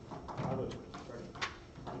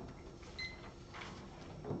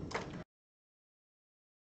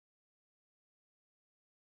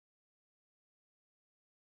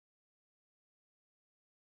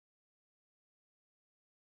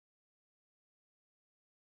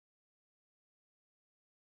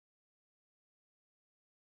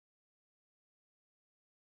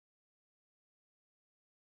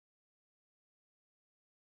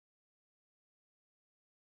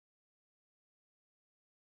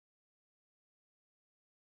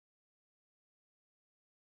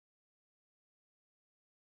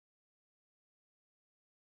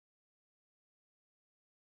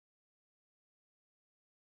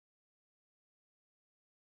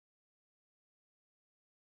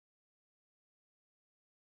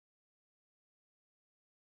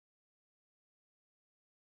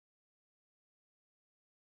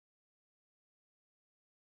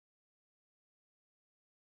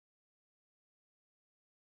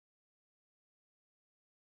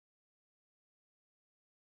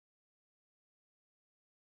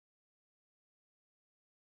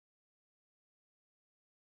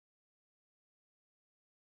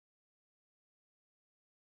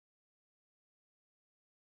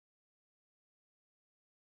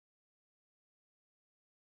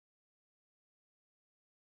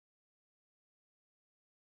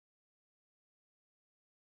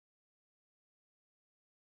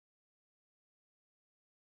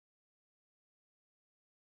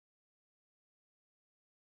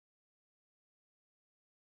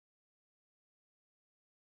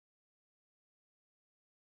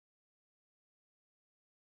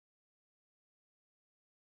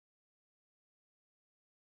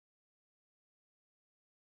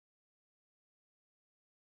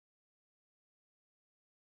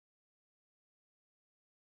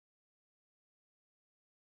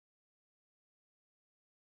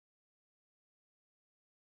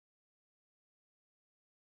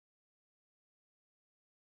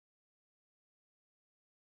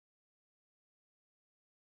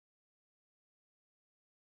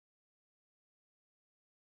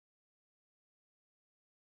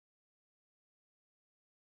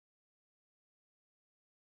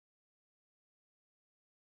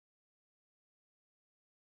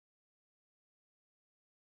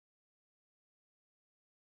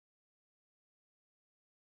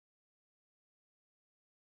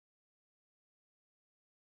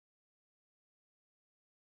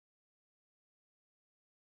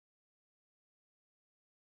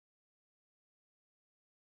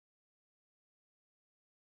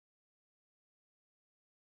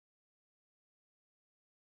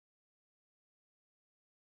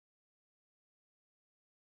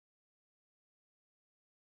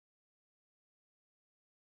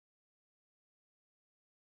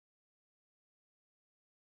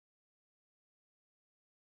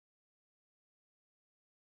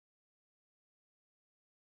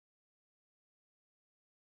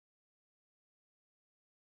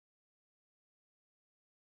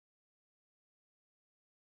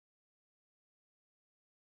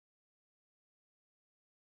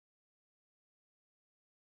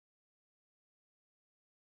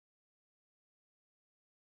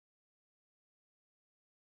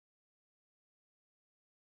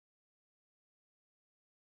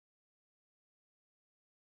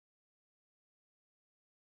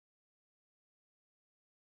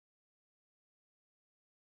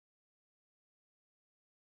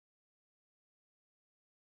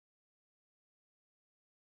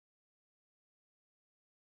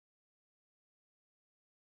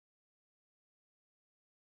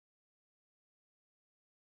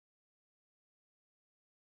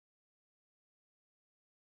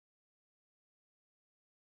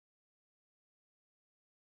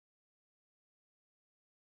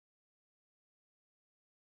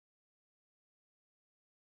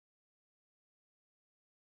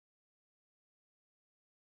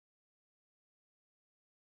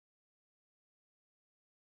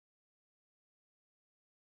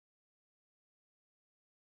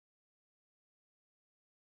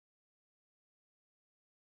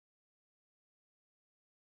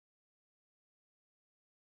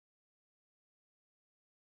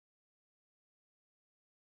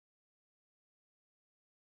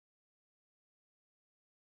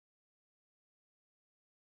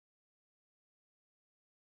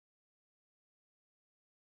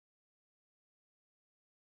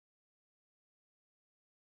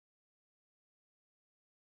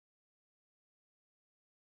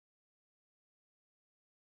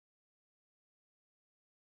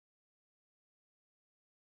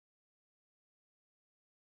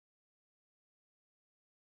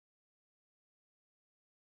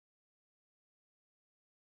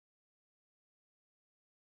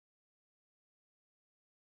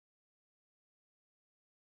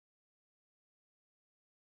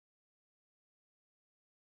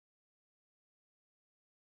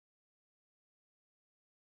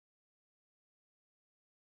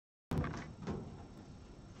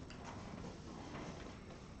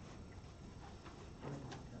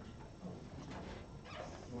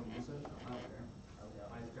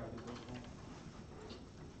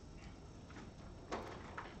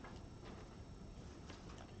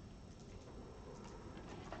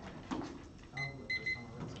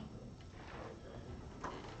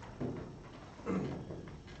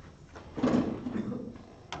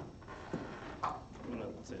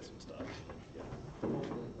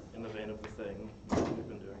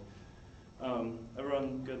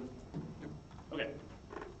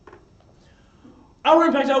 Our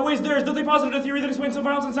impact outweighs theirs, that they posited a theory that explains some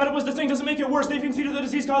violence and said it was distinct doesn't make it worse. They've conceded the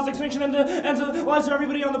disease caused extinction and the lives of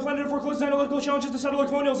everybody on the planet and foreclosed analytical challenges to settler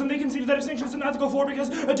colonials, and they conceded that extinction is an ethical flaw because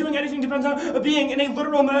doing anything depends on being in a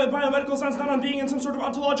literal biomedical sense, not on being in some sort of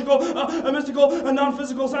ontological, a mystical, a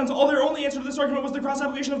non-physical sense. Their only answer to this argument was the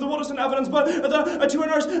cross-application of the Wilderson evidence, but the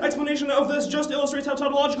 2NR's explanation of this just illustrates how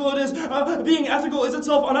tautological it is. Being ethical is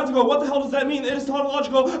itself unethical. What the hell does that mean? It is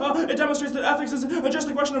tautological. It demonstrates that ethics is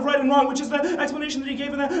just a question of right and wrong, which is the explanation that he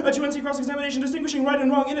gave in the 2NC cross-examination. Distinguishing right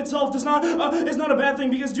and wrong in itself is not a bad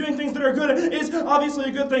thing, because doing things that are good is obviously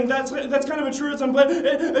a good thing. That's kind of a truism, but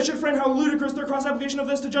it should frame how ludicrous their cross-application of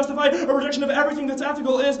this to justify a rejection of everything that's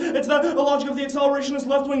ethical is. It's the logic of the accelerationist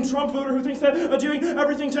left-wing Trump voter who thinks that doing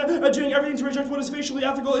everything to reject what is facially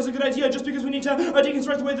ethical is a good idea just because we need to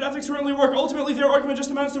deconstruct the way that ethics currently work. Ultimately, their argument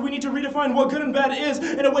just amounts to we need to redefine what good and bad is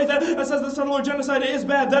in a way that says that settler genocide is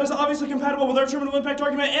bad. That is obviously compatible with our terminal impact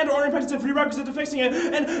argument, and our impact is a prerequisite to fixing it.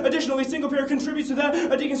 And additionally, single-payer contributes to that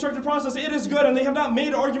deconstructed process. It is good, and they have not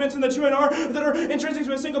made arguments in the 2NR that are intrinsic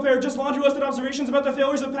to a single-payer, just laundry listed observations about the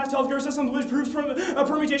failures of past healthcare systems, which proves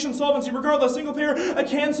permutation solvency. Regardless, single-payer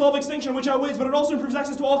can solve extinction, which outweighs, but it also improves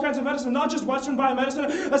access to all kinds of medicine, not just Western biomedicine,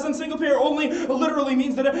 since single-payer only literally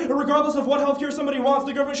means that regardless of what healthcare somebody wants,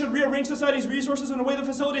 the government should rearrange society's resources in a way that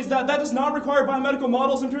facilitates that. That does not require biomedical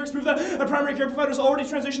models. Empirics prove that primary care providers already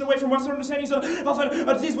transitioned away from Western understandings of health and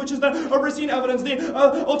disease, which is the Racine evidence. The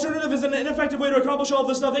alternative is an ineffective way to accomplish all of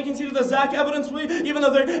this stuff. They conceded the Zach evidence, even though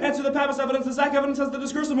they answer the Pappas evidence. The Zach evidence says that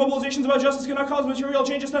discursive mobilizations about justice cannot cause material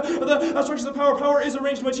changes to the structures of power. Power is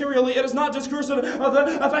arranged materially. It is not discursive.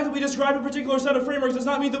 The fact that we describe a particular set of frameworks does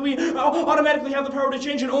not mean that we automatically have the power to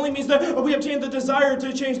change. It only means that we obtain the desire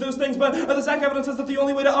to change those things. But the Zach evidence says that the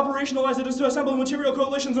only way to operationalize it is to assemble material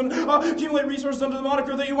coalitions and accumulate resources under the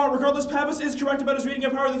moniker that you want. Regardless, Pappas is correct about his reading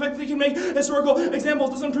of power. The fact that he can make historical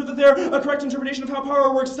examples doesn't prove that they're a correct interpretation of how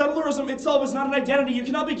power works. Settlerism itself is not an identity. You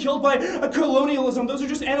cannot be killed by colonialism. Those are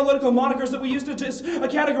just analytical monikers that we use to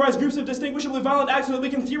categorize groups of distinguishably violent acts so that we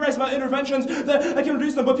can theorize about interventions that can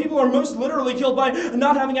reduce them. But people are most literally killed by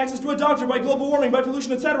not having access to a doctor, by global warming, by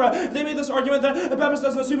pollution, etc. They made this argument that Pappas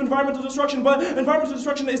doesn't assume environmental destruction, but environmental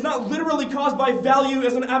destruction is not literally caused by value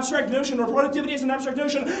as an abstract notion or productivity as an abstract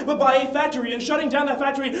notion, but by a factory. And shutting down that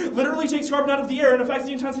factory literally takes carbon out of the air and affects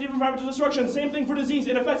the intensity of environmental destruction. Same thing for disease.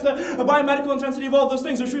 It affects the biomedical intensity of all of those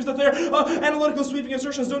things. It proves that their analytical sweeping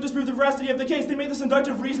assertions don't disprove the veracity of the case. They made this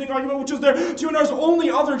inductive reasoning argument, which was their 2NR's only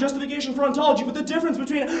other justification for ontology. But the difference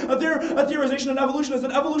between their theorization and evolution is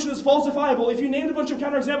that evolution is falsifiable. If you named a bunch of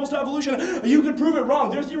counterexamples to evolution, you could prove it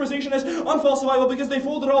wrong. Their theorization is unfalsifiable because they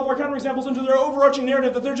folded all of our counterexamples into their overarching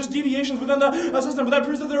narrative that they're just deviations within the system. But that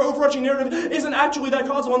proves that their overarching narrative isn't actually that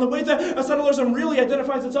causal. And the way that settlerism really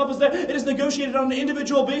identifies itself is that it is negotiated on an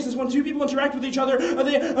individual basis. When two people interact with each other,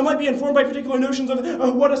 they might be informed by particular notions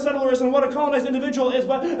of what a settler is and what a colonized individual is,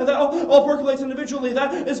 but that all percolates individually.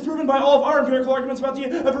 That is proven by all of our empirical arguments about the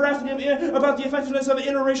veracity about the effectiveness of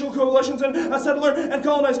interracial coalitions and settler and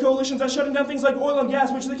colonized coalitions as shutting down things like oil and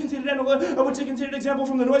gas, which they conceded example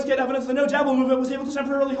from the noise gate evidence. The no dabble movement was able to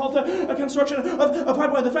temporarily halt a construction of a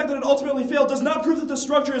pipeline. The fact that it ultimately failed does not prove that the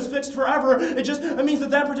structure is fixed forever. It just means that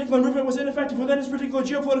that particular movement was ineffective within its particular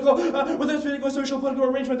geopolitical, within its particular social political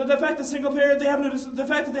arrangement. That the fact that single payer they have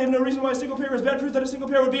no reason why a single payer is bad proves that a single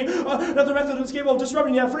payer would be another method that's capable of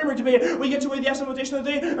disrupting that framework debate. We get to weigh the exploitation that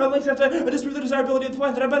they link that to disprove the desirability of the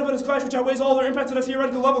plan. That a benefit is clash, which outweighs all their impacts at a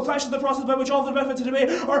theoretical level. Clash is the process by which all of the benefits of debate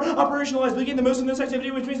are operationalized. They gain the most in this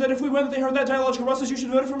activity, which means that if we win, that they heard that dialogical process, you should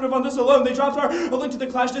vote affirmative on this alone. They dropped our link to the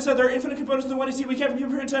clash. They said there are infinite components to the 1AC. We can't be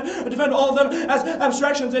prepared to defend all of them as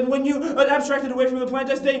abstractions. And when you abstract it away from the plan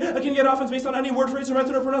test, they can get offense based on any word phrase or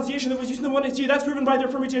method or pronunciation that was used in the 1AC. That's proven by their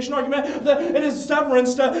permutation argument. That it is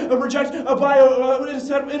severance to reject it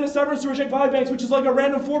is severance to reject biobanks, which is like a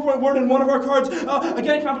random 4-point word in one of our cards.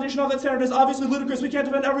 Again, competition of that standard is obviously ludicrous. We can't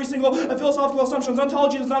defend every single philosophical assumptions.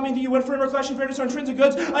 Ontology does not mean that you win framework clashing fairness or intrinsic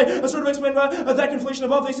goods. I sort of explained that conflation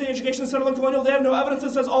above. They say education is settling colonial. They have no evidence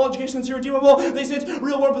that says all education is irredeemable. They say it's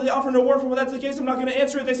real warrant, but they offer no warrant for why that's the case. I'm not going to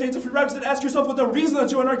answer it. They say it's a prerequisite. Ask yourself what the reason that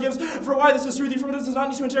 2NR gives for why this is true. The affirmative does not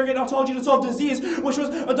need to interrogate ontology to solve disease, which was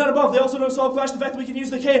done above. They also don't solve clash. The fact that we can use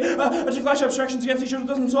the K to clash abstractions against each other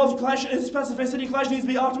doesn't solve clash specificity. Clash needs to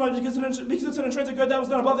be optimized because it's an intrinsic good. That was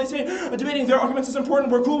done above. They say debating their arguments is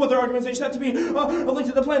important. We're cool with their arguments. They just have to be linked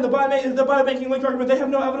to the plan. The biobanking link argument. They have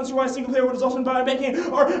no evidence for why a single player would result in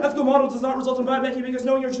biobanking. Our ethical model does not result in biobanking because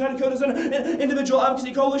knowing your genetic code is an individual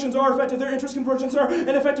advocacy. Coalitions are effective. Their interest convergence are an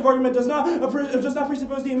effective argument. Does not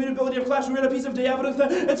presuppose the immutability of clash. We read a piece of day evidence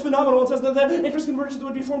that it's phenomenal. It says that the interest convergence that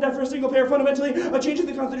would be formed after a single pair fundamentally changes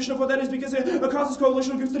the constitution of what that is because it causes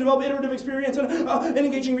coalition groups to develop iterative experience and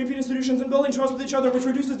engaging repeated institutions and building trust with each other, which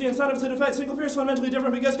reduces the incentive to defend. Single payer is fundamentally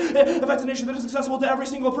different because it affects a nation that is accessible to every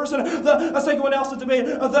single person. The psychoanalysis debate,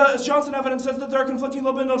 the Johnson evidence says that there are conflicting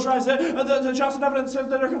libidinal drives. The Johnson evidence says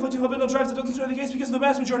that there are conflicting libidinal drives. It doesn't seem to be the case because the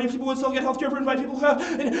vast majority of people would still get healthcare proven by people who have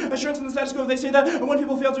insurance in the status quo. They say that when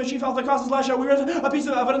people fail to achieve health, the causes lash out. We read a piece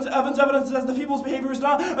of evidence. Evidence says that people's behavior is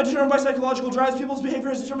not determined by psychological drives. People's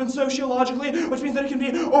behavior is determined sociologically, which means that it can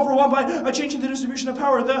be overwhelmed by a change in the distribution of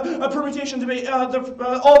power. The permutation debate,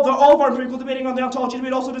 all of our people debating on the ontology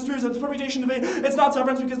debate also disproves that the permutation debate, it's not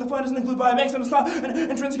severance because the plan doesn't include biobanks, and it's not an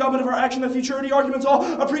intrinsic element of our action. The futurity arguments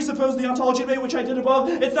all presuppose the ontology debate, which I did above.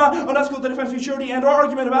 It's not unethical to defend futurity, and our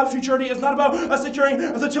argument about futurity is not about securing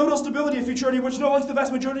the total stability of futurity, which no links the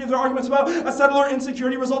vast majority of their arguments about a settler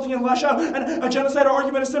insecurity resulting in lash out. And a genocide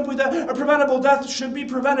argument is simply that a preventable death should be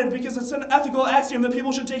prevented because it's an ethical axiom that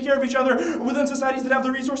people should take care of each other within societies that have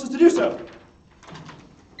the resources to do so.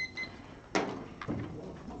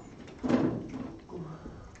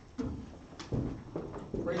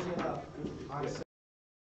 Raising it up.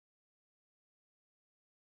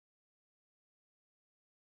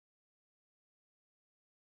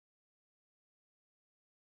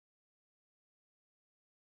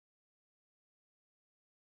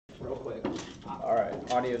 Real quick. All right,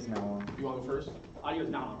 audio's now on. You want to go first? Audio's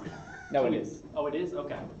not on. No, it is. Oh, it is?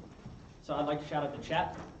 Okay. So I'd like to shout out the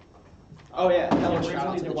chat. Oh yeah, hell Originally, shout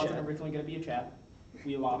out to there the wasn't chat. originally going to be a chat.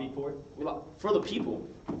 We lobbied for it. For the people.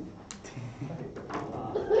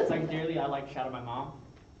 Secondarily, I'd like to shout out my mom.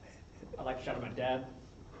 I'd like to shout out my dad.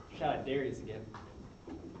 Shout out Darius again.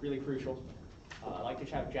 Really crucial. I'd like to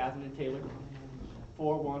shout out Jasmine and Taylor.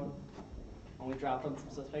 4-1. Only dropped on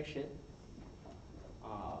some suspect shit.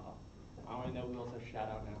 I don't even know who else I should shout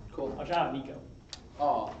out now. Cool. I'll shout out Nico.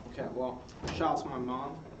 Oh, okay. Well, shout out to my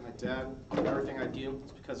mom, my dad. Everything I do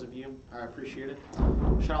is because of you. I appreciate it.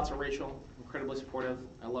 Shout out to Rachel, incredibly supportive.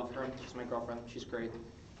 I love her. She's my girlfriend. She's great.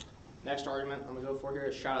 Next argument I'm gonna go for here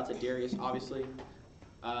is shout out to Darius, obviously.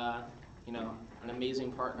 You know, an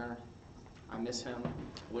amazing partner. I miss him.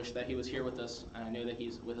 Wish that he was here with us, and I know that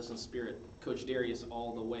he's with us in spirit. Coach Darius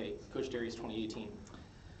all the way. Coach Darius 2018.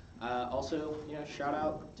 Also, you know, shout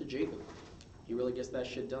out to Jacob. He really gets that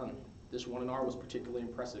shit done. This 1R was particularly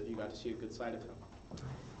impressive. You got to see a good side of him.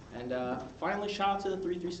 And finally, shout out to the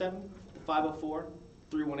 337, the 504,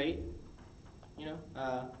 318. You know,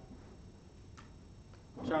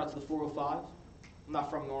 shout out to the 405. I'm not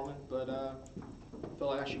from Norman, but I feel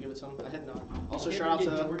like I should give it a head nod. Also, shout out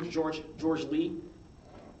to George Lee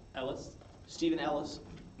Ellis, Stephen Ellis,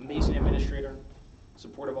 amazing administrator,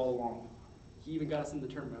 supportive all along. He even got us in the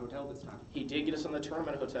tournament hotel this time. He did get us in the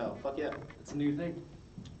tournament hotel. Fuck yeah. It's a new thing.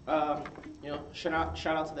 You know, shout out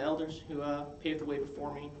to the elders who paved the way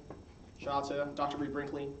before me. Shout out to Dr. Reed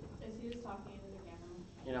Brinkley. Is he just talking into the camera?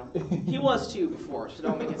 You know, he was too before, so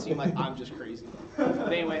don't make it seem like I'm just crazy.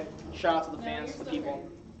 But anyway, shout out to the No, fans, you're the still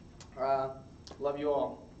people. Love you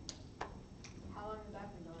all. How long has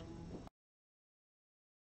that been going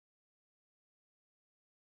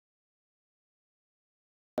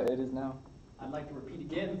on? It is now. I'd like to repeat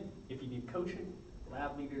again, if you need coaching,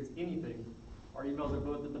 lab leaders, anything, our emails are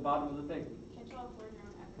both at the bottom of the thing. Can't you all afford your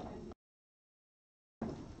own advertising?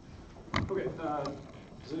 Okay,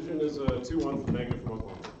 decision is 2-1 for negative from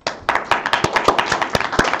Oklahoma.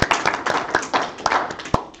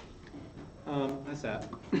 I sat.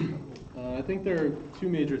 I think there are two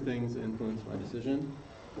major things that influence my decision.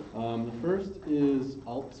 The first is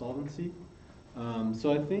alt solvency.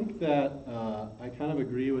 So I think that I kind of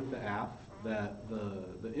agree with the AF that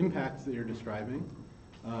the impacts that you're describing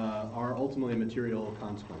are ultimately material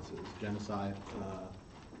consequences. Genocide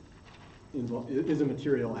is a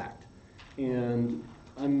material act. And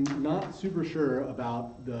I'm not super sure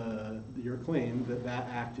about your claim that that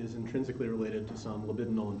act is intrinsically related to some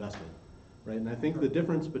libidinal investment, right? And I think the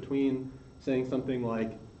difference between saying something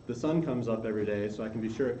like, the sun comes up every day, so I can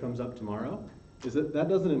be sure it comes up tomorrow, is that that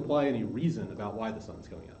doesn't imply any reason about why the sun's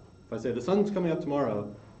coming up. If I say the sun's coming up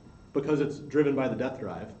tomorrow because it's driven by the death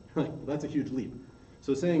drive, that's a huge leap.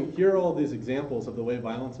 So saying here are all these examples of the way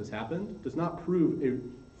violence has happened does not prove a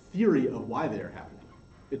theory of why they are happening.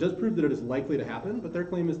 It does prove that it is likely to happen, but their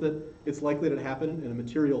claim is that it's likely to happen in a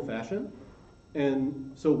material fashion.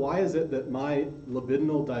 And so why is it that my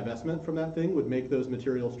libidinal divestment from that thing would make those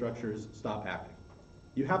material structures stop happening?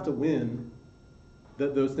 You have to win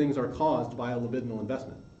that those things are caused by a libidinal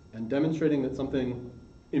investment. And demonstrating that something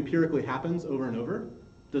empirically happens over and over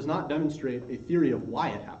does not demonstrate a theory of why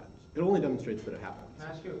it happens. It only demonstrates that it happens. Can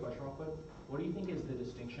I ask you a question real quick? What do you think is the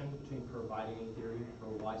distinction between providing a theory for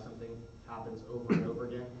why something happens over and over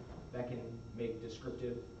again that can make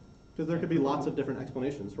descriptive? Because there could be lots of different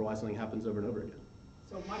explanations for why something happens over and over again.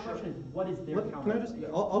 So my question is, what is their Can counter? I just,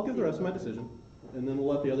 I'll give the rest of my decision, and then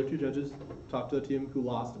we'll let the other two judges talk to the team who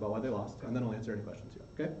lost about why they lost, and then I'll answer any questions you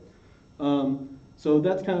have, okay? So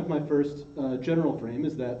that's kind of my first general frame,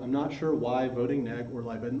 is that I'm not sure why voting neg or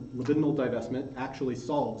libidinal divestment actually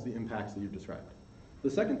solves the impacts that you've described.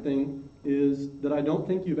 The second thing is that I don't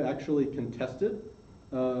think you've actually contested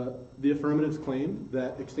the affirmative's claim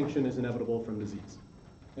that extinction is inevitable from disease.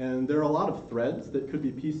 And there are a lot of threads that could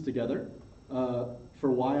be pieced together for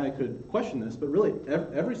why I could question this, but really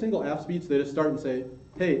every single AF speech, they just start and say,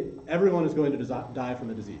 hey, everyone is going to die from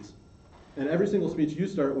a disease. And every single speech you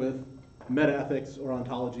start with meta-ethics or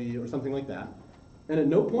ontology or something like that. And at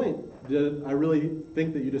no point did I really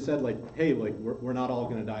think that you just said, like, hey, like, we're not all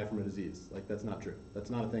gonna die from a disease. Like, that's not true. That's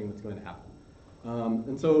not a thing that's going to happen.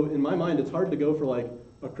 And so in my mind, it's hard to go for like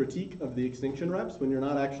a critique of the extinction reps when you're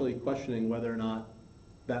not actually questioning whether or not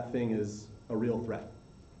that thing is a real threat.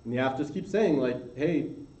 And the AF just keeps saying, like, hey,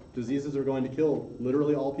 diseases are going to kill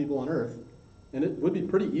literally all people on Earth. And it would be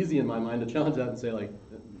pretty easy in my mind to challenge that and say, like,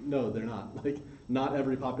 no, they're not. Like, not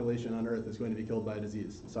every population on Earth is going to be killed by a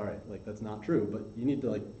disease. Sorry, like, that's not true. But you need to,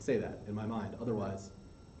 like, say that in my mind. Otherwise,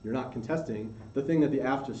 you're not contesting the thing that the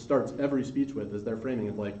AF just starts every speech with, is their framing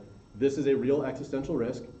of, like, this is a real existential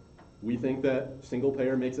risk. We think that single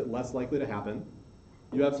payer makes it less likely to happen.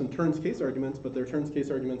 You have some turns case arguments, but they're turns case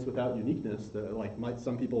arguments without uniqueness that, like,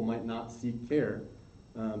 some people might not seek care.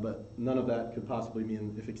 But none of that could possibly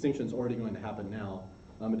mean, if extinction's already going to happen now,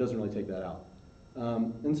 it doesn't really take that out.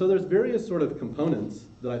 And so there's various sort of components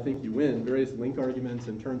that I think you win, various link arguments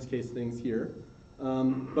and turns case things here.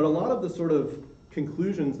 But a lot of the sort of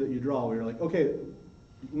conclusions that you draw where you're like, okay,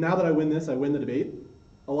 now that I win this, I win the debate.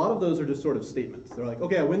 A lot of those are just sort of statements. They're like,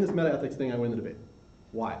 okay, I win this meta-ethics thing, I win the debate.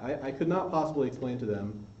 Why? I could not possibly explain to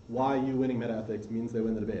them why you winning meta-ethics means they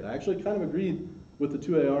win the debate. I actually kind of agreed with the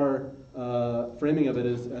 2AR framing of it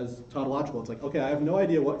as tautological. It's like, okay, I have no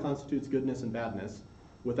idea what constitutes goodness and badness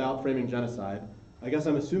without framing genocide. I guess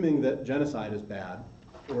I'm assuming that genocide is bad,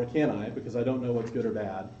 or can I, because I don't know what's good or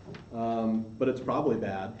bad. But it's probably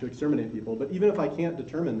bad to exterminate people. But even if I can't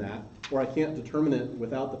determine that, or I can't determine it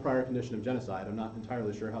without the prior condition of genocide, I'm not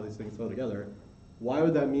entirely sure how these things flow together, why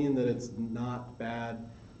would that mean that it's not bad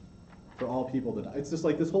for all people to die? It's just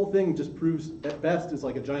like this whole thing just proves, at best, is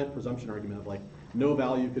like a giant presumption argument of like, no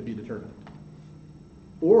value could be determined.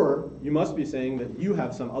 Or you must be saying that you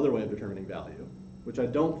have some other way of determining value, which I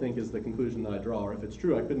don't think is the conclusion that I draw, or if it's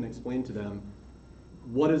true, I couldn't explain to them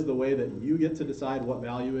what is the way that you get to decide what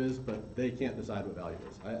value is, but they can't decide what value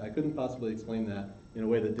is. I couldn't possibly explain that in a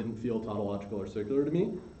way that didn't feel tautological or circular to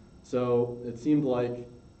me. So it seemed like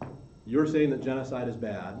you're saying that genocide is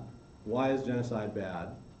bad. Why is genocide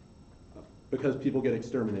bad? Because people get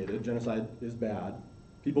exterminated. Genocide is bad.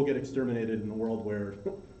 People get exterminated in a world where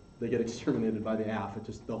they get exterminated by the AF. It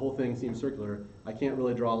just, the whole thing seems circular. I can't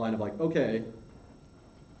really draw a line of like, okay,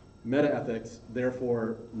 meta-ethics,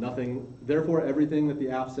 therefore everything that the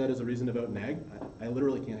AF said is a reason to vote neg. I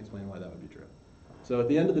literally can't explain why that would be true. So at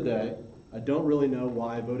the end of the day, I don't really know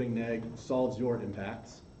why voting neg solves your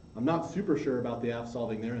impacts. I'm not super sure about the AF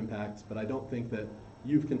solving their impacts, but I don't think that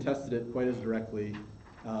you've contested it quite as directly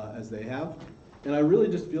as they have. And I really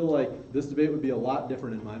just feel like this debate would be a lot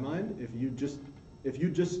different in my mind if you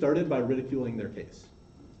just started by ridiculing their case.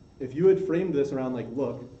 If you had framed this around like,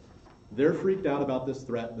 look, they're freaked out about this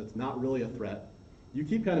threat that's not really a threat. You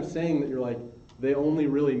keep kind of saying that you're like, they only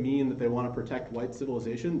really mean that they want to protect white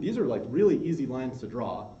civilization. These are like really easy lines to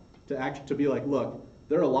draw to be like, look,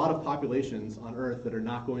 there are a lot of populations on Earth that are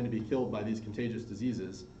not going to be killed by these contagious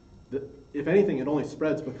diseases. That, if anything, it only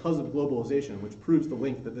spreads because of globalization, which proves the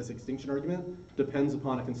link that this extinction argument depends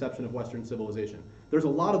upon a conception of Western civilization. There's a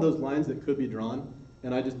lot of those lines that could be drawn,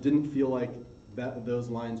 and I just didn't feel like those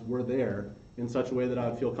lines were there in such a way that I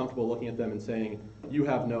would feel comfortable looking at them and saying, you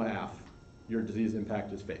have no AF, your disease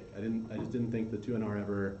impact is fake. I just didn't think the 2NR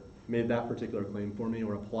ever made that particular claim for me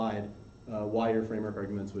or applied why your framework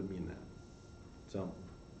arguments would mean that. So.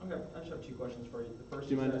 Okay, I just have two questions for you. The first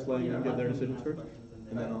Do you mind just letting them give their decisions first?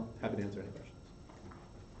 And then then I'll happy to answer any questions.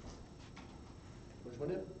 Which one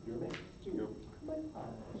did? You or me? You go. You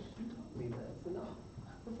taught me this enough.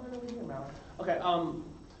 We're finally here, Mallory. Okay,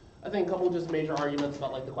 I think a couple just major arguments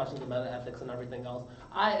about like the questions of meta-ethics and everything else.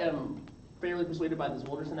 I am fairly persuaded by this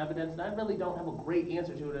Wilderson evidence, and I really don't have a great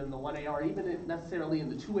answer to it in the 1AR, even necessarily in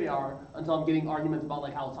the 2AR, until I'm getting arguments about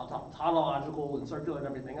like how it's tautological and circular and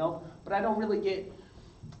everything else. But I don't really get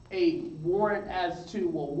a warrant as to,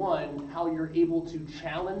 well, one, how you're able to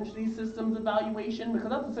challenge these systems evaluation, because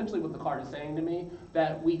that's essentially what the card is saying to me,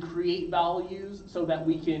 that we create values so that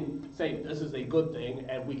we can say this is a good thing,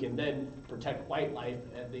 and we can then protect white life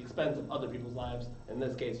at the expense of other people's lives, in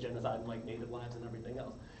this case, genocide and like native lives and everything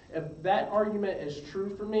else. If that argument is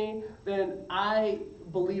true for me, then I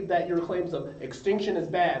believe that your claims of extinction is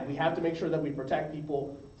bad, we have to make sure that we protect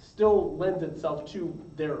people, still lends itself to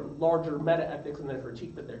their larger meta-ethics and their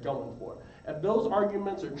critique that they're going for. If those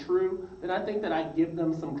arguments are true, then I think that I give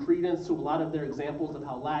them some credence to a lot of their examples of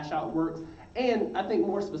how lash out works, and I think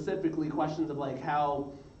more specifically questions of like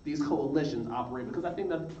how these coalitions operate, because I think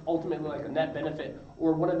that's ultimately like a net benefit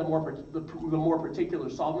or one of the more particular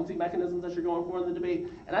solvency mechanisms that you're going for in the debate.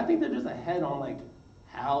 And I think they're just ahead on like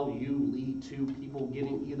how you lead to people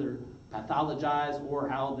getting either pathologized or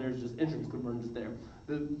how there's just insurance convergence there.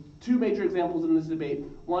 The two major examples in this debate,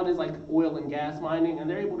 one is like oil and gas mining, and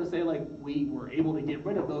they're able to say like we were able to get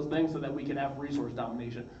rid of those things so that we can have resource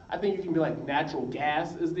domination. I think you can be like natural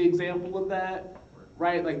gas is the example of that.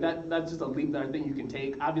 Right, like that's just a leap that I think you can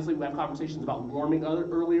take. Obviously, we have conversations about warming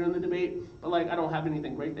earlier in the debate, but like I don't have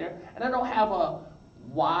anything right there, and I don't have a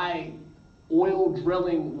why oil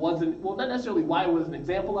drilling wasn't, well, not necessarily why it was an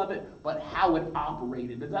example of it, but how it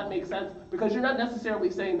operated. Does that make sense? Because you're not necessarily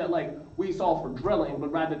saying that like we solve for drilling,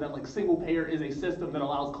 but rather that like single payer is a system that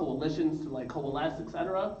allows coalitions to like coalesce,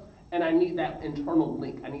 etc. And I need that internal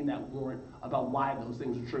link. I need that warrant about why those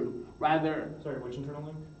things are true. Rather, sorry, which internal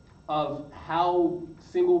link? Of how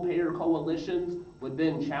single-payer coalitions would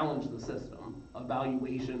then challenge the system of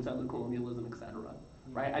valuation, settler colonialism, etc.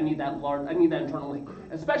 Right? I need that internal link,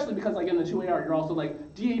 especially because like in the 2AR, you're also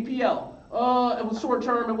like DAPL. It was short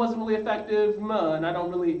term, it wasn't really effective, and I don't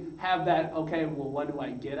really have that. Okay, well, what do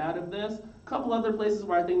I get out of this? A couple other places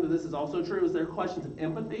where I think that this is also true is there are questions of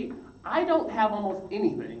empathy. I don't have almost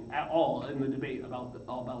anything at all in the debate about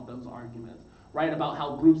those arguments. Right, about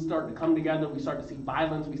how groups start to come together, we start to see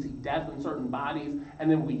violence, we see death in certain bodies, and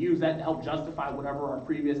then we use that to help justify whatever our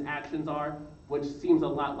previous actions are, which seems a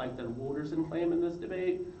lot like the Wolderson claim in this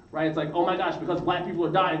debate, right? It's like, oh my gosh, because black people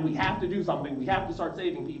are dying, we have to do something, we have to start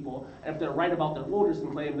saving people, and if they're right about their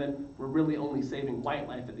Wolderson claim, then we're really only saving white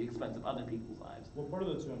life at the expense of other people's lives. What part of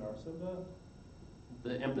the 2NR said that?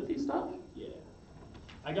 The empathy stuff? Yeah.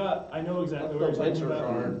 I know exactly what you're talking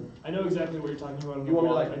about. I know exactly what you're talking about. You want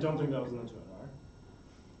me to like? I don't think that was in the 2NR.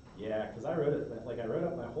 Yeah, because I wrote it, like I wrote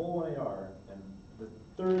up my whole 1AR, and the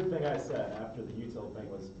third thing I said after the util thing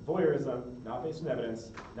was voyeurism, not based on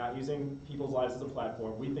evidence, not using people's lives as a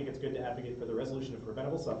platform. We think it's good to advocate for the resolution of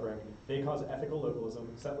preventable suffering. They cause ethical localism.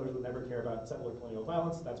 Settlers would never care about settler colonial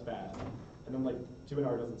violence. That's bad. And then like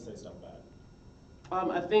 2NR doesn't say stuff bad.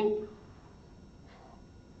 I think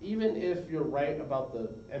even if you're right about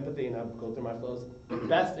the empathy, and I'll go through my flows, the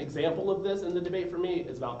best example of this in the debate for me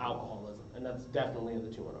is about alcoholism, and that's definitely in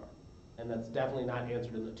the 2NR. And that's definitely not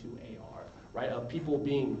answered in the 2AR, right? Of people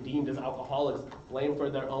being deemed as alcoholics, blamed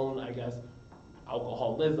for their own, I guess,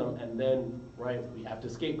 alcoholism, and then, right, we have to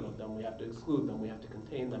scapegoat them, we have to exclude them, we have to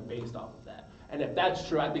contain them based off of that. And if that's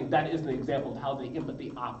true, I think that is an example of how the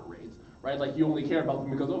empathy operates, right? Like you only care about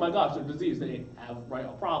them because, oh my gosh, they're diseased, they have, right, a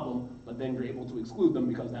problem, but then you're able to exclude them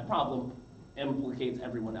because that problem implicates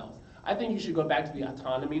everyone else. I think you should go back to the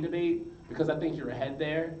autonomy debate because I think you're ahead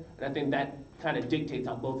there, and I think that kind of dictates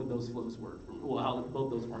how both of those flows work, well, how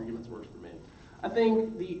both those arguments work for me. I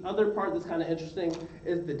think the other part that's kind of interesting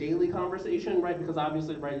is the daily conversation, right? Because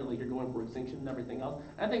obviously, right, you're going for extinction and everything else.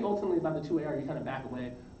 And I think ultimately by the 2AR, you kind of back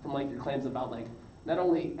away from like your claims about like not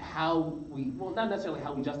only how we, well, not necessarily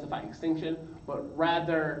how we justify extinction, but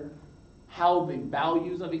rather how the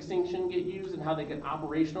values of extinction get used and how they get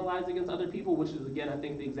operationalized against other people, which is, again, I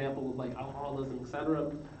think the example of like alcoholism, et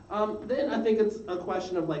cetera. Then I think it's a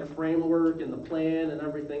question of like framework and the plan and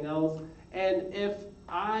everything else. And if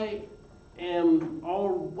I am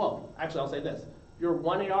well, actually I'll say this. Your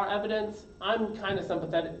 1AR evidence, I'm kind of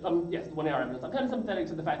sympathetic, yes, 1AR evidence, I'm kind of sympathetic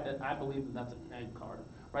to the fact that I believe that that's an egg card,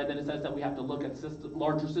 right? That it says that we have to look at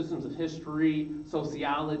larger systems of history,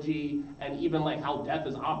 sociology, and even like how death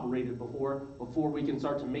is operated before we can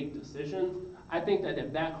start to make decisions. I think that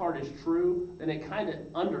if that card is true, then it kind of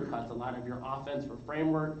undercuts a lot of your offense for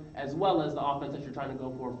framework, as well as the offense that you're trying to go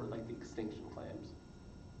for like the extinction claims.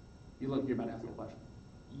 You're about to ask me a question.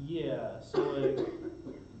 Yeah, so like,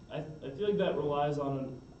 I feel like that relies on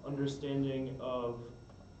an understanding of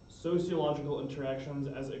sociological interactions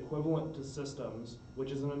as equivalent to systems,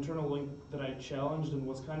 which is an internal link that I challenged and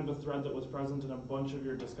was kind of a thread that was present in a bunch of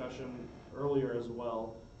your discussion earlier as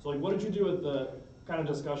well. So like, what did you do with the kind of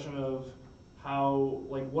discussion of how,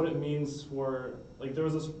 like, what it means for, like, there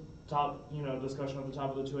was this discussion at the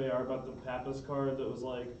top of the 2AR about the Pappas card that was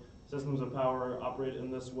like, systems of power operate in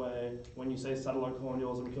this way. When you say settler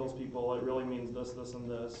colonialism kills people, it really means this, this, and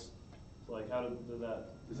this. So like, how did that?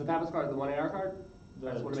 Is the Pappas card the 1AR card?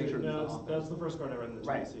 I just want to make sure No, that's the first card I read in the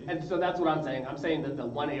right. TBC. And so that's what I'm saying. I'm saying that the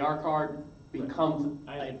 1AR card becomes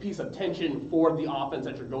a piece of tension for the offense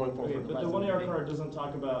that you're going for. Okay, For the but the 1AR card doesn't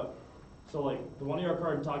talk about, so like, the 1AR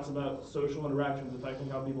card talks about social interactions affecting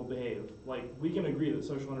how people behave. Like, we can agree that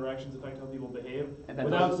social interactions affect how people behave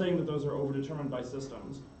without saying that those are overdetermined by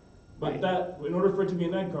systems. But that, in order for it to be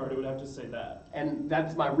an egg card, it would have to say that. And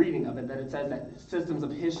that's my reading of it, that it says that systems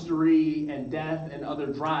of history and death and other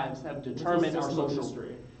drives have determined our social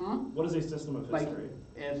history. What is a system of history?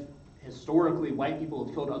 If historically white people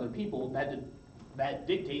have killed other people, that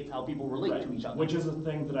dictates how people relate to each other. Which is a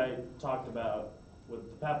thing that I talked about with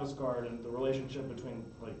the Pappas card and the relationship between,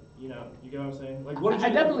 like, you get what I'm saying? Like, what did you I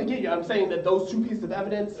definitely get you. I'm saying that those two pieces of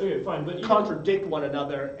evidence contradict one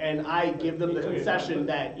another, and I give them the concession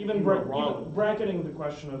that even wrong. Even bracketing the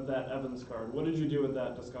question of that Evans card, what did you do with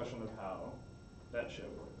that discussion of how that shit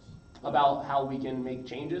works? About how we can make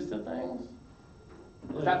changes to things?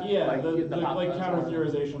 Like,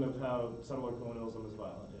 counter-theorization of how settler colonialism is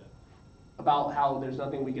violent, yeah. About how there's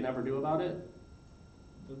nothing we can ever do about it?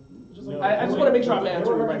 I just want to make sure I'm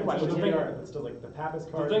answering the right question. It's still like the Pappas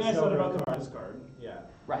The card. thing I said about the Pappas card. Yeah.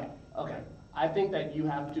 Right, okay. I think that you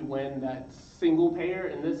have to win that single payer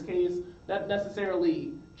in this case. Not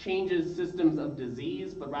necessarily changes systems of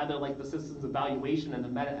disease, but rather like the systems of valuation and the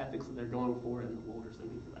meta-ethics that they're going for in the Wilderson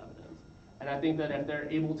piece of evidence. And I think that if they're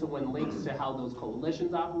able to win links to how those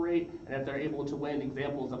coalitions operate, and if they're able to win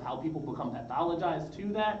examples of how people become pathologized to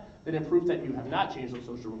that, then it proves that you have not changed those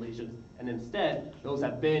social relations, and instead, those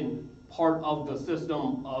have been part of the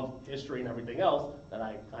system of history and everything else that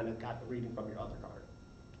I kind of got the reading from your other card.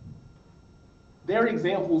 Their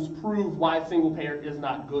examples prove why single payer is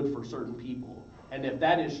not good for certain people. And if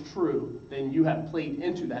that is true, then you have played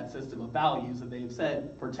into that system of values that they've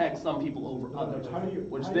said protect some people over others.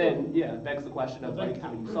 Begs the question of like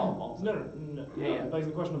how you solve all of No. It begs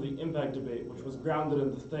the question of the impact debate, which was grounded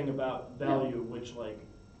in the thing about value, which like.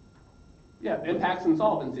 Yeah, impacts and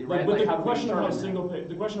solvency, right? But the question of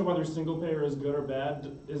the question of whether single payer is good or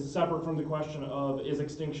bad is separate from the question of is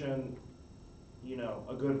extinction,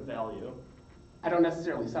 a good value. I don't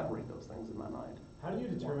necessarily separate those things in my mind. How do you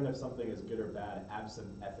determine if something is good or bad absent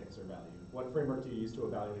ethics or value? What framework do you use to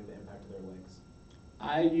evaluate the impact of their links?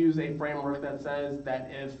 I use a framework that says that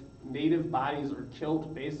if native bodies are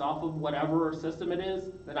killed based off of whatever system it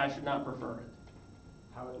is, then I should not prefer it.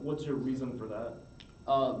 What's your reason for that?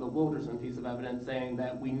 The Wilderson piece of evidence saying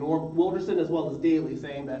that Wilderson as well as Daly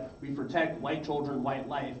saying that we protect white children, white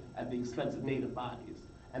life at the expense of native bodies,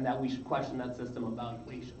 and that we should question that system of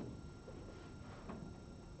valuation.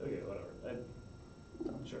 Okay, whatever.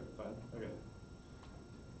 Sure, fine, okay.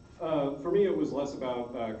 For me, it was less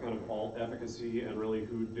about kind of alt efficacy and really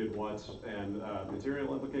who did what and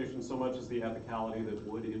material implications so much as the ethicality that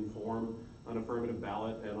would inform an affirmative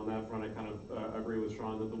ballot. And on that front, I kind of agree with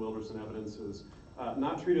Sean that the Wilderson evidence is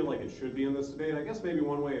not treated like it should be in this debate. I guess maybe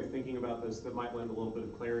one way of thinking about this that might lend a little bit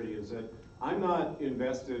of clarity is that I'm not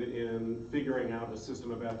invested in figuring out a system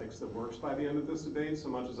of ethics that works by the end of this debate so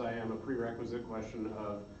much as I am a prerequisite question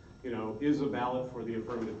of, is a ballot for the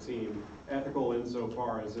affirmative team ethical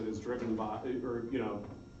insofar as it is driven by, or,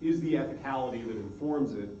 is the ethicality that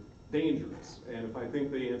informs it dangerous? And if I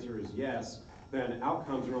think the answer is yes, then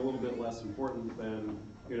outcomes are a little bit less important than,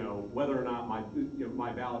 whether or not my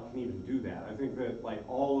ballot can even do that. I think that like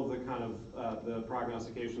all of the kind of the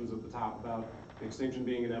prognostications at the top about extinction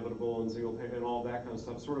being inevitable and single payer and all that kind of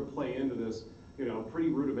stuff sort of play into this pretty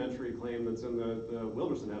rudimentary claim that's in the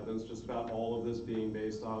Wilderson evidence, just about all of this being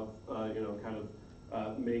based off,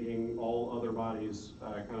 making all other bodies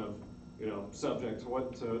subject to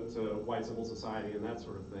white civil society and that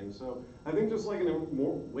sort of thing. So I think just like a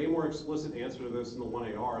way more explicit answer to this in the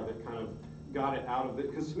 1AR that kind of got it out of it,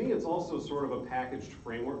 because to me it's also sort of a packaged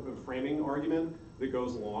framing argument that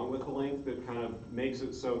goes along with the link that kind of makes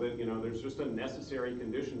it so that there's just a necessary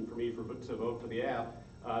condition for me to vote for the app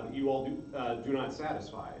that you all do not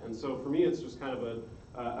satisfy. And so for me, it's just kind of a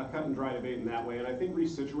cut and dry debate in that way. And I think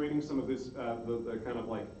resituating some of this, the kind of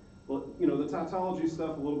like, the tautology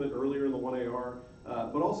stuff a little bit earlier in the 1AR,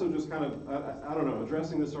 but also just kind of, I don't know,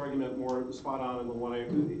 addressing this argument more spot on in the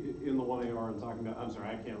 1AR and talking about, I'm sorry,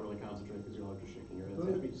 I can't really concentrate because you're all just shaking your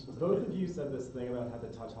heads. Both of you said this thing about how the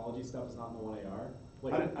tautology stuff is not in the 1AR.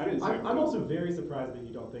 Like, I didn't say I'm also very surprised that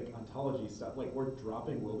you don't think ontology stuff, like we're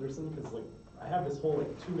dropping Wilderson, because like I have this whole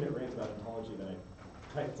like 2-minute rant about ontology that I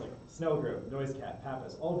It's like Snellgrove, Noise Cat,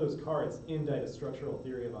 Pappas, all of those cards indite a structural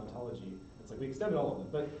theory of ontology. It's like we extended all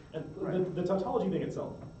of them, but the tautology thing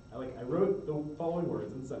itself, I wrote the following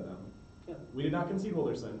words and said them. Yeah. We did not concede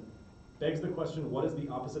Wilderson. Begs the question, what is the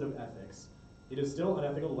opposite of ethics? It is still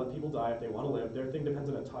unethical to let people die if they want to live. Their thing depends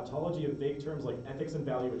on a tautology of vague terms like ethics and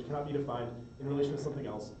value, which cannot be defined in relation to something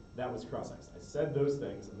else. That was cross-X. I said those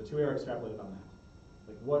things, and the 2AR extrapolated on that.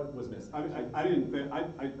 Like, what was missing? I didn't think, I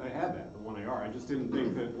had that, the 1AR. I just didn't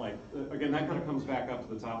think that, like, again, that kind of comes back up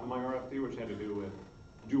to the top of my RFT, which had to do with,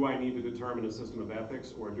 do I need to determine a system of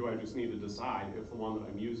ethics, or do I just need to decide if the one that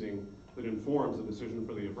I'm using that informs the decision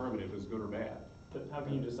for the affirmative is good or bad? But how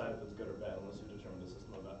can you decide if it's good or bad unless you determine the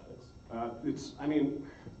system of ethics?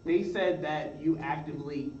 They said that you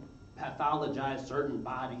actively pathologize certain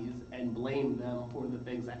bodies and blame them for the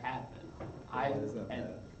things that happen. Why is that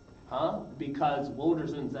bad? Because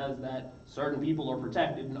Wilderson says that certain people are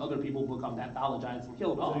protected and other people become pathologized and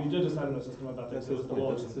killed off. So you did decide on a system of ethics. That's his point,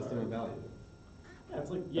 that's the system of value. Yeah, it's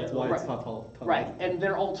like, That's why it's tautological. Right, and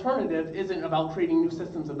their alternative isn't about creating new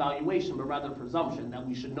systems of valuation, but rather presumption that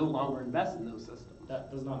we should no longer invest in those systems. That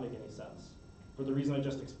does not make any sense. For the reason I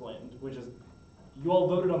just explained, which is, you all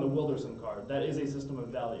voted on the Wilderson card. That is a system of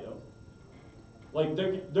value. Like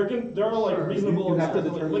there are like reasonable. You have to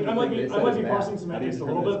determine I might be bad. parsing semantics a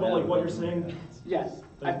little bit, but like what you're saying. Yes,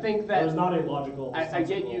 I think that there's not a logical. I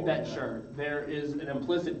get you that, sure. There is an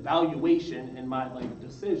implicit valuation in my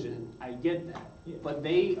decision. I get that. Yeah. But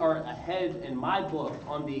they are ahead in my book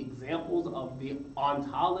on the examples of the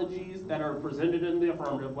ontologies that are presented in the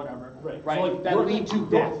affirmative, whatever. Right. Right. So like that lead to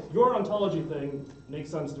death. Your ontology thing makes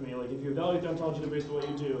sense to me. Like if you evaluate the ontology based the way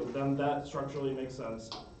you do, then that structurally makes sense.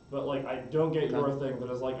 But like I don't get your thing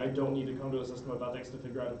that is like I don't need to come to a system of ethics to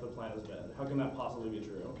figure out if the plan is bad. How can that possibly be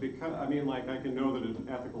true? Because, I can know that an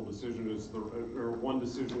ethical decision is or one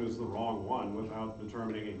decision is the wrong one without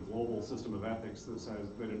determining a global system of ethics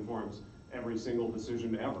that informs every single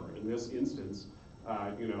decision ever. In this instance,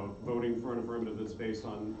 voting for an affirmative that's based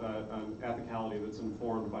on ethicality that's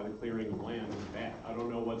informed by the clearing of land is bad. I don't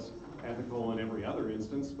know what's ethical in every other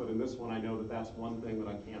instance, but in this one I know that that's one thing that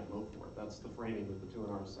I can't vote for. That's the framing that the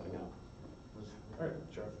 2NR is setting up. All right,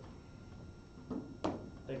 sure.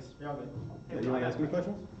 Thanks. You're all good. Yeah, you want to ask me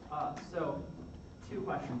questions? So, two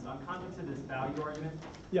questions. On context of this value argument,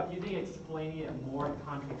 Yeah. do you think explaining it more in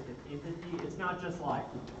context of entity, it's not just like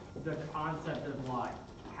the concept of like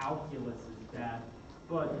calculus is bad,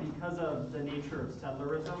 but because of the nature of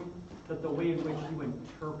settlerism, that the way in which you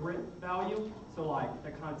interpret value, so like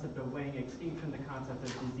the concept of weighing extinction, the concept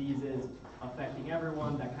of diseases affecting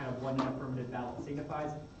everyone, that kind of what an affirmative ballot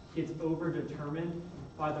signifies, it's over-determined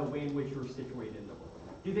by the way in which you're situated in the world.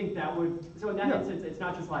 Do you think that would, so in that instance, it's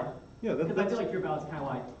not just like, because I feel like your ballot's kind of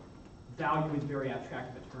like, value is very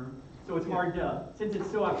abstract of a term, so it's hard to, since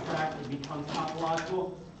it's so abstract, it becomes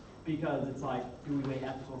tautological, because it's like, do we weigh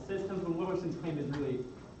ethical systems? When Wilderson's claim is really,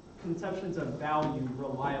 conceptions of value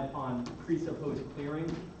rely upon presupposed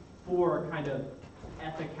clearing for kind of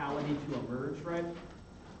ethicality to emerge, right?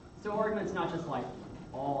 So argument's not just like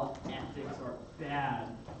all ethics are bad,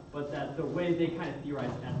 but that the way they kind of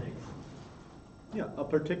theorize ethics. Yeah, a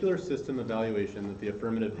particular system evaluation that the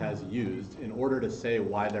affirmative has used in order to say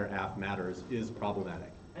why their aff matters is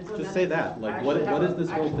problematic. And so Just say that. Like, what is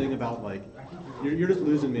this whole thing about, like, you're just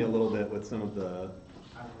losing me a little bit with some of the,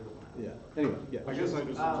 yeah. Anyway, yeah. I guess I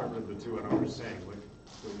just interpreted the 2NR as saying, like,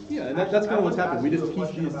 yeah, and that's kind of what's happened. We just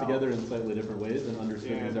piece these together in slightly different ways and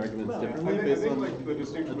understood these arguments differently based on like the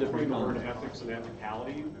distinction between the word context. ethics and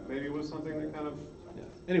ethicality maybe was something that kind of. Yeah.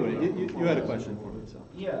 Anyway, you had a question for me, so.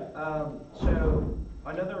 Yeah, so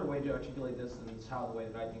another way to articulate this, and it's how the way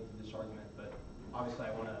that I think through this argument, but obviously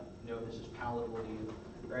I want to know if this is palatable to you,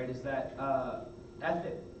 right, is that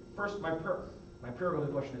first, my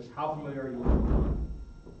prerogative question is, how familiar are you with Quran?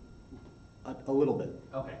 A little bit.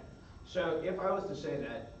 Okay, so if I was to say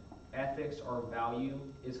that ethics or value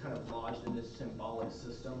is kind of lodged in this symbolic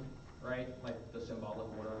system, right, like the symbolic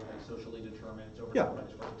order, like socially determined, it's overcome by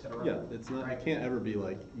discourse, etc. Yeah, it's not. Right? It can't ever be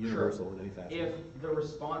like universal in any fashion. If the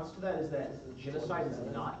response to that is that genocide is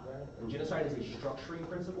not, genocide is a structuring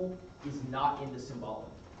principle, is not in the symbolic,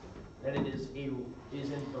 that it is in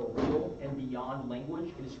the real and beyond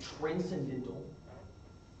language, it is transcendental,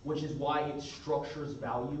 which is why it structures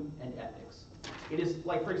value and ethics. It is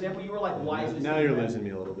like, for example, you were like, why is this? Now you're losing me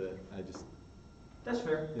a little bit. That's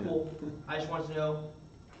fair. Yeah. Cool. I just wanted to know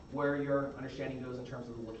where your understanding goes in terms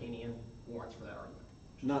of the Lacanian warrants for that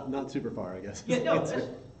argument. Not super far, I guess. Yeah, no,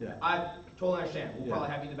 yeah. I totally understand. We'll probably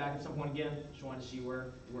have you in the back at some point again. Just wanted to see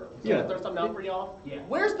where. Yeah. Throw something out for y'all. Yeah.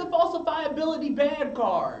 Where's the falsifiability bad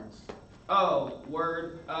cards? Oh,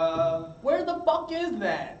 word. Where the fuck is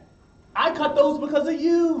that? I cut those because of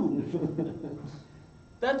you.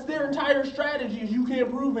 That's their entire strategy. Is you can't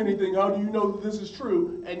prove anything. How do you know that this is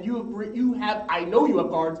true? And you have. I know you have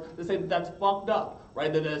cards that say that that's fucked up,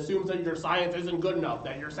 right? That it assumes that your science isn't good enough,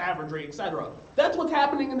 that your savagery, etc. That's what's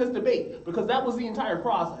happening in this debate because that was the entire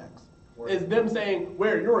process. Is them saying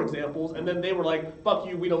where are your examples, and then they were like, "Fuck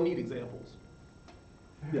you, we don't need examples."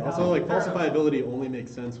 Yeah, also like falsifiability only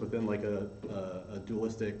makes sense within like a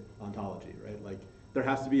dualistic ontology, right? Like there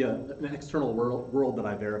has to be an external world that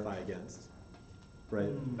I verify against, right?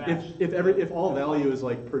 If all value is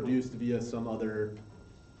like produced via some other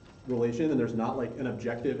relation and there's not like an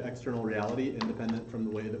objective external reality independent from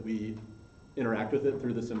the way that we interact with it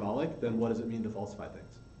through the symbolic, then what does it mean to falsify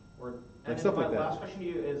things? And stuff my like that. last question to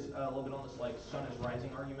you is a little bit on this like sun is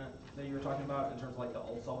rising argument that you were talking about in terms of like the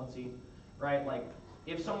alt solvency, right? Like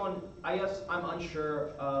if someone, I guess I'm unsure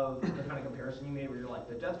of the kind of comparison you made where you're like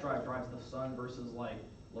the death drive drives the sun versus like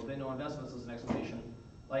libidinal investments as an explanation.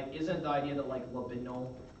 Like isn't the idea that like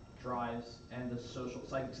libidinal drives and the social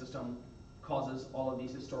psychic system causes all of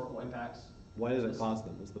these historical impacts? Why does it cause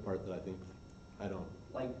them is the part that I think I don't.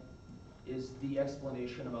 Like is the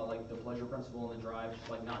explanation about like the pleasure principle and the drive just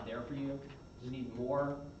like not there for you? Do you need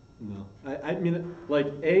more? No, I mean, like,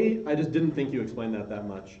 I just didn't think you explained that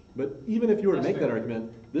much. But even if you were to make that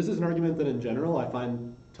argument, this is an argument that in general I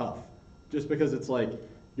find tough. Just because it's like,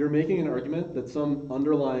 you're making an argument that some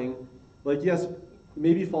underlying, like, yes,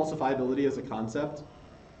 maybe falsifiability as a concept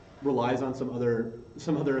relies on some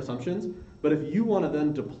other assumptions, but if you want to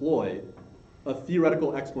then deploy a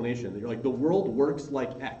theoretical explanation that you're like, the world works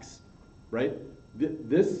like X, right?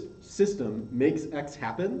 This system makes X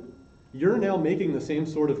happen, you're now making the same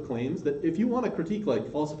sort of claims that if you want to critique like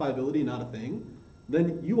falsifiability not a thing,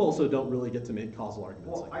 then you also don't really get to make causal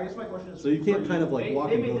arguments. Well, I guess my question is, so you can't kind of like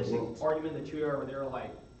walk in both worlds. This argument that you are where they're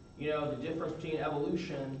like, you know, the difference between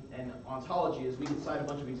evolution and ontology is we can cite a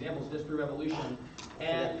bunch of examples to disprove evolution.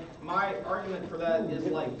 And my argument for that is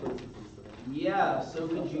like, yeah, so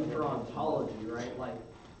could you for ontology, right? Like,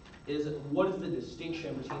 what is the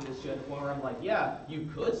distinction between this two at the point where I'm like, yeah, you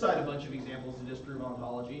could cite a bunch of examples to disprove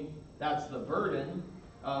ontology. That's the burden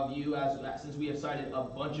of you since we have cited a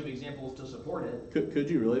bunch of examples to support it. Could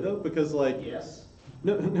you really though? Because like yes.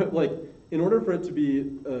 No, like in order for it to be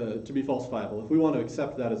falsifiable, if we want to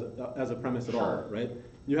accept that as a premise at all, right?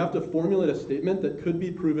 You have to formulate a statement that could be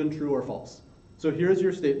proven true or false. So here's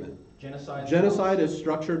your statement. Genocide is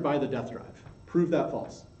structured by the death drive. Prove that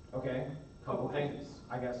false. Okay, couple things.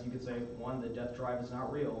 I guess you could say, one, the death drive is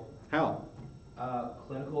not real. How?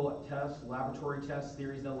 Clinical tests, laboratory tests,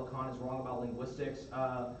 theories that Lacan is wrong about linguistics,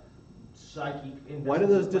 psychic. Why do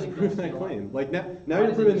those disprove that claim? Like now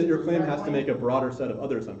you're proving that your claim has to make a broader set of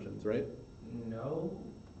other assumptions, right? No.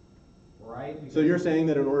 Right? So you're saying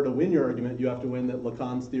that in order to win your argument, you have to win that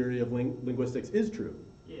Lacan's theory of linguistics is true.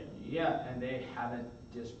 Yeah. Yeah, and they haven't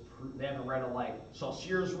read a like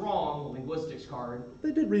Saussure's wrong linguistics card.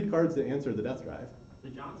 They did read cards that answer the death drive. The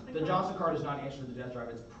Johnson card is not an answer to the death drive,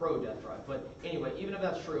 it's pro-death drive. But anyway, even if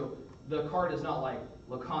that's true, the card is not like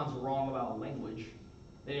Lacan's wrong about language.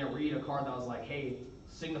 They didn't read a card that was like, hey,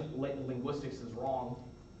 linguistics is wrong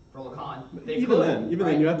for Lacan. Even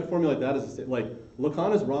then, you have to formulate that as a statement. Like,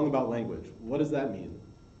 Lacan is wrong about language. What does that mean?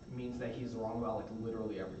 It means that he's wrong about like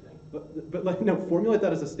literally everything. But like, no, formulate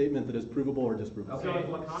that as a statement that is provable or disprovable. Okay,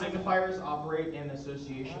 signifiers operate in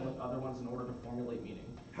association with other ones in order to formulate meaning.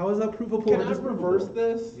 How is that provable Can or I disprovable? reverse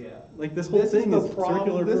this? Yeah. Like this whole thing is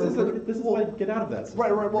circular. This is like get out of that system.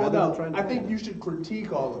 Right. Well, no, I think you should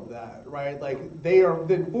critique all of that, right? Like they are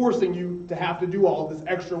then forcing you to have to do all this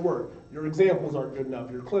extra work. Your examples aren't good enough.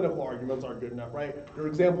 Your clinical arguments aren't good enough, right? Your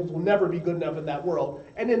examples will never be good enough in that world.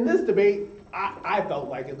 And in this debate, I felt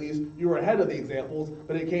like at least you were ahead of the examples,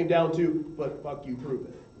 but it came down to, but fuck you, prove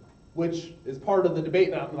it. Which is part of the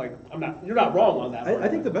debate. And I'm like, you're not wrong on that. I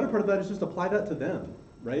think the better part of that is just apply that to them.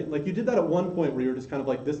 Right? Like you did that at one point where you were just kind of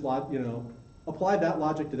like apply that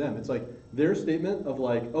logic to them. It's like their statement of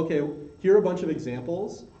like, okay, here are a bunch of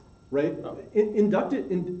examples, right?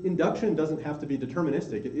 Induction doesn't have to be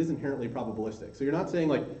deterministic. It is inherently probabilistic. So you're not saying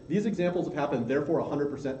like, these examples have happened, therefore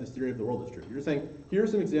 100% this theory of the world is true. You're saying, here are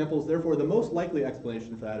some examples, therefore the most likely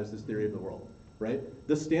explanation for that is this theory of the world, right?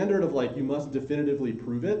 The standard of like, you must definitively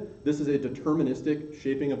prove it, this is a deterministic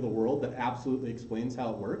shaping of the world that absolutely explains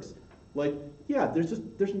how it works. Like, yeah, there's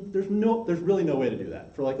really no way to do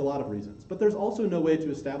that for like a lot of reasons. But there's also no way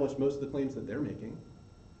to establish most of the claims that they're making.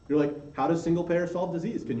 You're like, how does single payer solve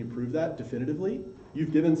disease? Can you prove that definitively?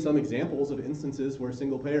 you've given some examples of instances where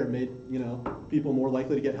single payer made, you know, people more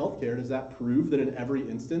likely to get health care. Does that prove that in every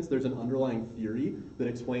instance there's an underlying theory that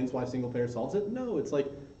explains why single payer solves it? No, it's like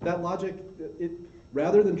that logic,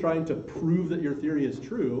 rather than trying to prove that your theory is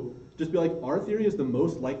true, just be like, our theory is the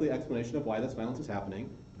most likely explanation of why this violence is happening.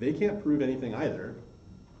 They can't prove anything either.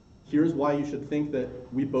 Here's why you should think that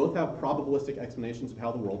we both have probabilistic explanations of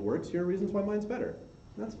how the world works. Here are reasons why mine's better.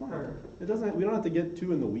 That's fine. It doesn't. We don't have to get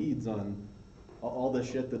too in the weeds on all this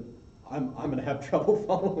shit that I'm gonna have trouble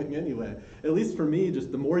following anyway. At least for me,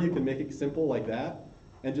 just the more you can make it simple like that,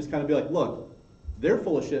 and just kind of be like, look, they're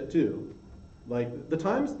full of shit too. Like the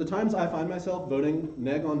times I find myself voting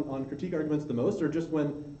neg on critique arguments the most are just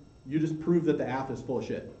when you just prove that the app is full of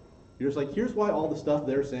shit. You're just like, here's why all the stuff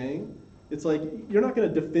they're saying. It's like, you're not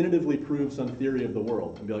going to definitively prove some theory of the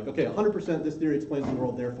world and be like, okay, 100% this theory explains the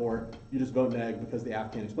world, therefore you just vote neg because the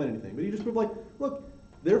app can't explain anything. But you just prove like, look,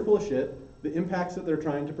 they're full of shit. The impacts that they're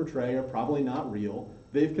trying to portray are probably not real.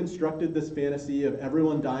 They've constructed this fantasy of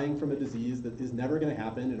everyone dying from a disease that is never going to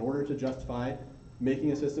happen in order to justify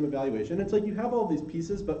making a system evaluation. It's like you have all these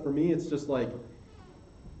pieces, but for me it's just like,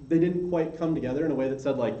 they didn't quite come together in a way that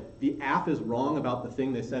said like, the AF is wrong about the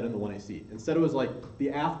thing they said in the 1AC. Instead it was like, the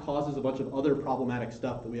AF causes a bunch of other problematic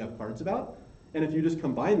stuff that we have cards about. And if you just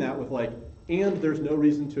combine that with like, and there's no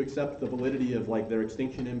reason to accept the validity of like their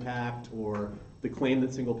extinction impact or the claim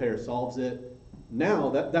that single payer solves it, now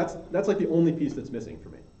that's like the only piece that's missing for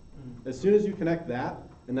me. As soon as you connect that,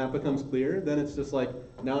 and that becomes clear, then it's just like,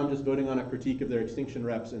 now I'm just voting on a critique of their extinction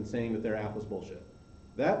reps and saying that their app was bullshit.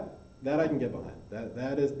 That I can get behind.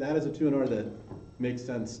 That is a 2-NR that makes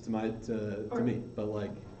sense to me. But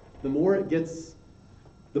like, the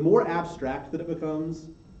more abstract that it becomes,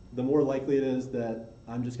 the more likely it is that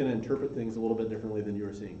I'm just going to interpret things a little bit differently than you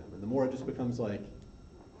are seeing them. And the more it just becomes like,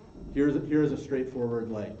 here's a straightforward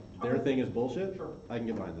like, their thing is bullshit. Sure. I can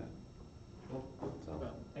get behind that. So.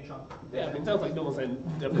 Thanks, Sean. Yeah, I mean, it sounds like no one's saying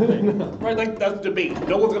different thing. Right, like that's debate.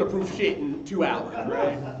 No one's gonna prove shit in 2 hours,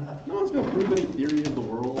 right? No one's gonna prove any theory of the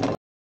world.